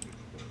excellent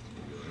vantage points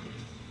for your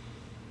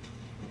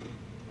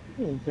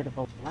enemies. A bit of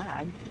a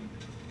lag.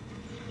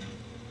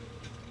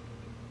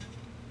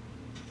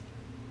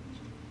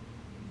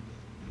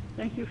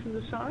 Thank you for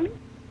the sign.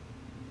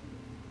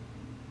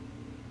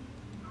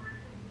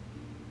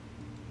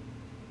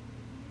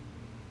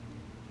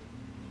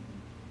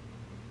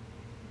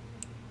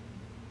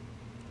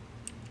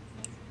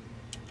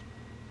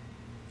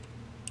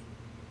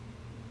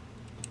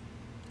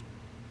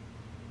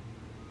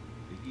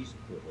 The east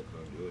portal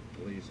conduit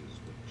blazes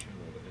with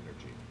channeled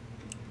energy.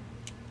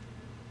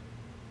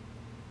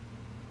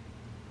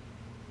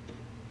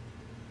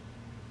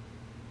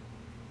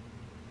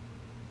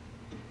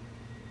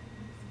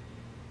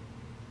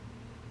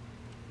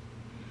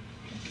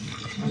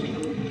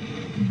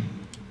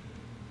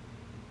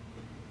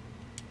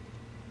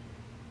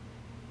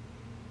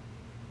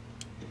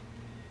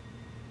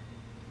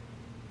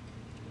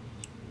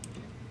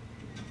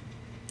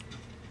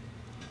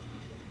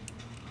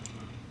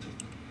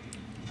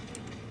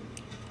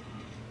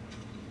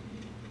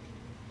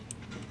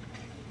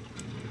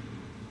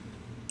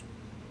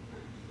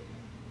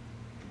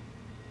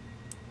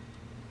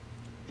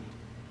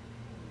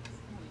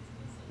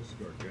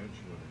 This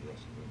gargantuan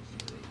rust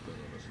monster has been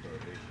on a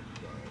starvation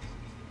diet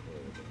since the fall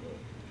of the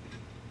vault.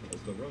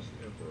 As the Rust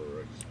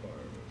Emperor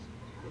expires,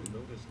 you'll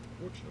notice,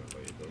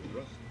 fortunately, the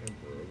Rust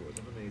Emperor was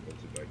unable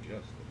to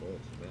digest the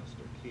vault's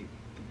master key.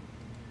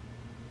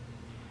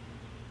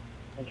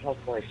 And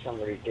hopefully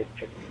somebody did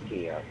pick the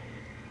key up.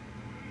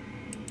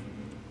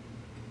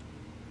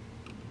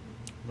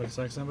 Looks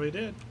like somebody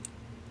did.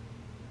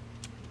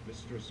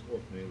 Mistress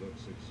Orkney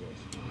looks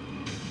exhausted.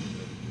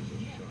 Manages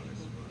a shy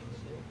smile.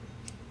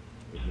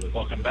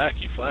 Welcome back,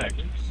 you flagged.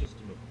 A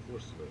system of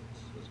porcelains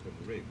has been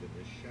rigged in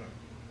this shaft.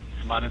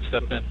 Come on and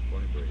step in.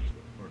 Vibrates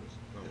with harnessed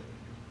power.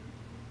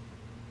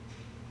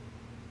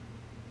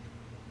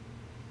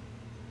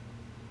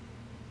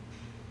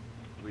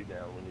 Three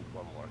down, we need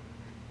one more.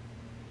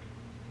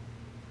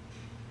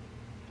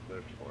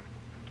 There's four.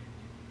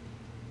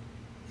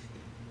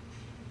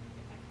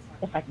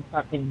 If I can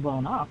start getting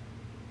blown off.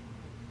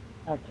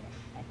 Okay,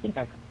 I think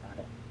I got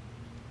it.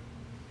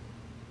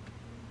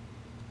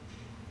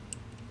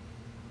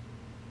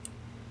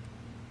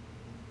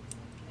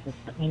 Just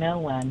let me know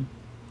when.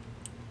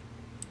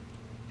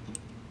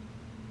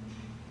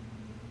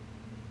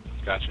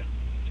 Gotcha.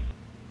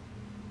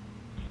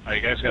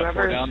 Alright, you guys got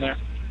four down there?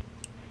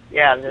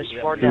 Yeah, there's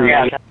four down.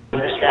 Yeah,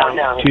 there's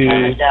down.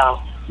 Two, Down.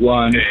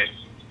 one,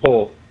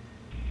 pull.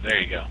 There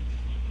you go.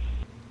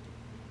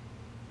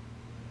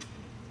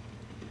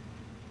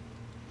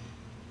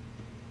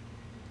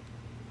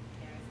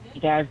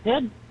 You guys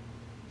good?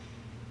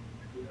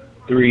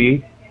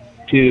 3,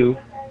 2,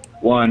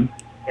 1.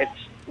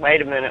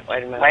 Wait a minute.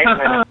 One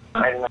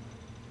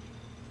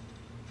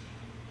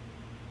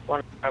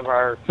of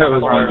our... That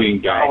was one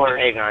being done.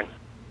 Hang on.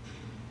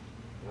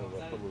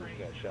 Somebody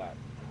got shot.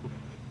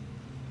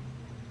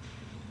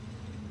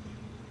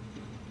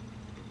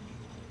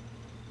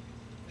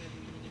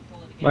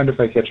 Mind if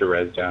I catch a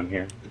res down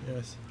here?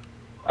 Yes.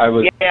 I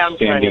was I'm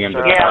standing in the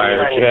trying to-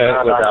 fire I'm jet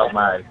trying to- without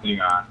my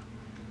thing on.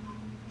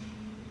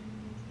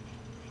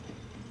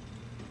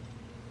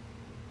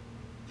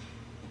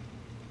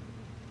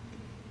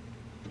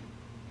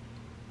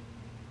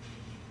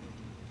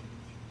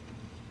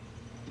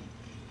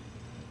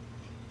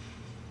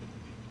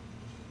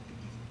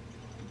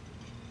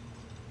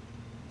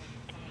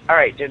 All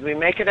right, did we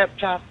make it up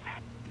top?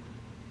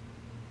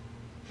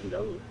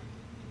 No.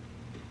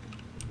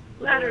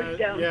 Ladder's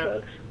down, yeah.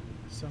 folks.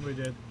 Somebody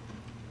did.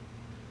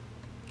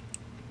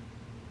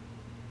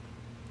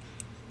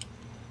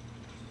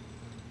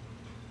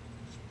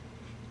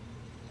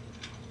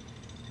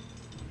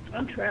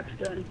 I'm trap's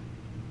done.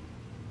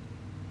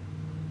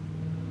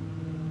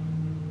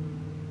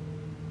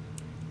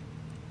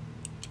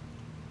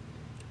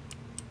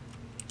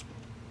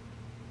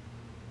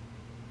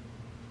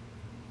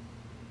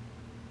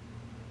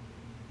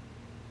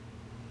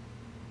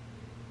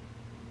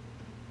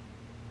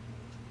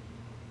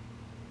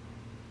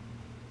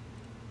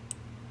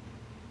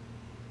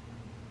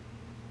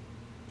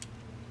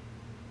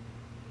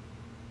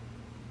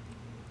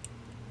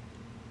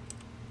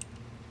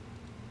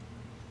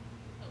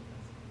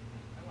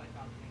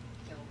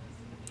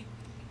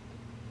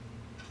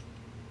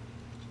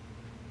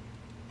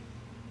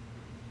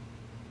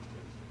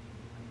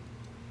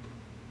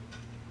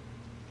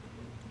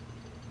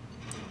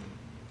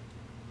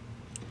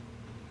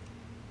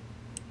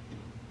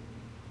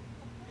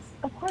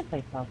 Of course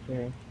I felt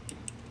curious.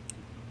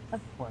 Of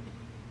course.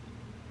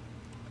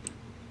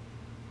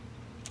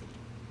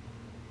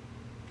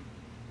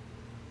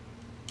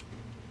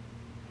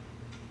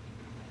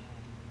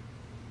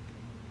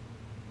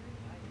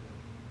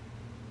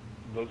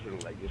 Those are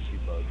legacy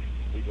bugs.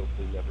 We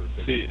hopefully never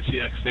fix See,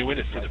 yeah, 'cause they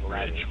waited for the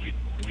bridge.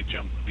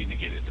 We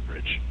negated the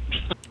bridge.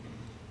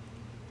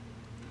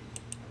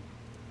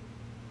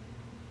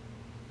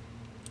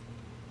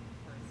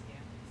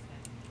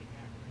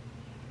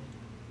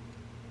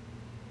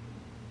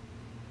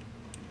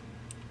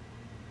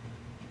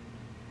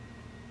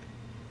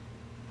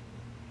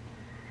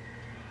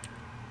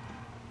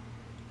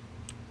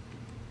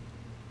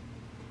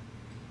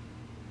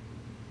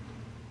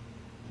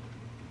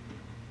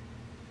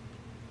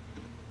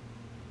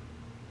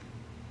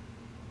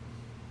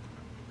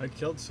 I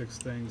killed 6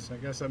 things. I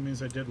guess that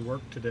means I did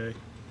work today.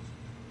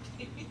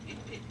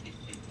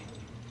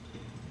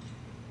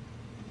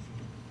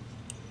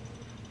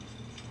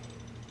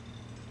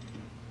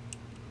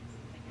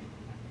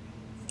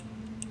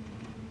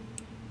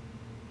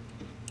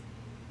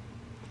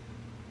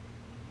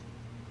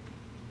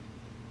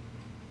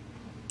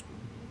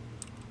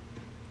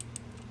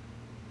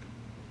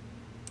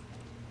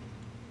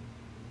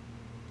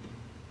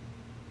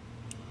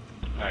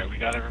 Alright, we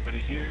got everybody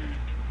here.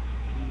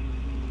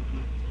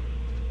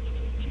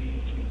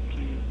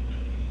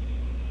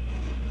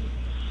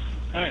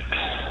 Alright,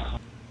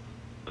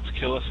 let's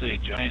kill us a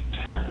giant.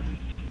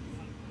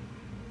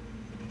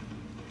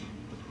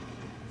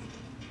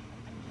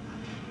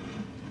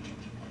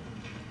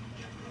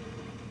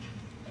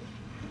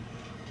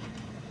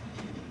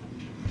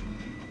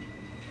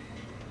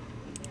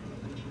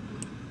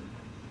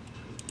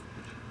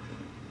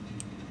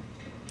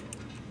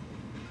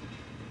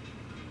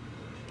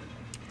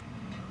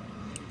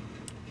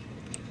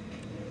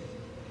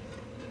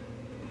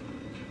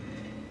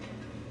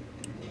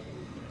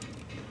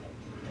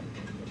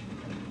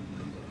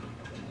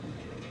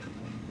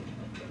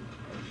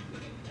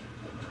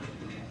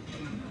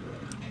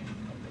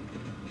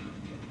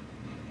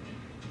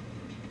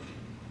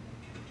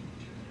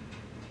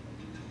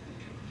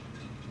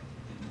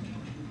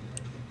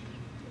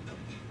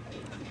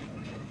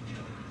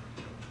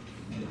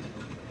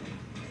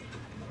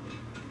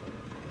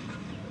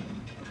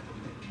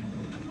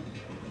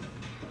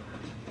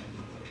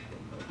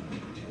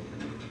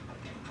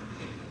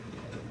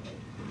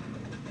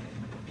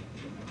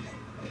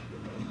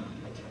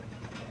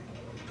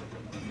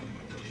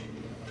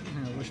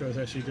 Wish I was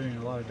actually doing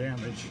a lot of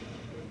damage.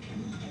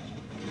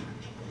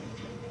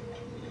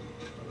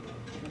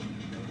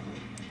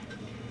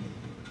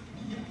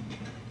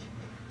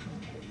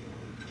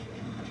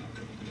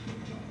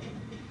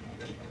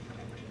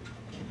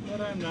 But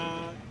I'm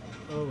not.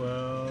 Oh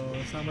well,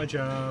 it's not my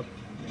job.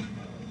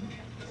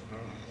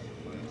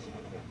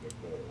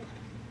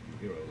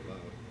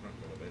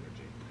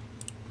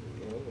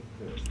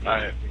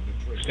 Alright,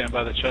 stand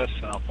by the chest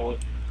and I'll pull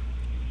it.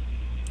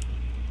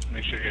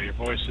 Make sure you get your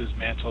voices,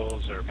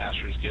 mantles, or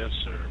master's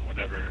gifts, or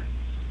whatever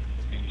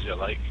things you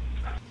like.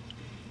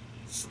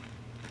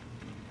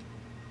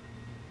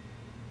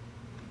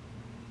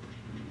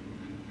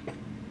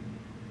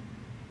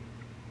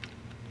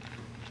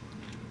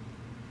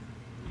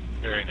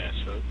 Very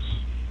nice, folks.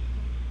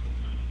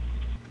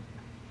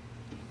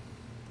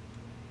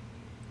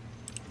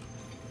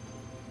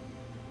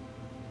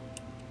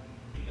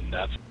 And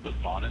that's what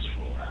Vaughn is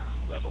for,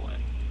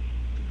 leveling.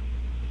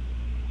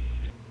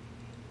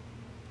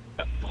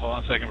 Hold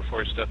on a second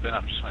before you step in,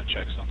 I'm just going to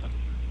check something.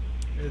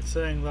 It's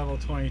saying level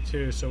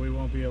 22, so we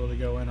won't be able to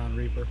go in on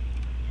Reaper.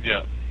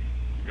 Yep,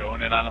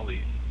 going in on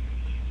Elite.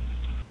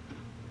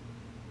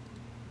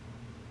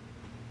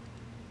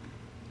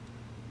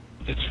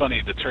 It's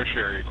funny, the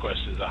tertiary quest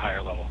is a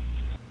higher level.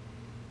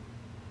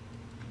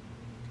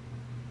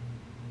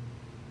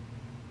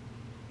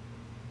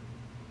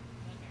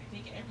 Okay, I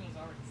think everyone's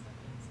already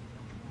stepped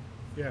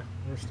in. Yeah,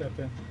 we're stepped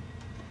in.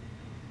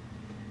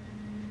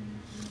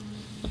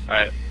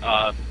 Alright,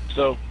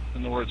 so,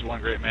 in the words of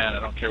one great man, I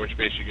don't care which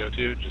base you go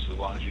to, just as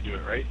long as you do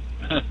it right.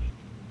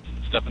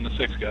 Step in the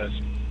 6, guys.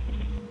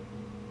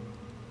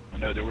 I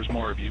know there was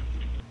more of you.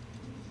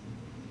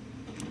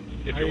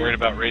 If you're worried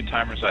about raid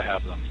timers, I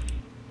have them.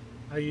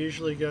 I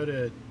usually go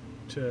to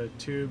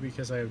 2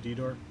 because I have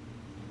D-Door.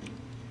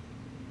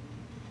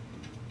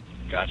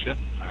 Gotcha,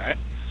 alright.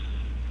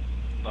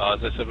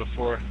 As I said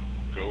before,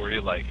 go where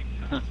you like.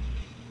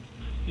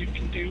 You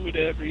can do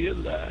whatever you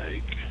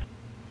like.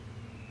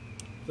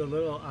 The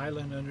little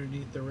island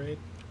underneath the raid.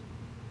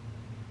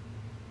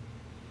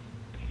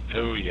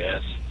 Oh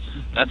yes,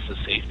 that's the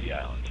safety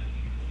island.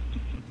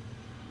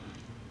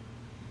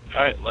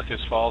 Alright,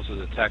 Lucas Falls is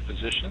attack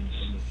positions.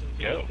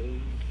 Go.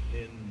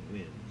 Thin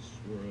winds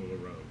swirl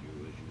around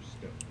you as you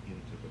step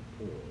into the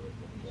core of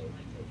the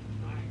molten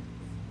ocean.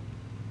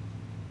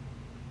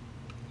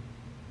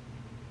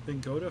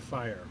 Then go to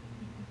fire.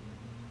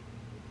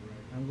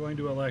 I'm going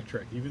to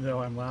electric, even though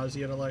I'm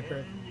lousy at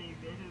electric.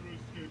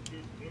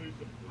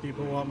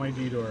 People want my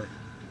D-Door.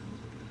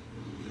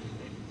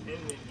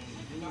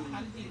 How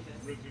to do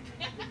this?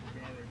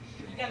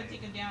 You gotta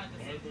take them down at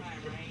the same time,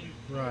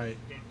 right? Right.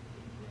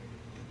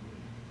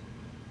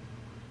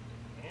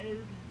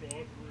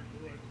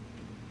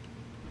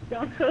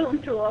 Don't kill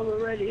them till all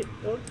we're ready.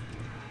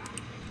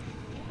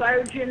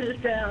 Fire gin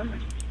is down.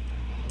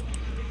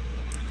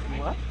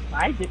 What?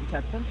 I didn't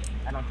touch him.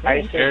 I don't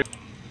Right think. here.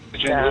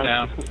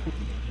 Down.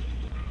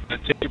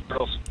 Take your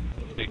pearls.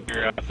 Take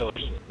your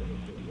pillars.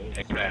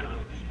 Take them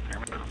down.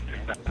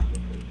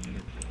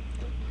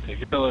 Take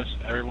your pillars,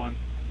 everyone.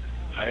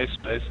 Ice,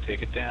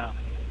 take it down.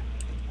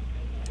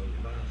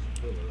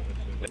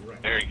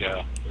 There you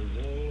go.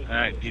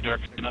 Alright, D-Door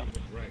coming up.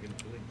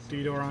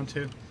 D-Door on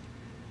 2.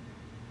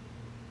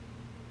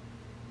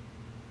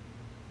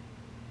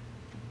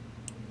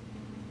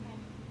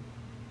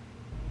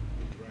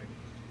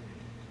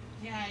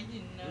 Yeah, I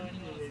didn't know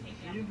anyone was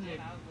taking out the jet.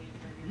 I was waiting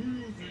for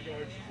everyone to say, oh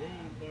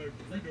yeah.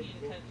 It's like you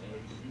to touch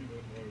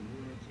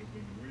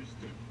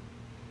it.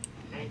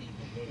 I didn't.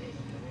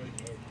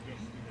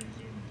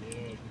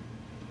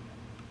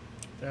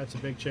 That's a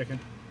big chicken.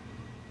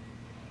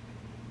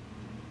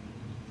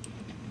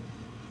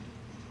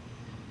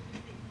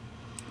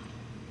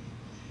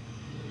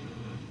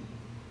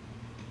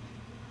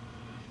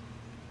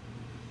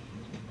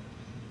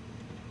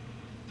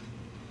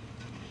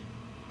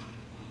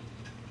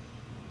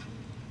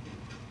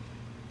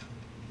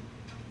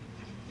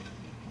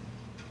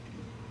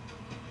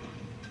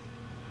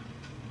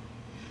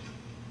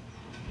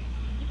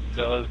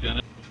 Bella's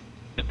gonna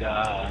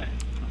die.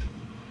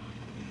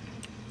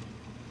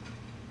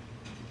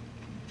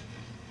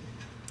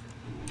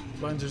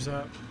 Cleanser's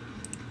up.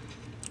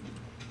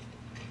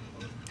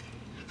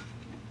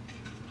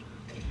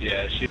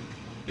 Yeah, she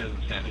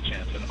doesn't stand a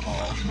chance at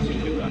all.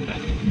 About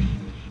that.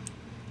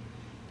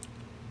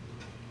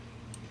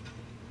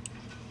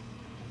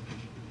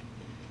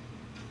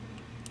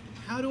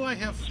 How do I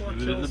have 4 Smooth kills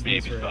as the this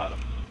baby's raid? bottom.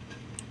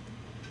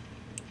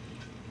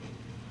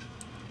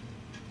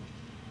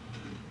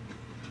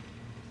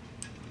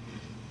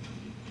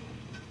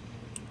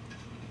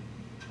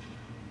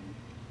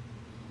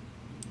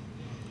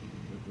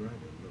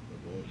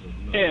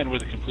 And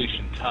with a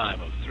completion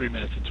time of 3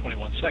 minutes and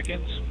 21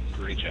 seconds,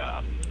 great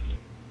job.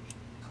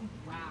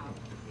 Wow.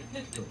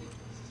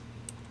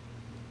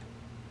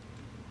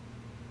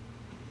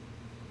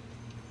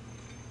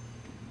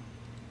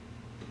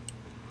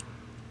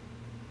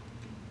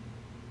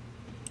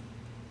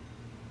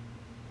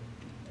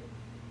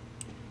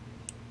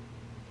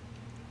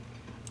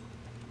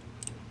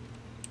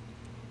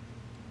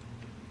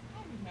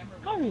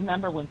 I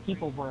remember when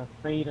people were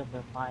afraid of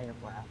their fire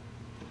breath.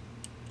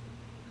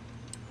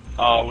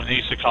 Oh, when they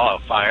used to call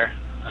out fire.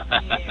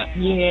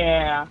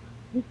 Yeah.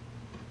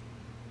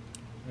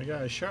 I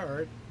got a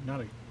shard.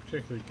 Not a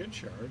particularly good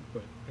shard,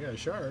 but I got a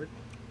shard.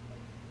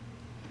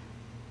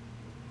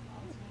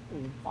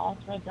 Ooh, false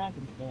red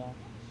dragon tail.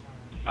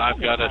 I've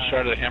got a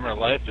shard of the Hammer of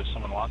Life if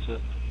someone wants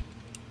it.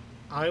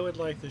 I would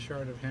like the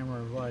shard of Hammer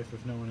of Life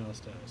if no one else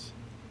does.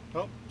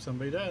 Oh,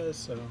 somebody does,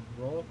 so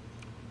roll.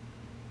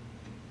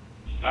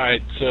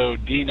 Alright, so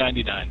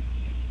D99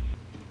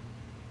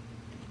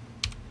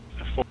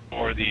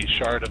 for the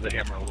shard of the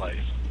Hammer of Life.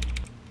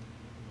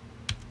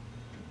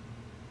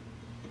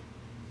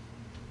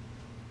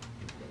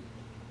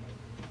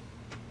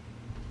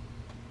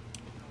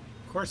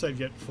 Of course I'd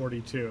get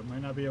 42. It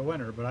might not be a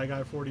winner, but I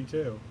got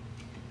 42.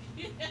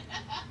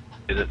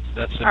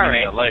 That's the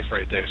meaning of life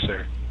right there,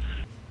 sir.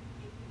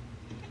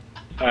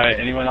 Alright,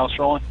 anyone else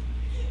rolling?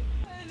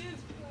 That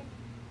is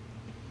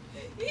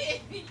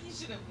funny. You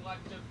should have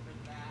watched him for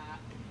that.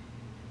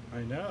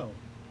 I know.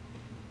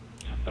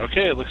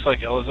 Okay, it looks like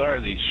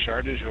Elazar, the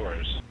shard is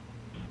yours.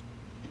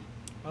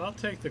 I'll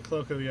take the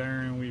Cloak of the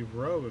Iron Weave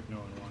robe if no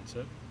one wants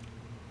it.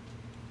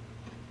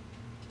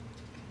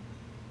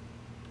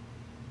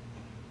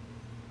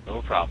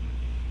 No problem.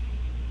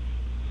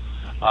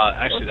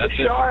 Actually, that's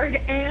the shard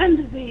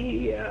and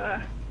the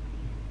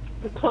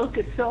cloak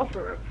itself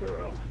are up for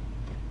roll.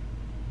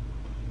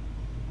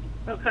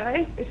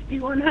 Okay, it's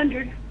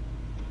D100.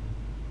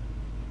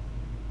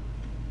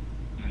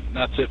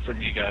 That's it for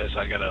me, guys.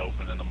 I gotta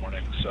open in the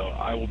morning, so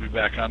I will be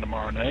back on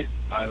tomorrow night.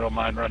 I don't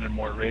mind running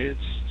more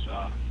raids.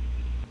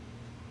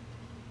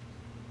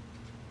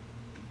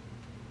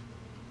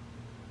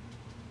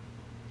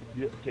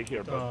 Yeah, take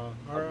care, bud.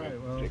 All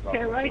right, well.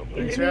 Okay, right.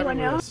 Is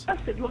anyone else?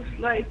 It looks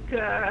like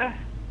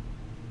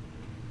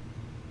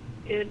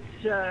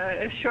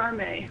it's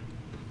Charme.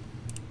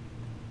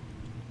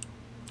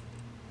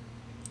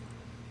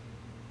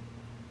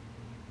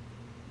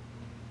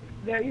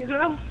 There you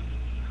go.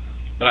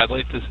 But I'd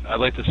like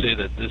to say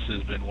that this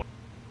has been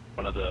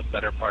one of the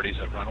better parties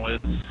I've run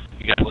with.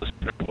 You guys listen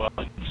very well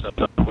and stuff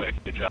up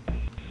quick. Good job.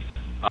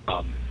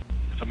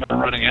 If I'm ever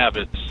running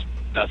habits,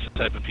 that's the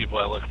type of people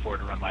I look for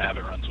to run my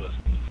habit runs with.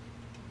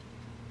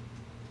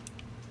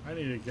 I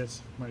need to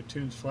get my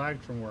tunes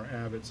flagged for more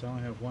habits. I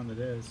only have one that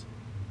is.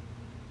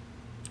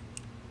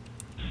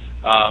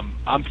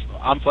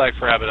 I'm flagged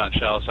for habit on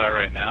Shalasai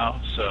right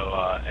now,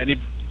 so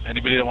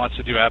anybody that wants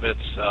to do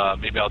habits,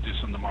 maybe I'll do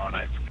some tomorrow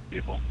night for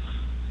people.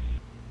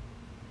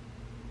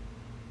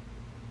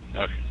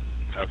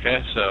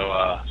 Okay, so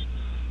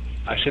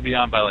I should be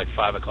on by like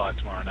 5 o'clock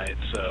tomorrow night,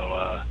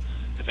 so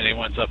if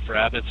anyone's up for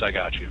habits, I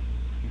got you.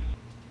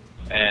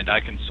 And I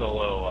can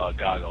solo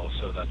goggles,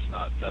 so that's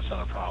not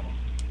a problem.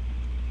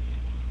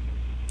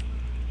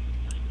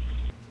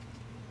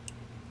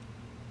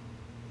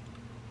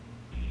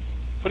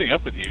 Putting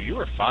up with you, you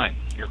are fine.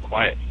 You're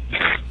quiet.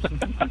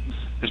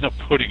 There's no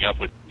putting up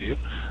with you.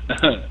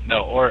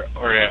 No,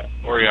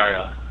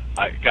 Oriara.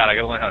 I gotta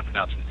learn how to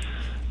pronounce it.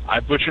 I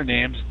butcher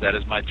names. That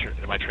is my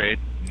trade.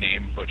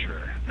 Name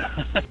butcherer.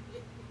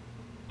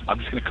 I'm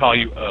just gonna call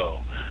you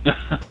O.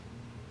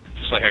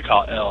 Just like I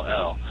call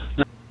LL.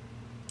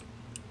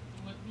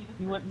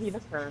 You wouldn't be the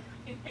first.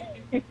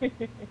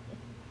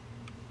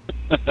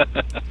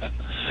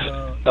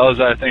 Fellas,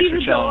 thanks for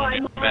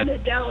challenging me,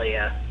 man.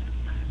 Delia.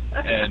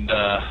 And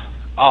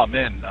oh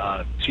man,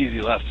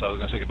 Cheesy left, so I was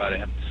gonna say goodbye to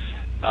him.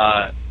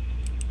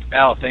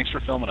 Al, thanks for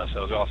filming us.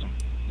 That was awesome.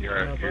 You're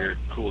a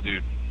cool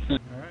dude. All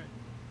right.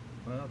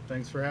 Well,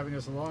 thanks for having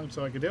us along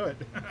so I could do it.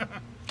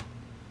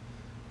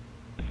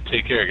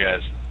 Take care,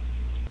 guys.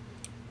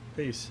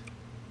 Peace.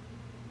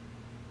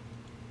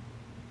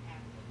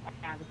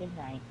 Have a good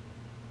night.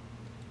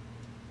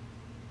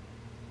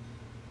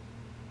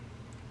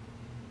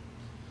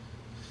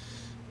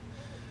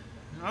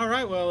 All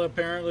right, well,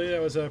 apparently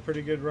that was a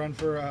pretty good run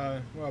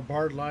for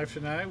Bard Live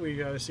tonight. We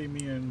got to see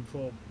me in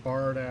full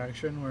Bard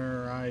action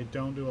where I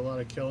don't do a lot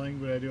of killing,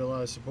 but I do a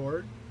lot of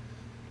support.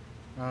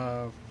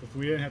 If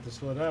we didn't have to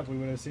split up, we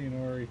would have seen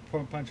Ori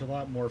punch a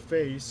lot more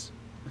face.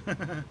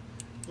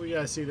 We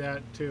got to see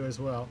that too as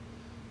well.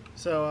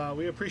 So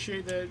we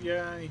appreciate that,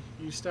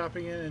 you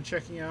stopping in and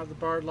checking out the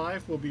Bard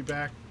Live. We'll be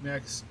back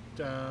next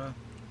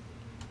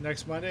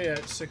Monday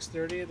at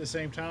 6:30 at the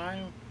same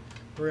time.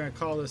 We're going to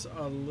call this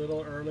a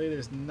little early.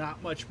 There's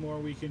not much more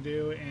we can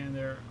do, and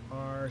there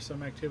are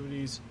some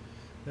activities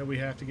that we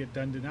have to get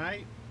done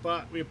tonight,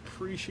 but we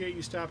appreciate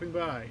you stopping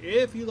by.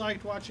 If you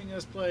liked watching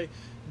us play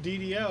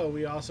DDO,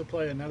 we also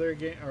play another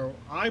game, or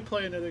I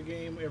play another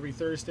game every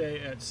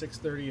Thursday at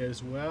 6:30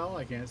 as well.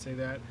 I can't say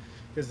that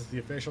because it's the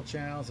official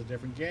channel. It's a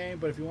different game,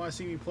 but if you want to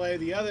see me play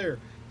the other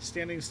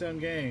Standing Stone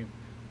game,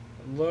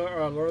 Lord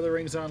of the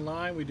Rings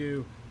Online, we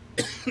do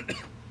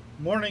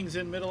Mornings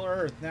in Middle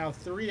Earth, now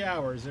 3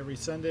 hours every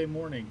Sunday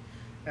morning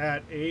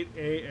at 8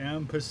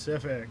 a.m.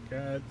 Pacific.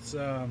 It's,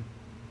 I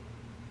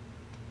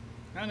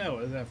don't know,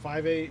 is that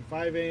 5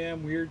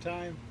 a.m. weird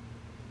time?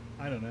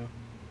 I don't know.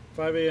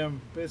 5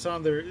 a.m. It's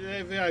on their,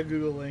 they've got a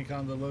Google link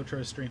on the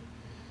Lotro stream.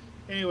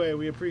 Anyway,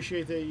 we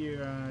appreciate that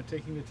you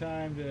taking the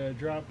time to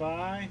drop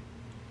by,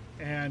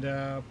 and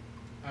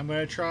I'm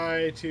going to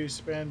try to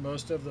spend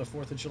most of the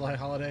 4th of July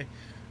holiday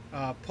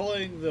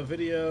pulling the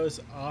videos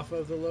off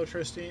of the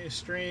Lotro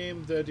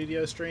stream, the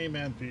DDO stream,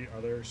 and the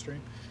other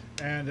stream,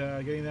 and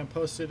getting them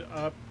posted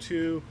up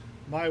to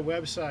my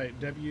website,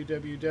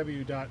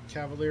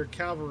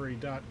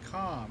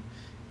 www.cavaliercavalry.com.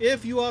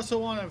 If you also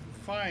want to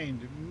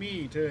find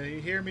me,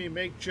 to hear me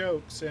make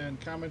jokes and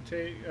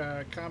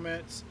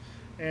comments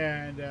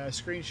and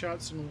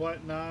screenshots and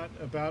whatnot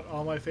about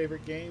all my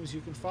favorite games,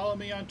 you can follow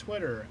me on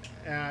Twitter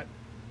at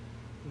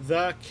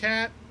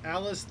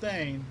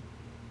 @Alesthane,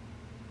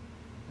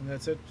 and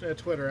that's at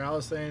Twitter.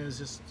 Alesthane is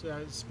just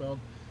spelled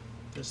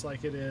just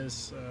like it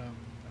is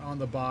on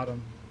the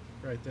bottom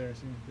right there,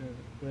 see,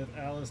 with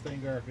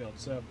Alesthane Garfield.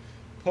 So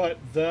put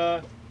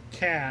the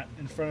cat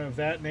in front of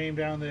that name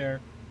down there.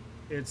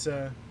 It's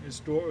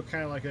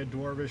kind of like a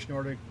dwarvish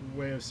Nordic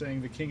way of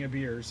saying the king of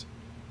beers.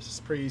 It's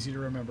pretty easy to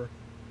remember.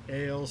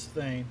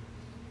 Alesthane.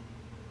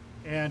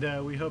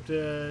 And we hope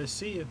to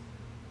see you.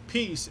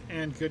 Peace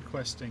and good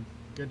questing.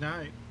 Good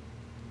night.